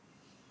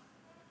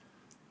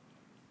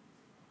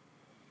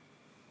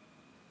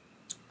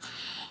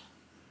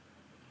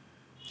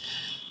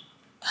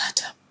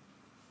 Adam,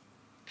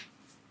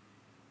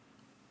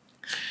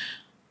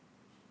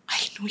 I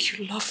know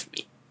you love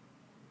me.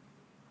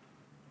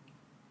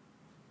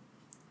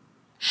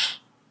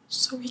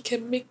 So we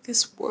can make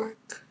this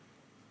work.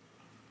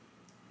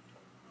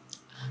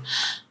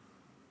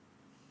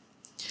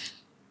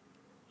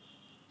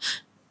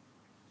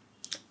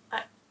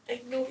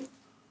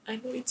 I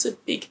know it's a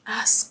big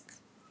ask.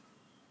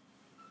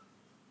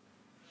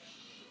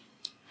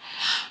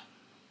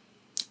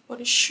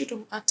 But it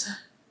shouldn't matter.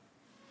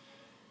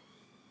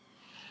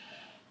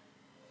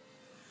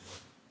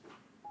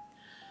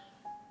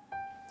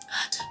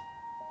 Adam.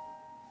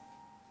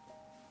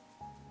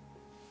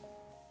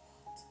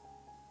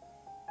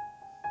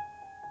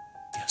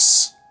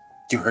 Yes,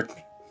 you heard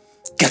me.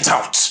 Get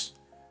out!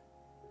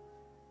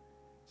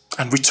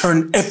 And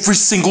return every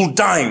single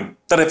dime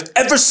that I've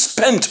ever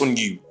spent on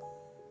you.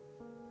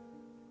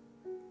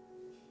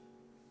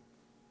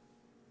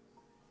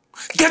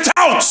 Get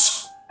out!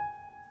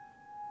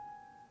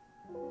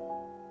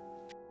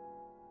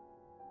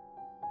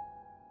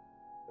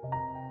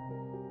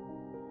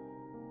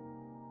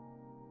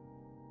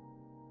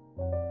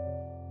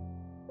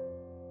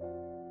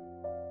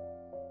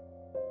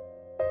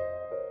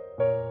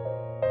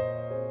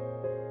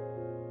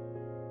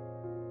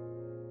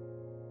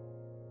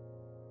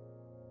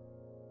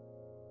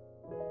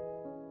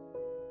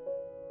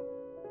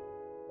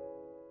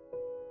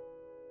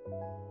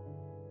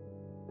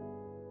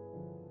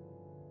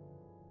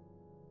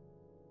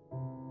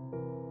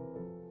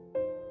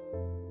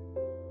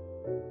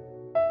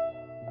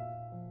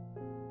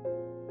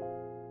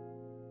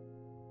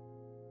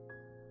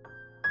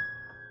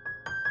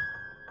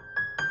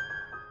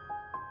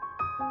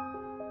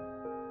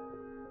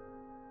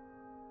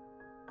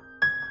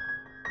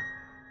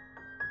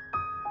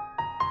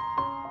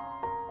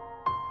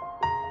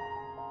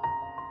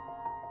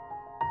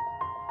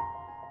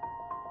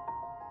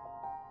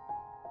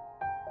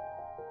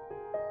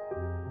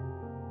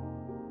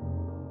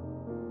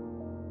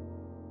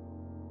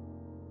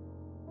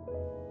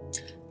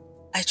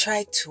 I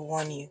tried to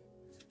warn you.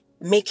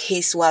 Make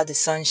haste while the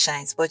sun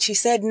shines. But she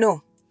said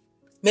no.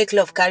 Make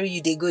love carry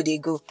you, they go, they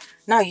go.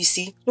 Now you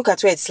see, look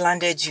at where it's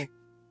landed you.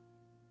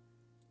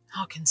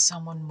 How can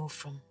someone move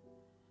from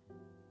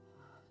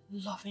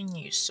loving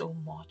you so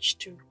much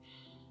to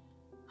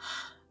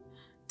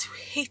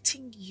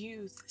hating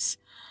you?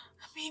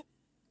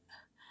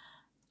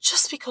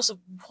 Just because of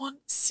one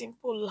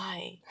simple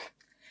lie.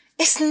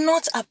 It's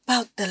not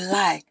about the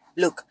lie.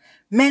 Look,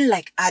 men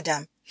like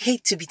Adam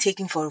hate to be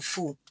taken for a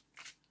fool.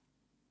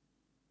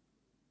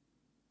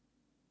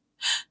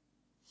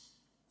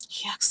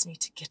 He asked me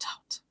to get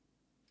out.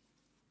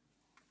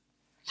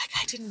 Like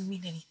I didn't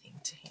mean anything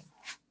to him.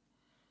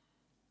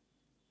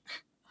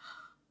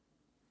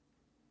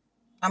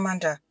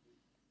 Amanda,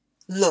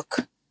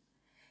 look,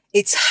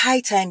 it's high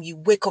time you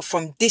wake up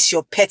from this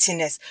your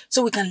pettiness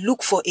so we can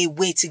look for a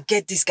way to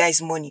get this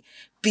guy's money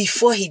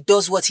before he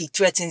does what he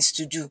threatens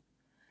to do.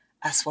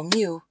 As for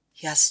me,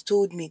 he has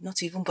told me not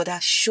to even bother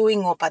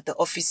showing up at the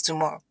office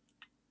tomorrow.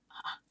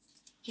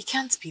 He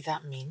can't be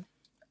that mean.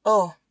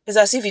 Oh, it's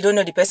as if you don't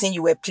know the person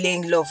you were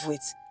playing love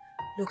with.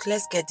 Look,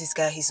 let's get this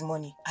guy his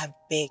money. I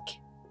beg.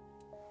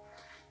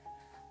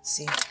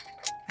 See,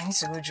 I need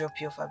to go drop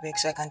you off, I beg,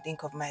 so I can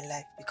think of my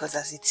life. Because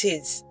as it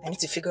is, I need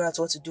to figure out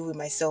what to do with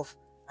myself.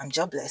 I'm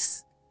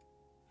jobless.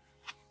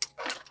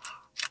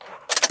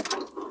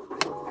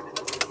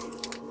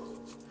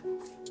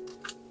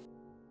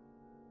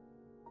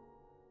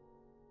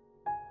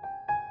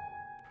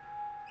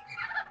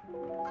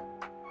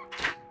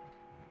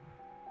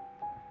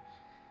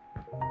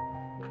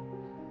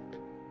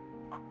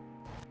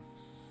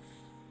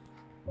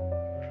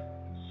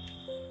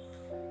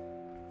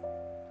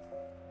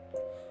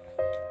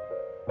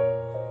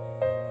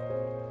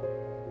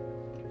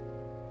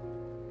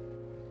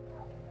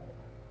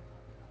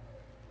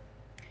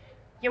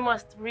 You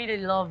must really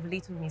love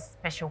little Miss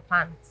Special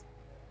Pants.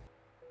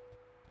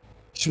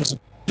 She was a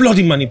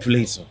bloody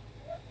manipulator.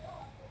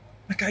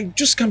 Like, I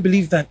just can't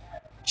believe that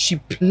she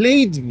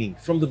played me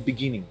from the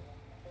beginning.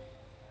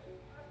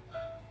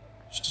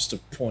 She's just a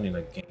pawn in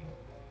a game.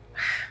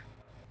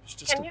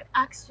 Can you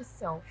ask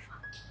yourself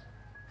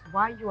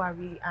why you are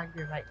really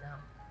angry right now?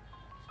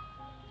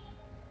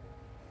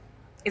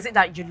 Is it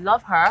that you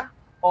love her,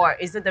 or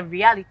is it the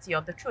reality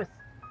of the truth?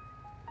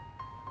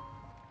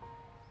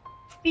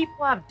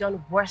 People have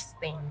done worse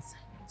things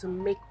to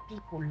make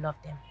people love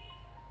them.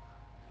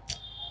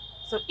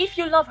 So if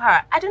you love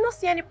her, I do not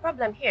see any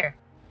problem here.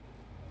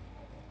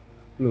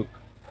 Look,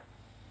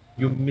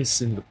 you're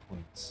missing the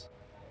point.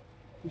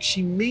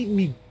 She made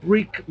me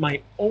break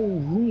my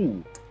own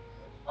rule.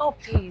 Oh,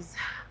 please.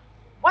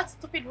 What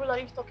stupid rule are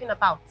you talking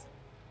about?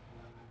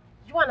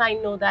 You and I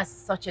know that's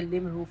such a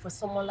lame rule for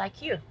someone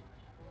like you.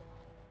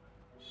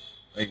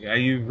 Like, are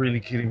you really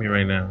kidding me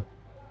right now?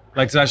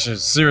 Like, Tasha,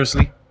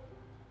 seriously?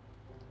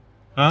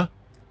 Huh?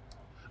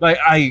 Like,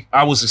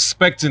 I was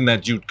expecting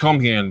that you'd come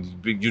here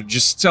and you'd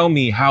just tell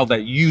me how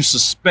that you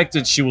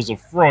suspected she was a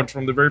fraud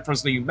from the very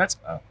first day you met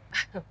her.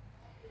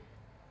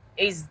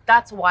 Is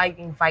that why you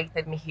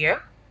invited me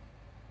here?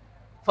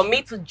 For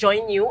me to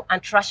join you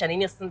and trash an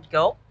innocent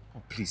girl?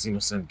 Oh, please,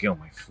 innocent girl,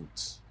 my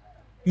foot.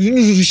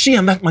 She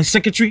and that, my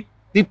secretary,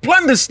 they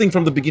planned this thing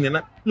from the beginning.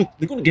 Look,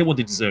 they're going to get what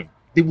they deserve.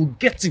 They will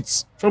get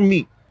it from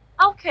me.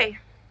 Okay.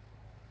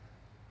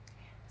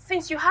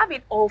 Since you have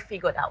it all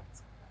figured out,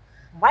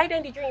 why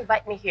then did you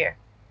invite me here?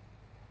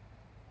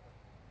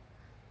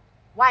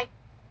 Why?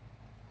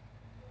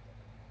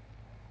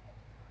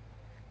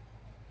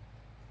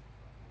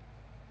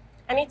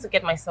 I need to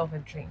get myself a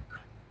drink.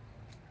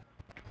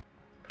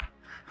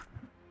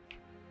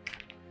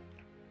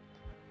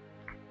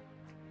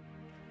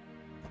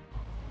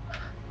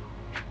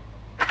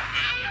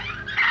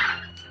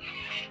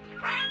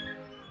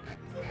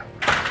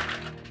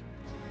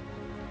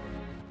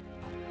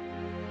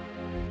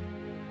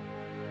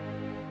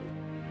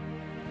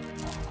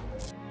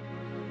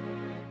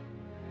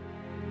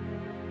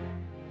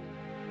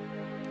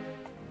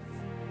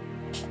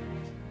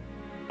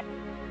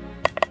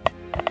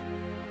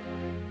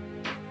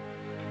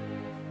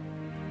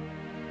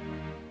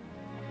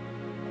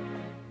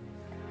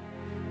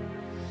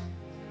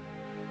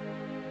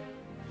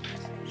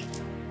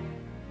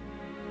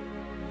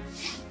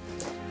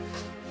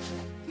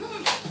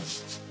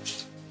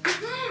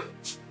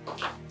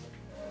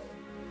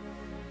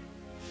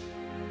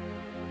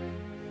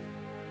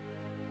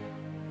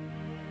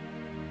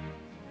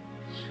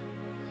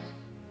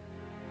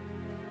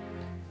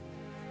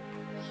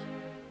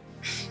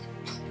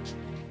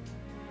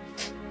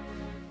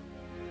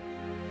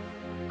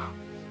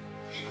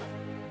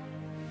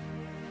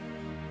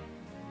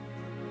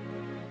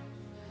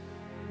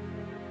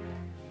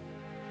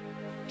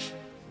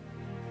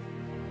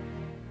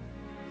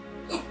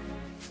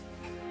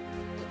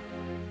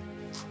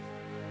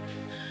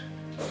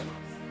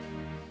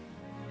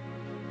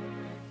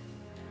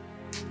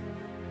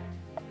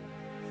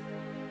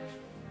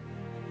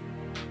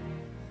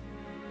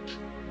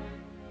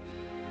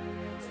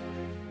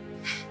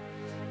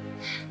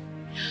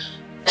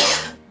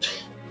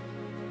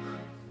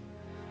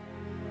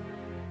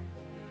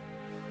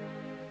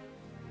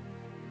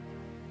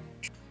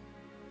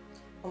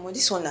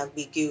 This one na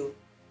big girl.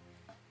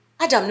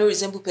 Adam no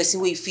resemble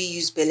person where you feel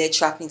use belle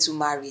trap into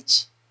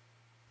marriage.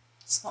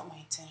 It's not my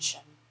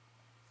intention.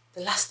 The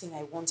last thing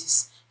I want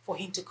is for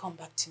him to come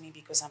back to me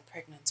because I'm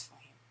pregnant for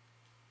him.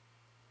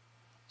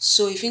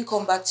 So if he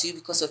come back to you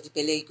because of the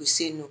belle, you go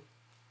say no.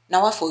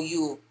 Now what for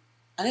you?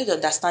 I need to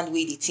understand the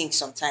way they think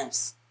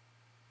sometimes.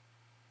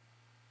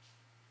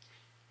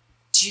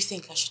 Do you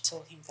think I should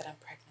tell him that I'm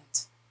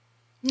pregnant?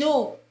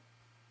 No.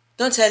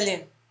 Don't tell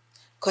him.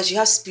 Because you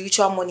have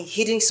spiritual money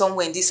hidden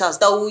somewhere in this house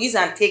that will use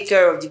and take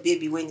care of the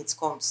baby when it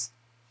comes.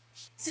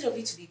 Instead of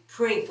you to be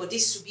praying for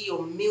this to be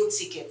your meal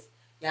ticket,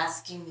 you're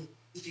asking me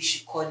if you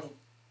should call him.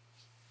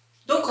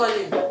 Don't call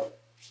him.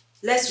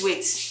 Let's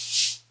wait.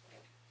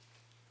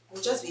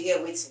 We'll just be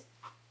here waiting.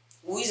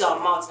 We'll use our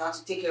mouth now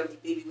to take care of the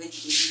baby when the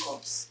baby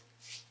comes.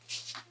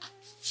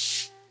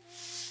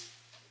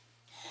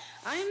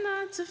 I'm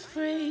not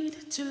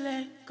afraid to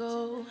let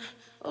go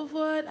of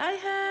what I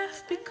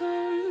have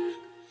become.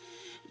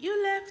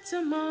 You left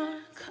a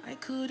mark I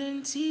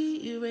couldn't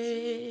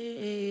erase.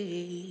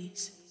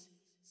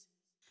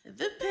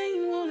 The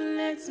pain won't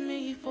let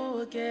me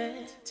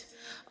forget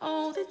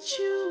all that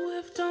you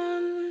have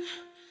done.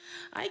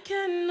 I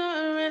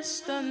cannot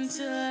rest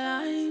until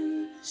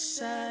I'm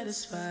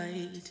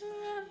satisfied.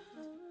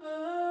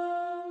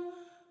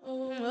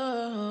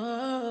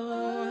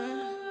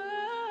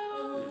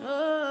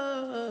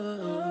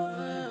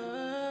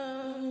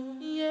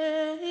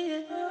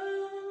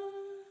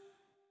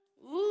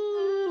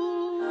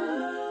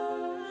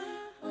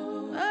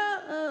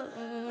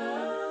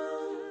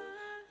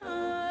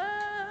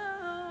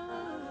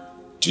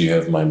 Do you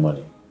have my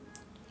money?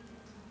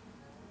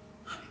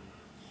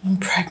 I'm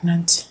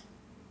pregnant.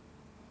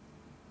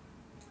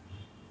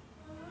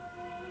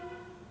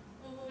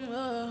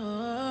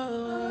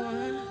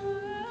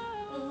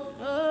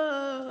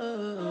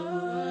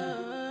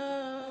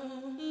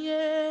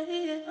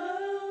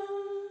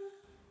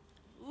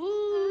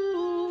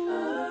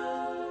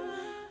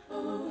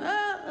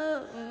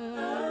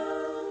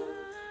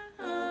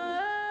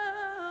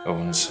 I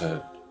once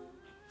had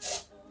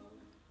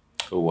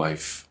a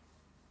wife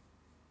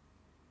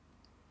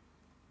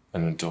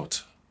and a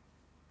daughter.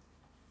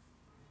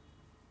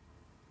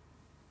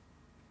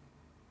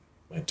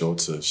 My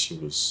daughter, she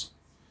was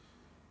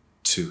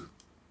 2.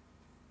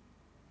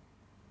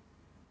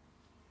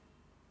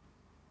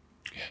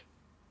 Yeah,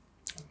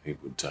 and they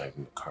would die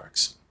in a car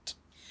accident.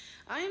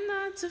 I'm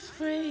not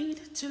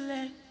afraid to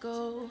let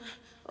go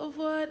of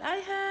what I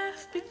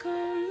have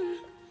become.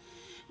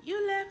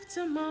 You left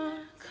a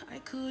mark I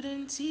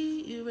couldn't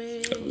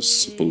erase. I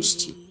was supposed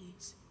to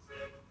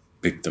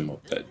pick them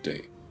up that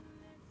day.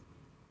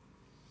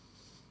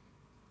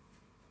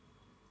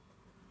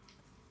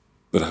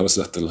 But I was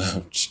at the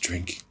lounge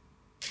drinking.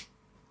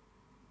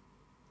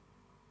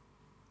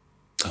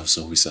 I was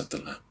always at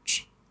the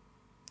lounge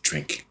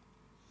drinking.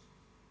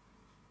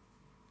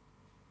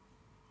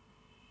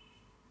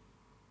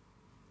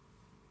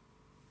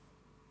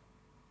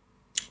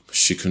 But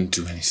she couldn't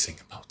do anything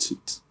about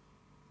it.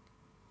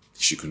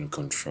 She couldn't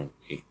confront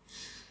me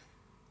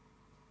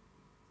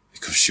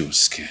because she was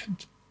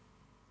scared.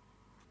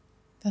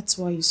 That's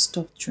why you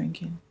stopped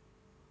drinking.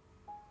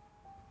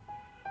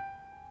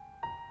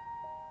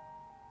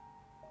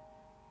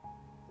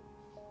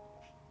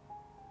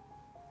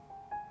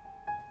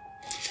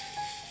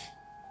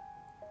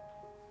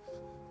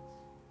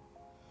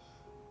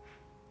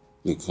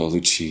 Look,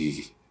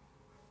 Oluchi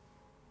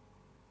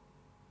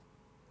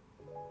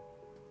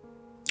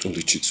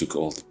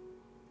took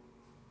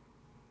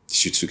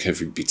she took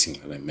every beating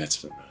that I met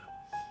from her.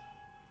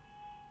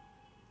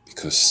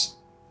 Because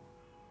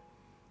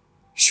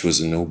she was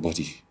a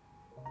nobody.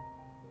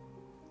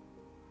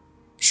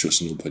 She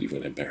was nobody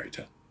when I married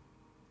her.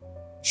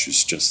 She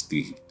was just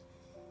the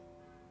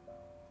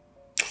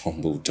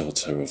humble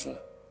daughter of a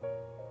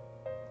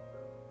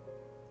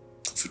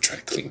dry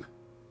cleaner.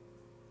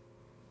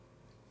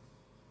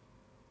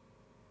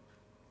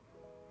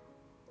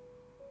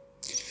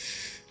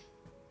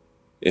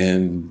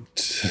 And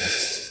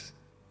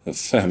her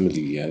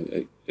family,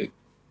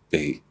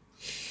 they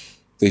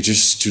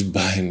just stood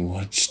by and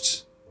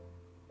watched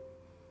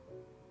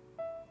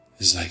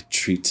as I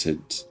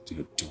treated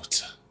their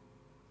daughter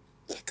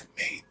like a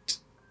maid.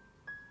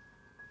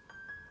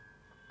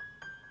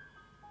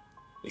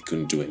 They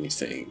couldn't do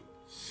anything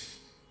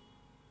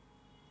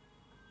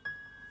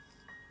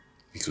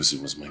because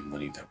it was my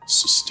money that was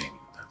sustaining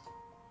them.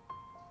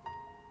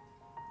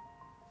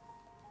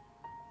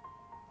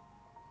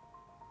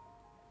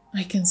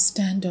 I can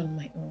stand on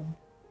my own.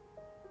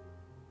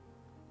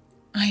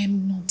 I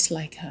am not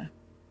like her.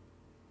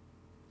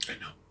 I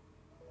know.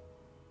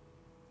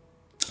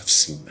 I've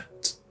seen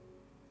that.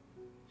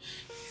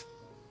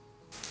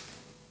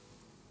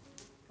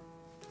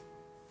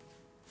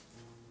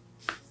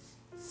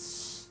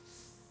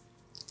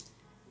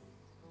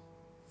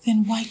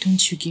 Then why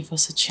don't you give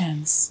us a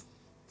chance?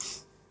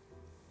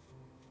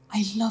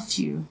 I love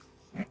you.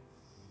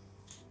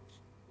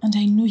 And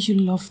I know you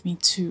love me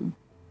too.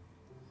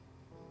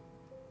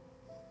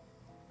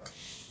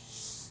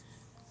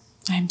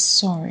 I'm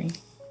sorry.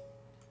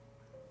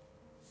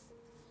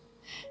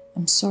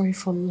 I'm sorry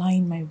for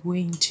lying my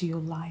way into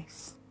your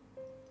life.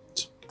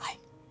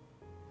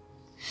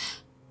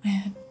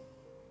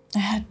 I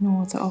had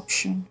no other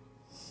option.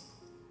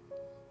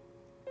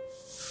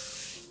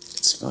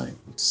 It's fine.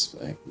 It's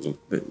fine.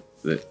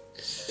 Look,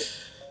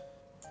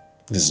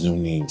 there's no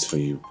need for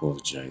you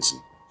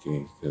apologizing,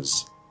 okay?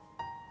 Because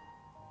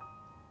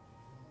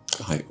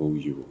I owe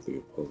you the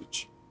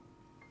apology.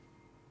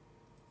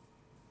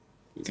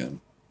 Again,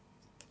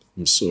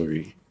 I'm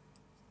sorry.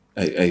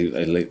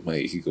 I let my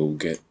ego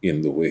get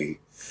in the way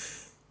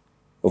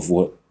of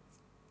what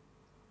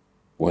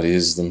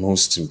is the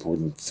most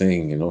important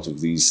thing in all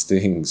of these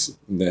things,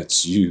 and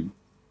that's you.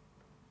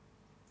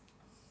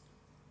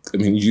 I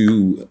mean,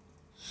 you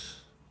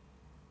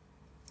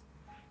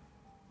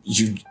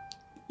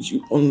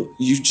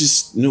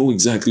just know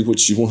exactly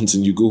what you want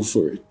and you go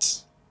for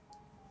it.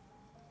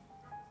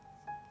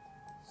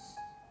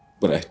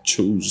 But I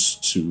chose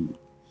to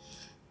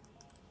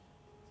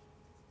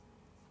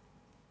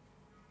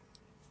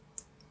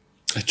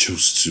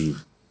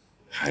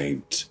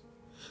hide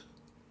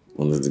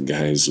under the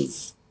guise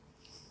of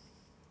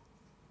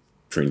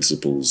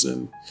principles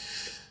and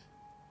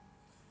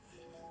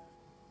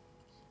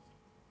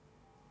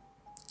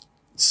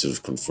instead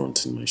of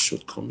confronting my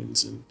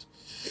shortcomings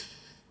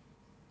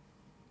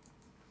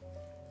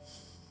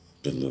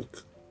but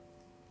look,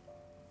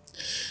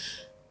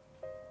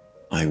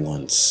 I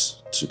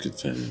once took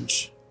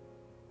advantage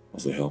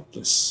of a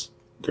helpless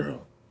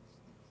girl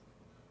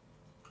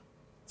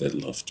that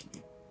loved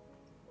me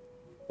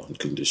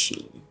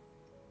unconditionally.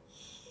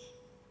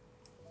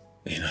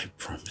 And I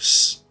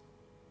promise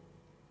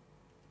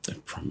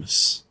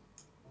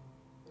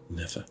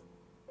never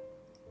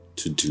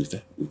to do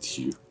that with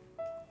you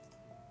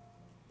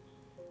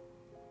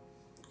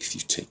if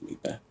you take me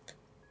back.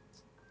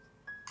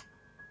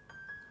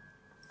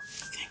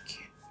 Thank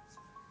you.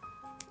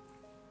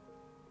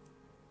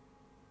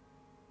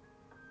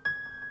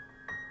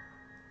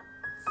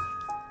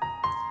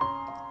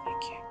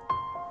 Thank you.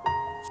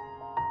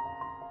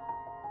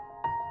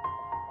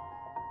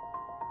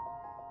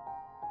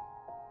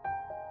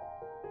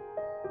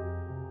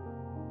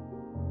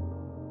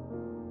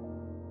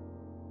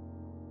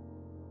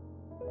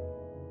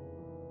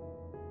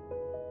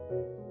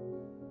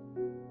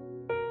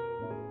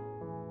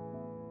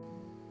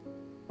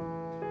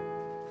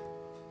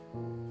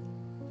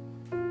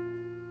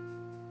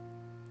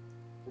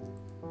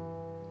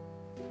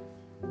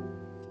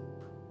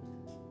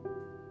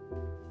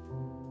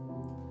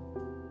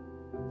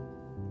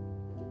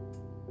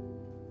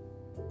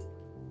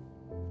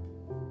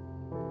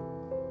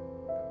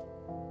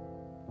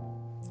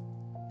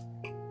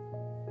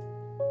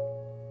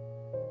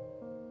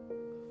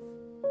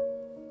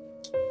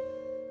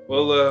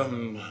 Well,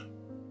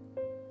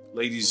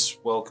 ladies,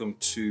 welcome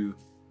to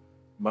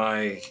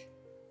my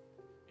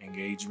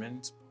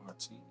engagement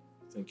party.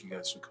 Thank you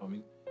guys for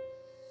coming.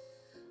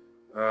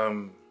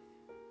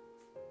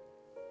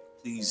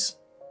 Please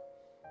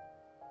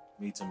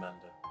meet Amanda,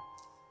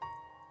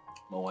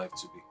 my wife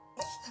to be.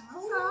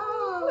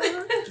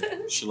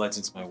 Oh. She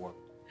lightens my world.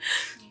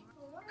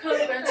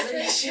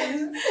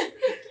 Congratulations.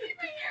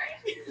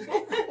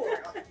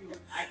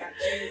 I got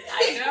you.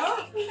 I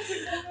know.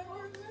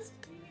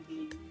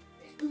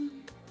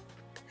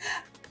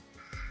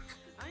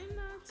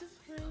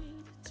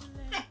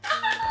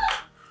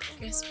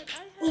 Guess what?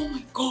 Oh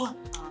my god.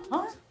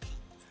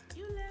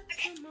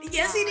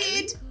 Yes, he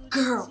did.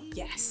 Girl,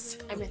 yes.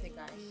 I met a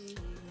guy.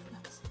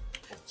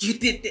 You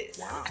did this.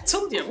 Wow. I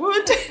told you I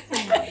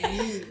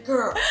would.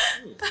 Girl.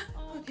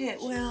 Okay,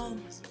 well,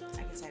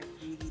 I guess I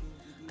really didn't,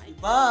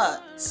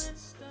 but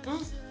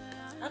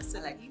I'm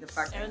still like the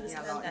fact that you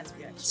allowed that to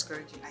be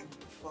discouraging and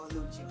you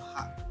followed your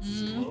heart.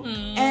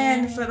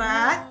 And for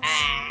that,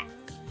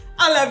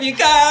 I love you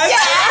guys.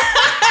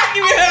 Yeah.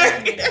 Give me a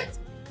hug.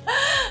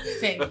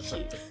 Thank you.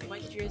 What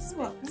did you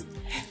expect?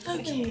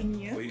 Okay.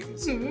 What do you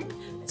consider?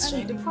 Let's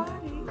join the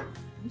party.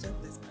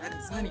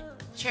 Let's honey.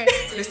 Cheers.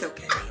 It's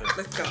okay.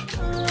 Let's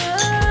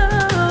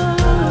go.